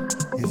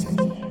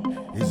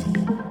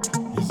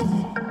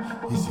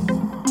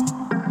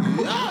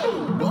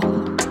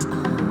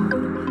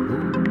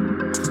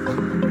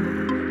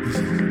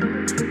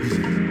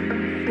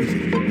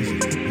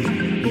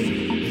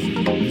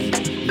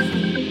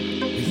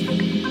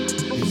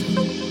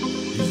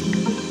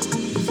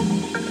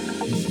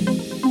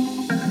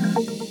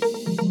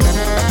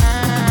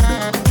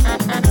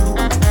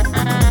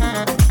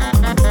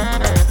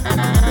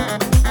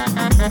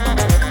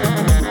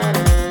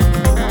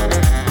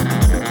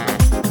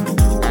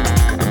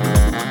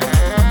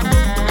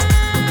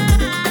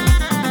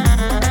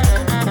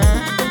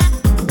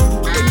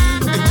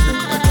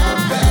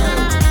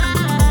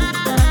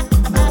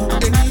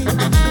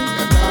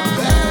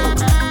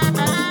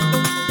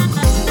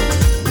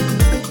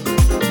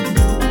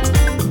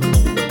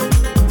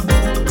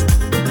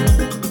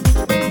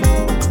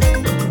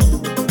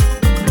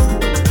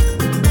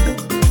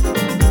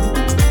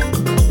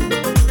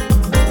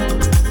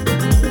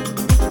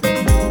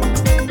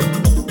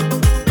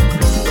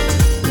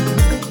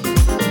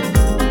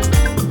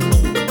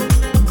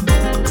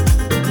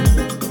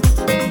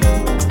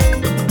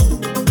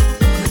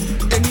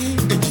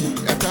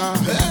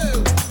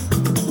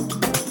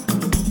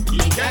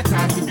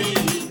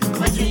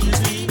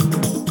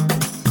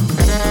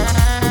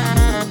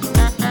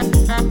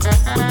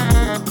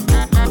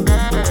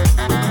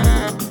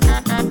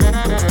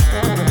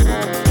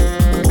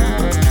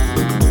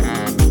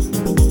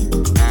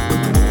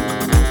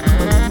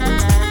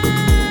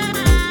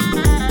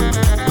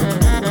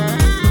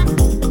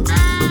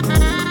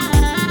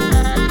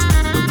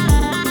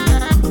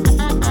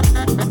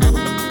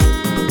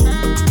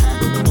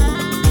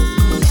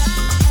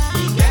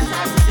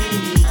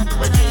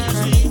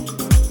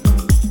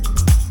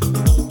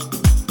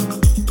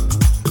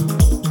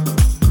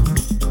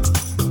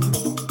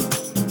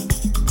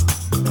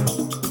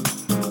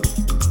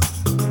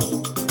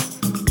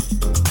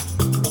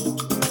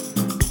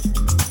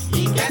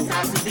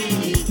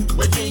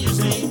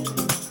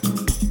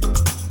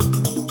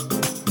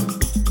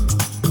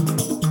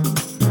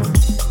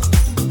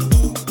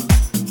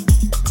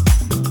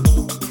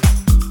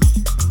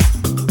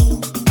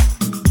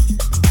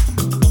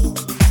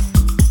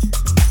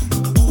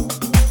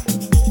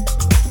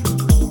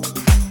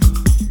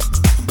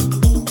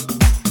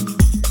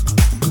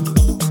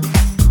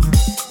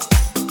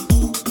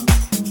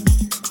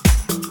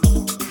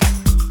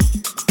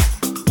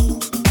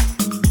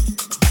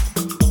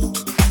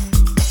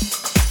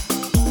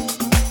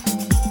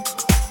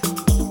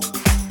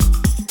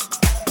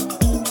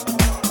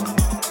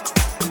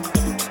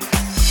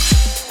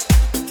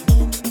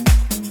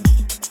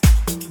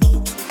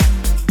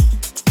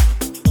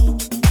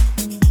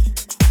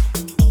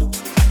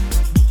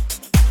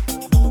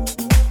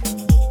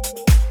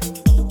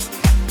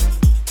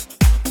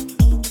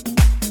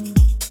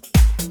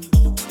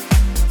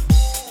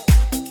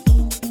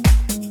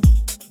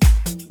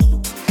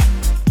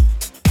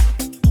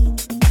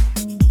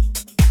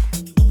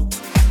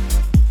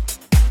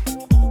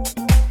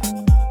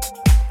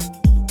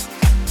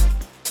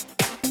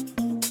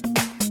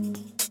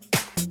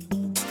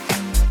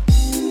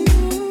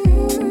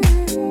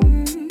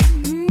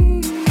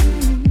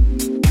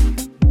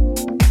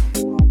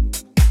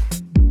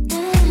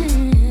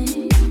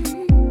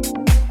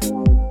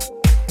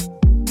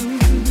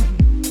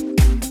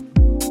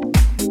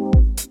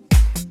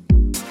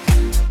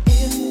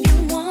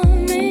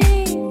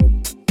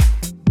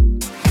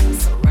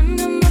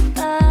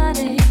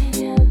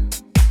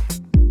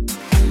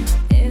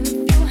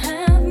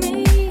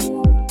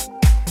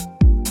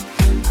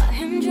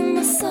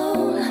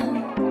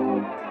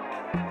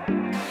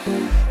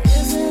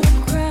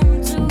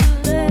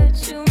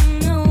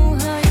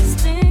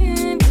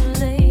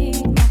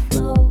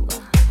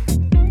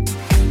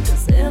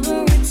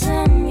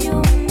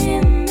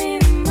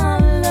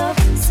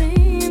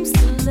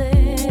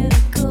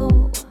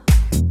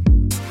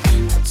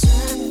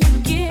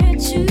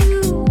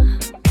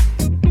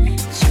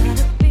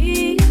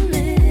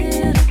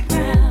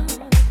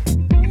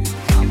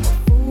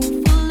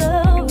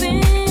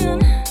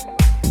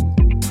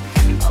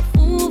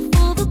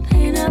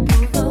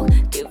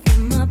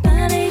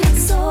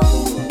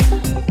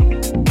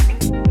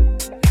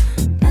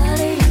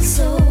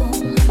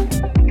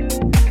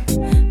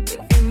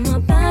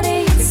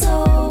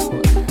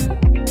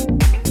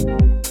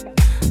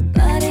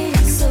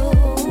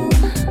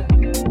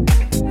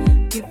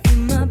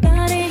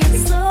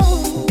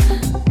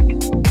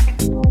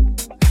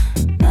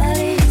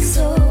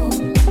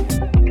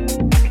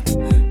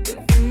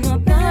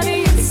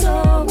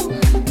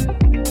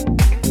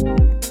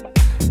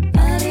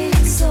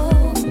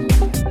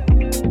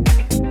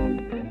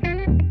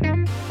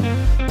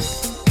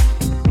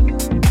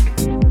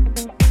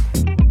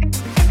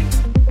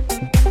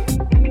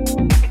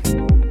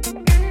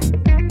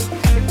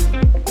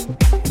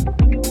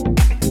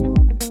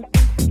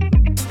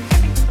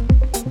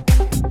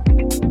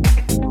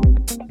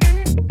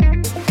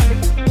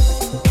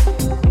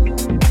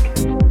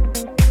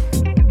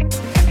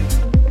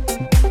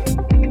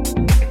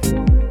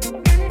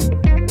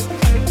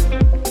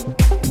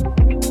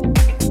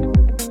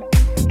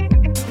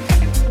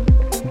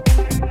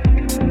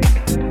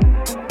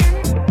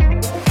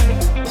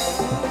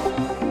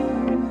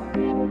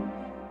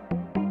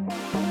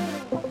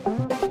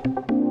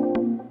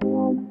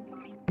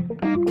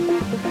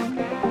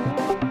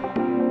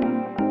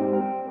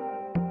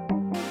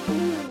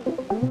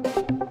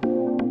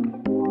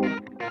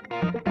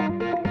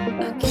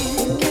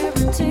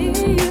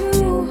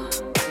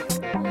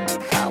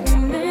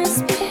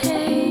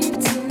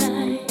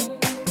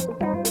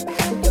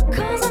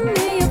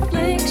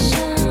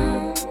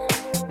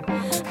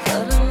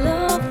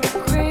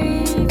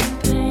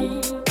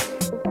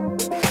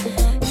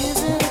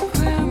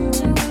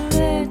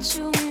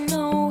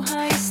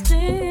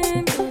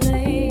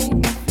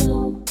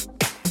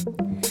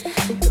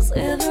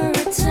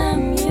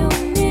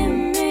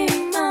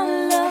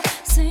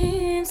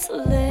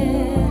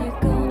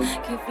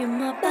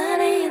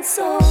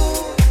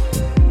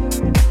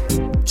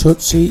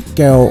 Tootsie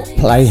Girl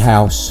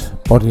Playhouse,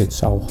 Body and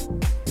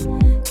Soul.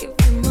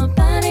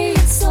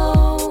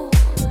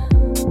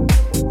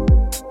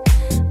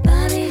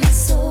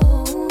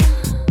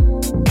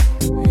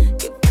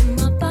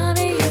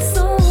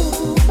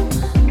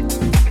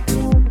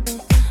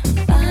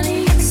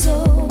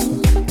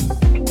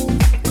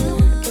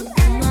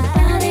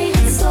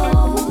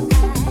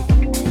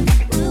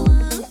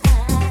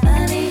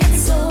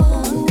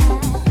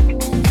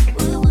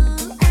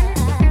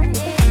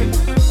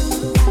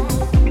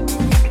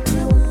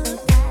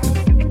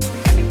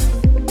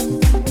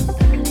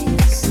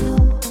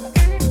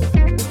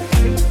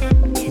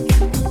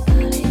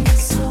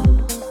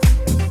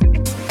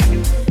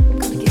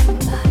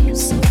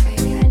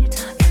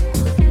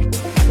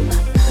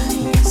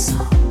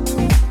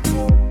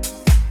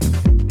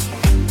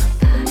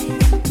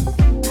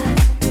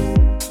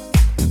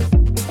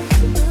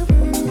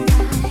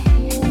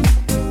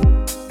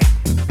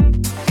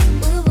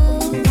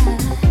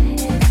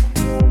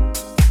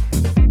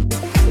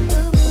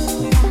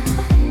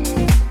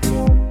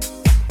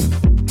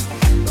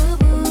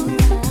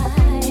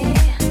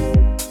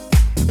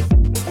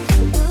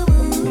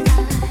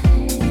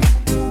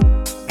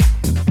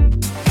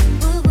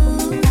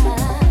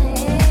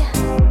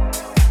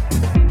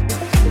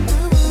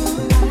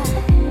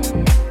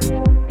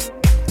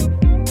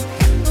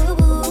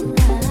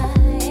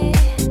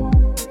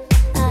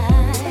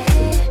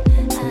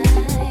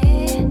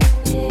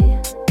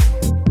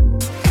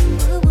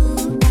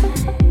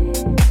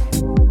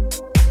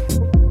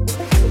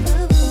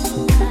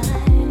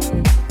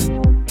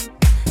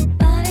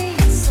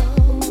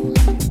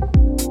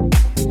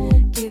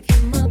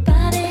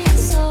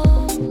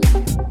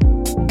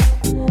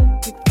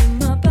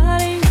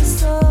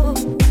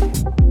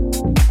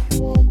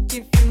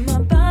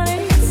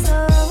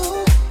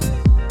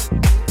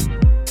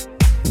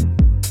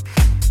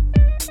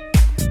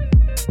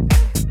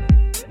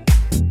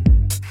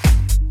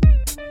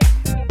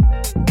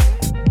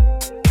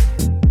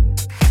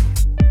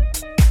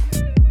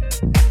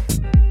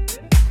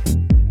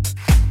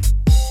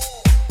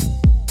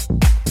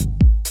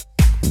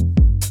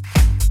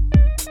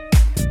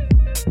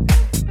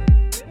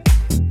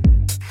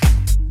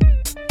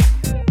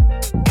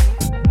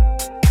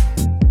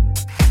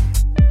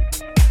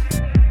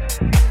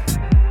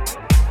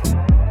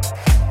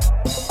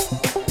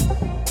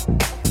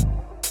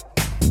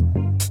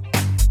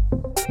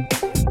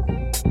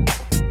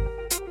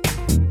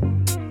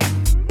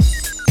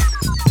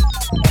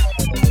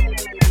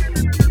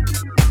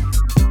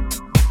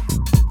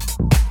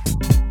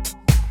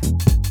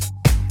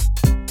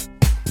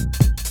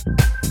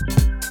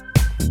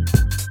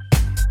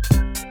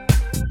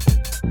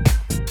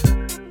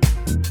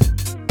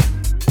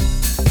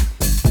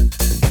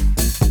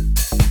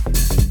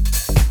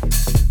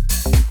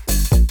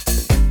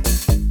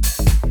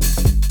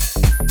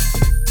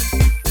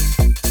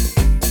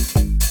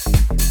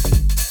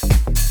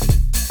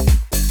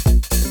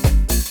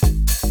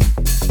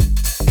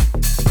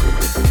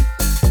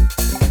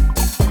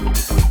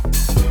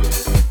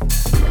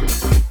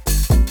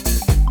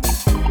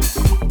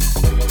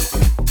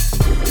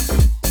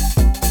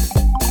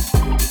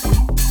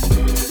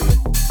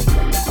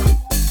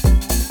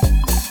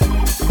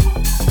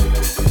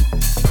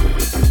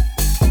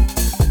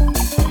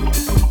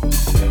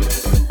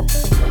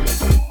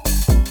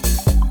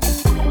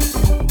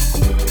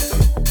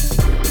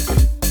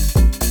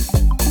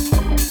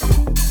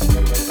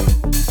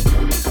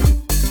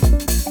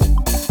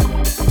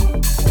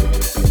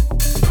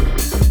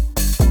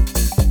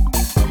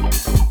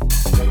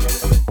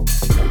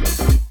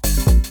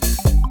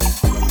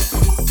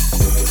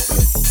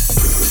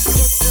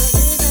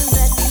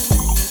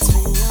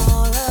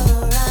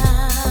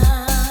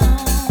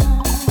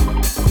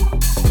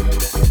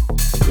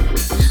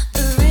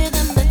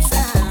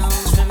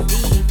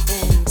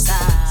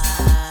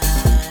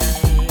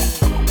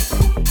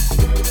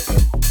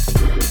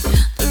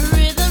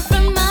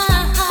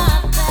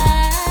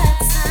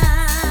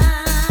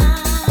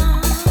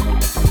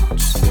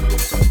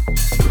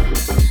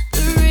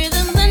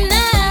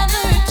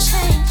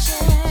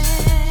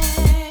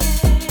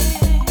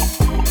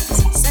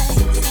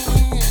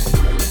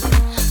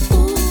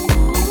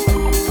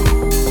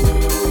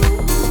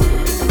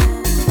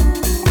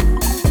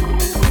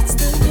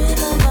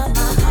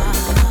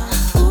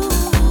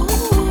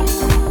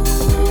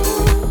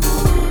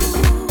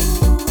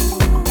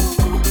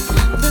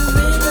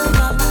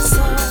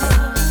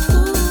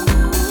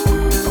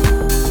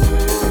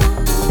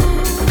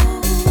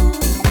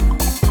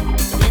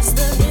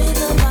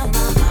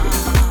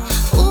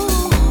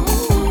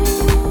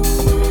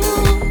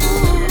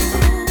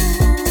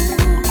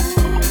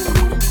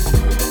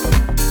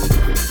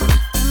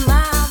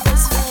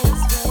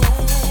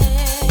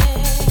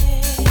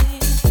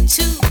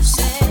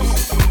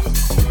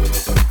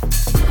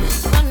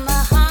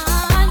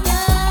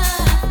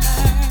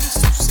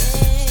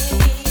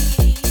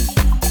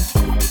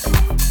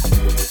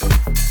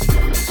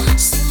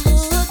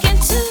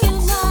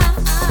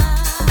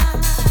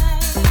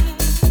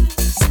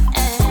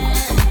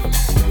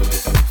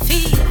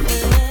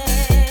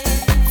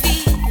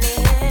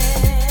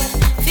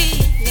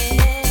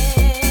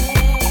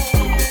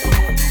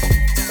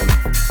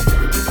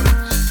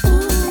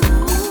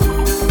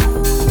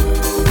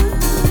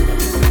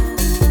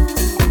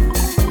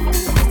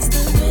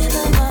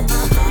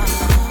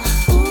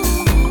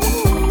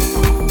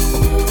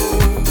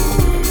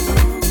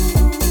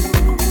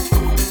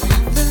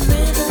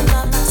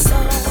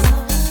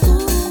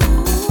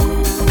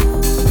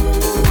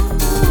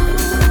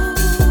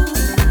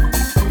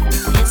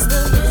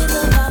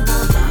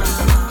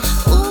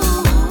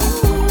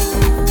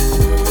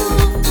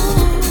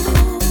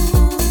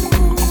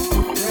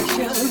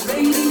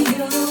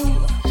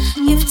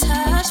 You've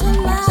touched my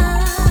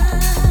mind.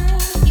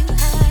 You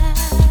have.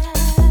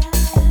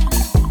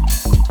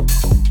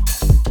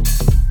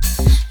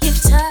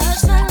 You've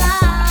touched my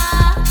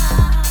life.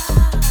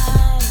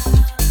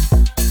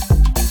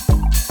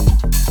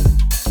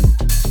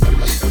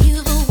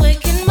 You've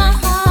awakened my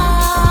heart.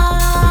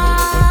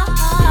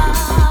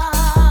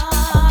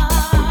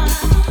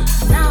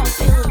 Now I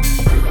feel the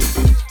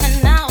beat, and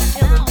now I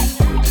feel the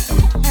beat,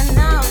 and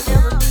now I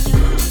feel the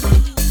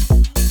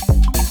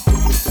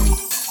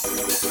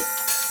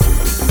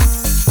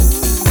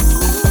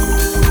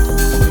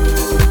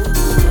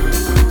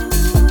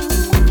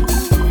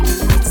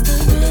It's the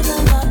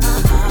rhythm of my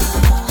heart.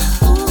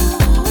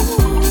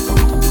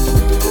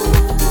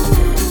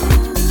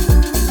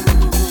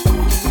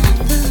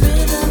 The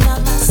rhythm of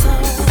my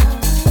soul.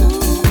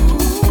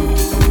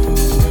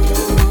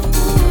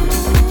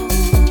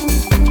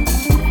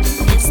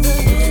 It's the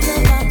rhythm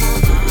of my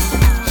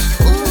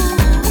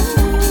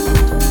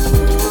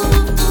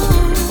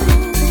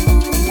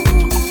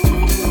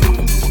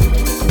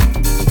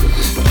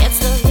It's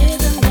the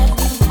rhythm that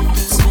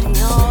beats when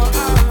you're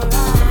around.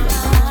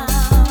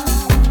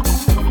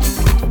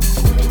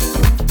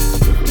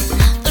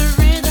 The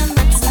rhythm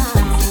that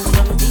sounds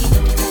from deep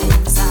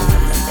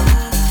inside.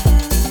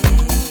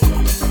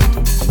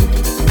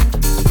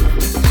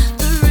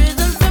 The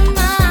rhythm from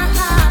my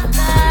heart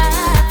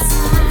that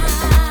sounds.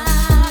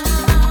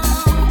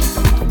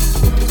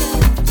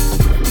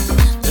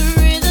 The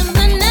rhythm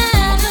that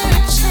never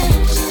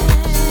changes.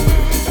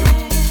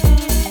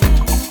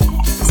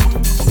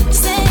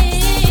 Say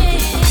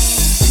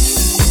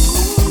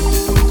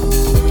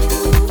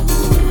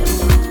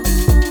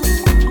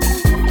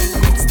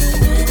it's the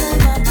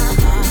rhythm of my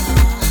heart.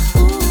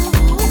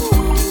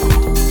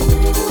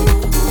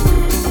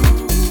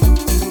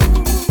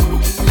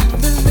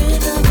 The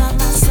rhythm of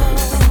my soul.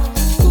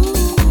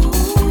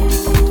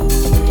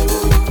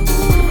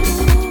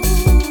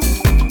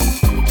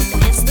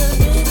 It's the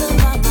rhythm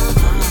of my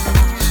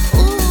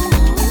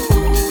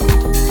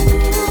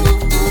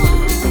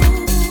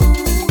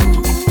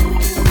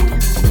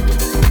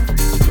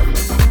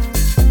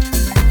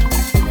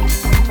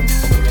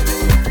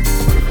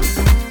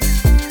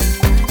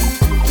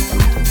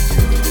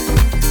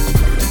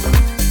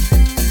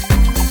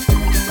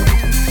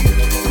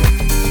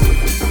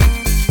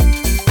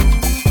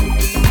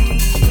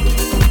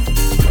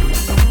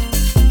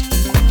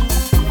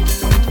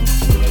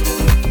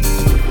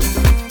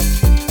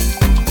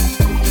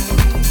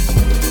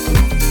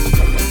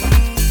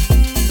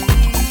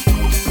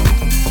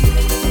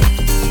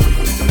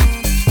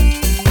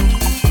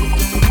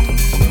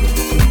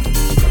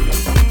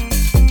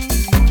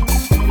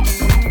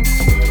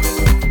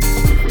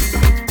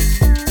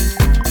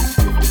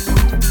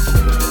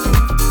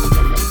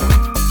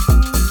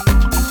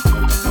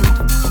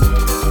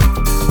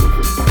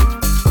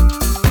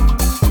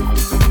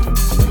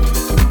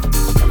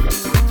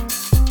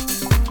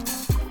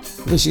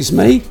This is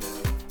me.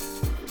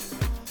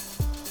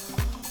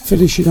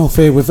 Finishing off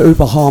here with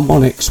Uber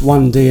Harmonics,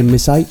 1D and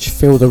Miss H,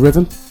 Feel the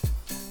Rhythm.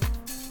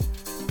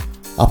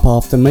 Up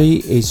after me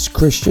is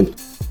Christian.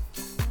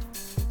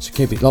 So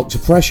keep it locked to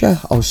pressure.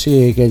 I'll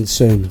see you again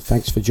soon.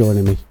 Thanks for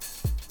joining me.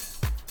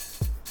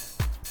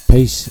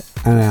 Peace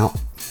and out.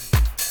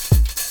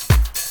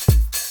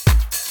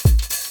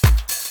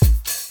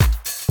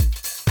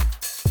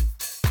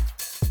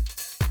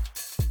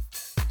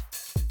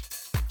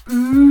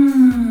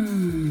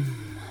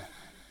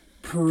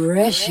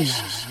 Pressure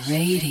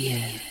Radio.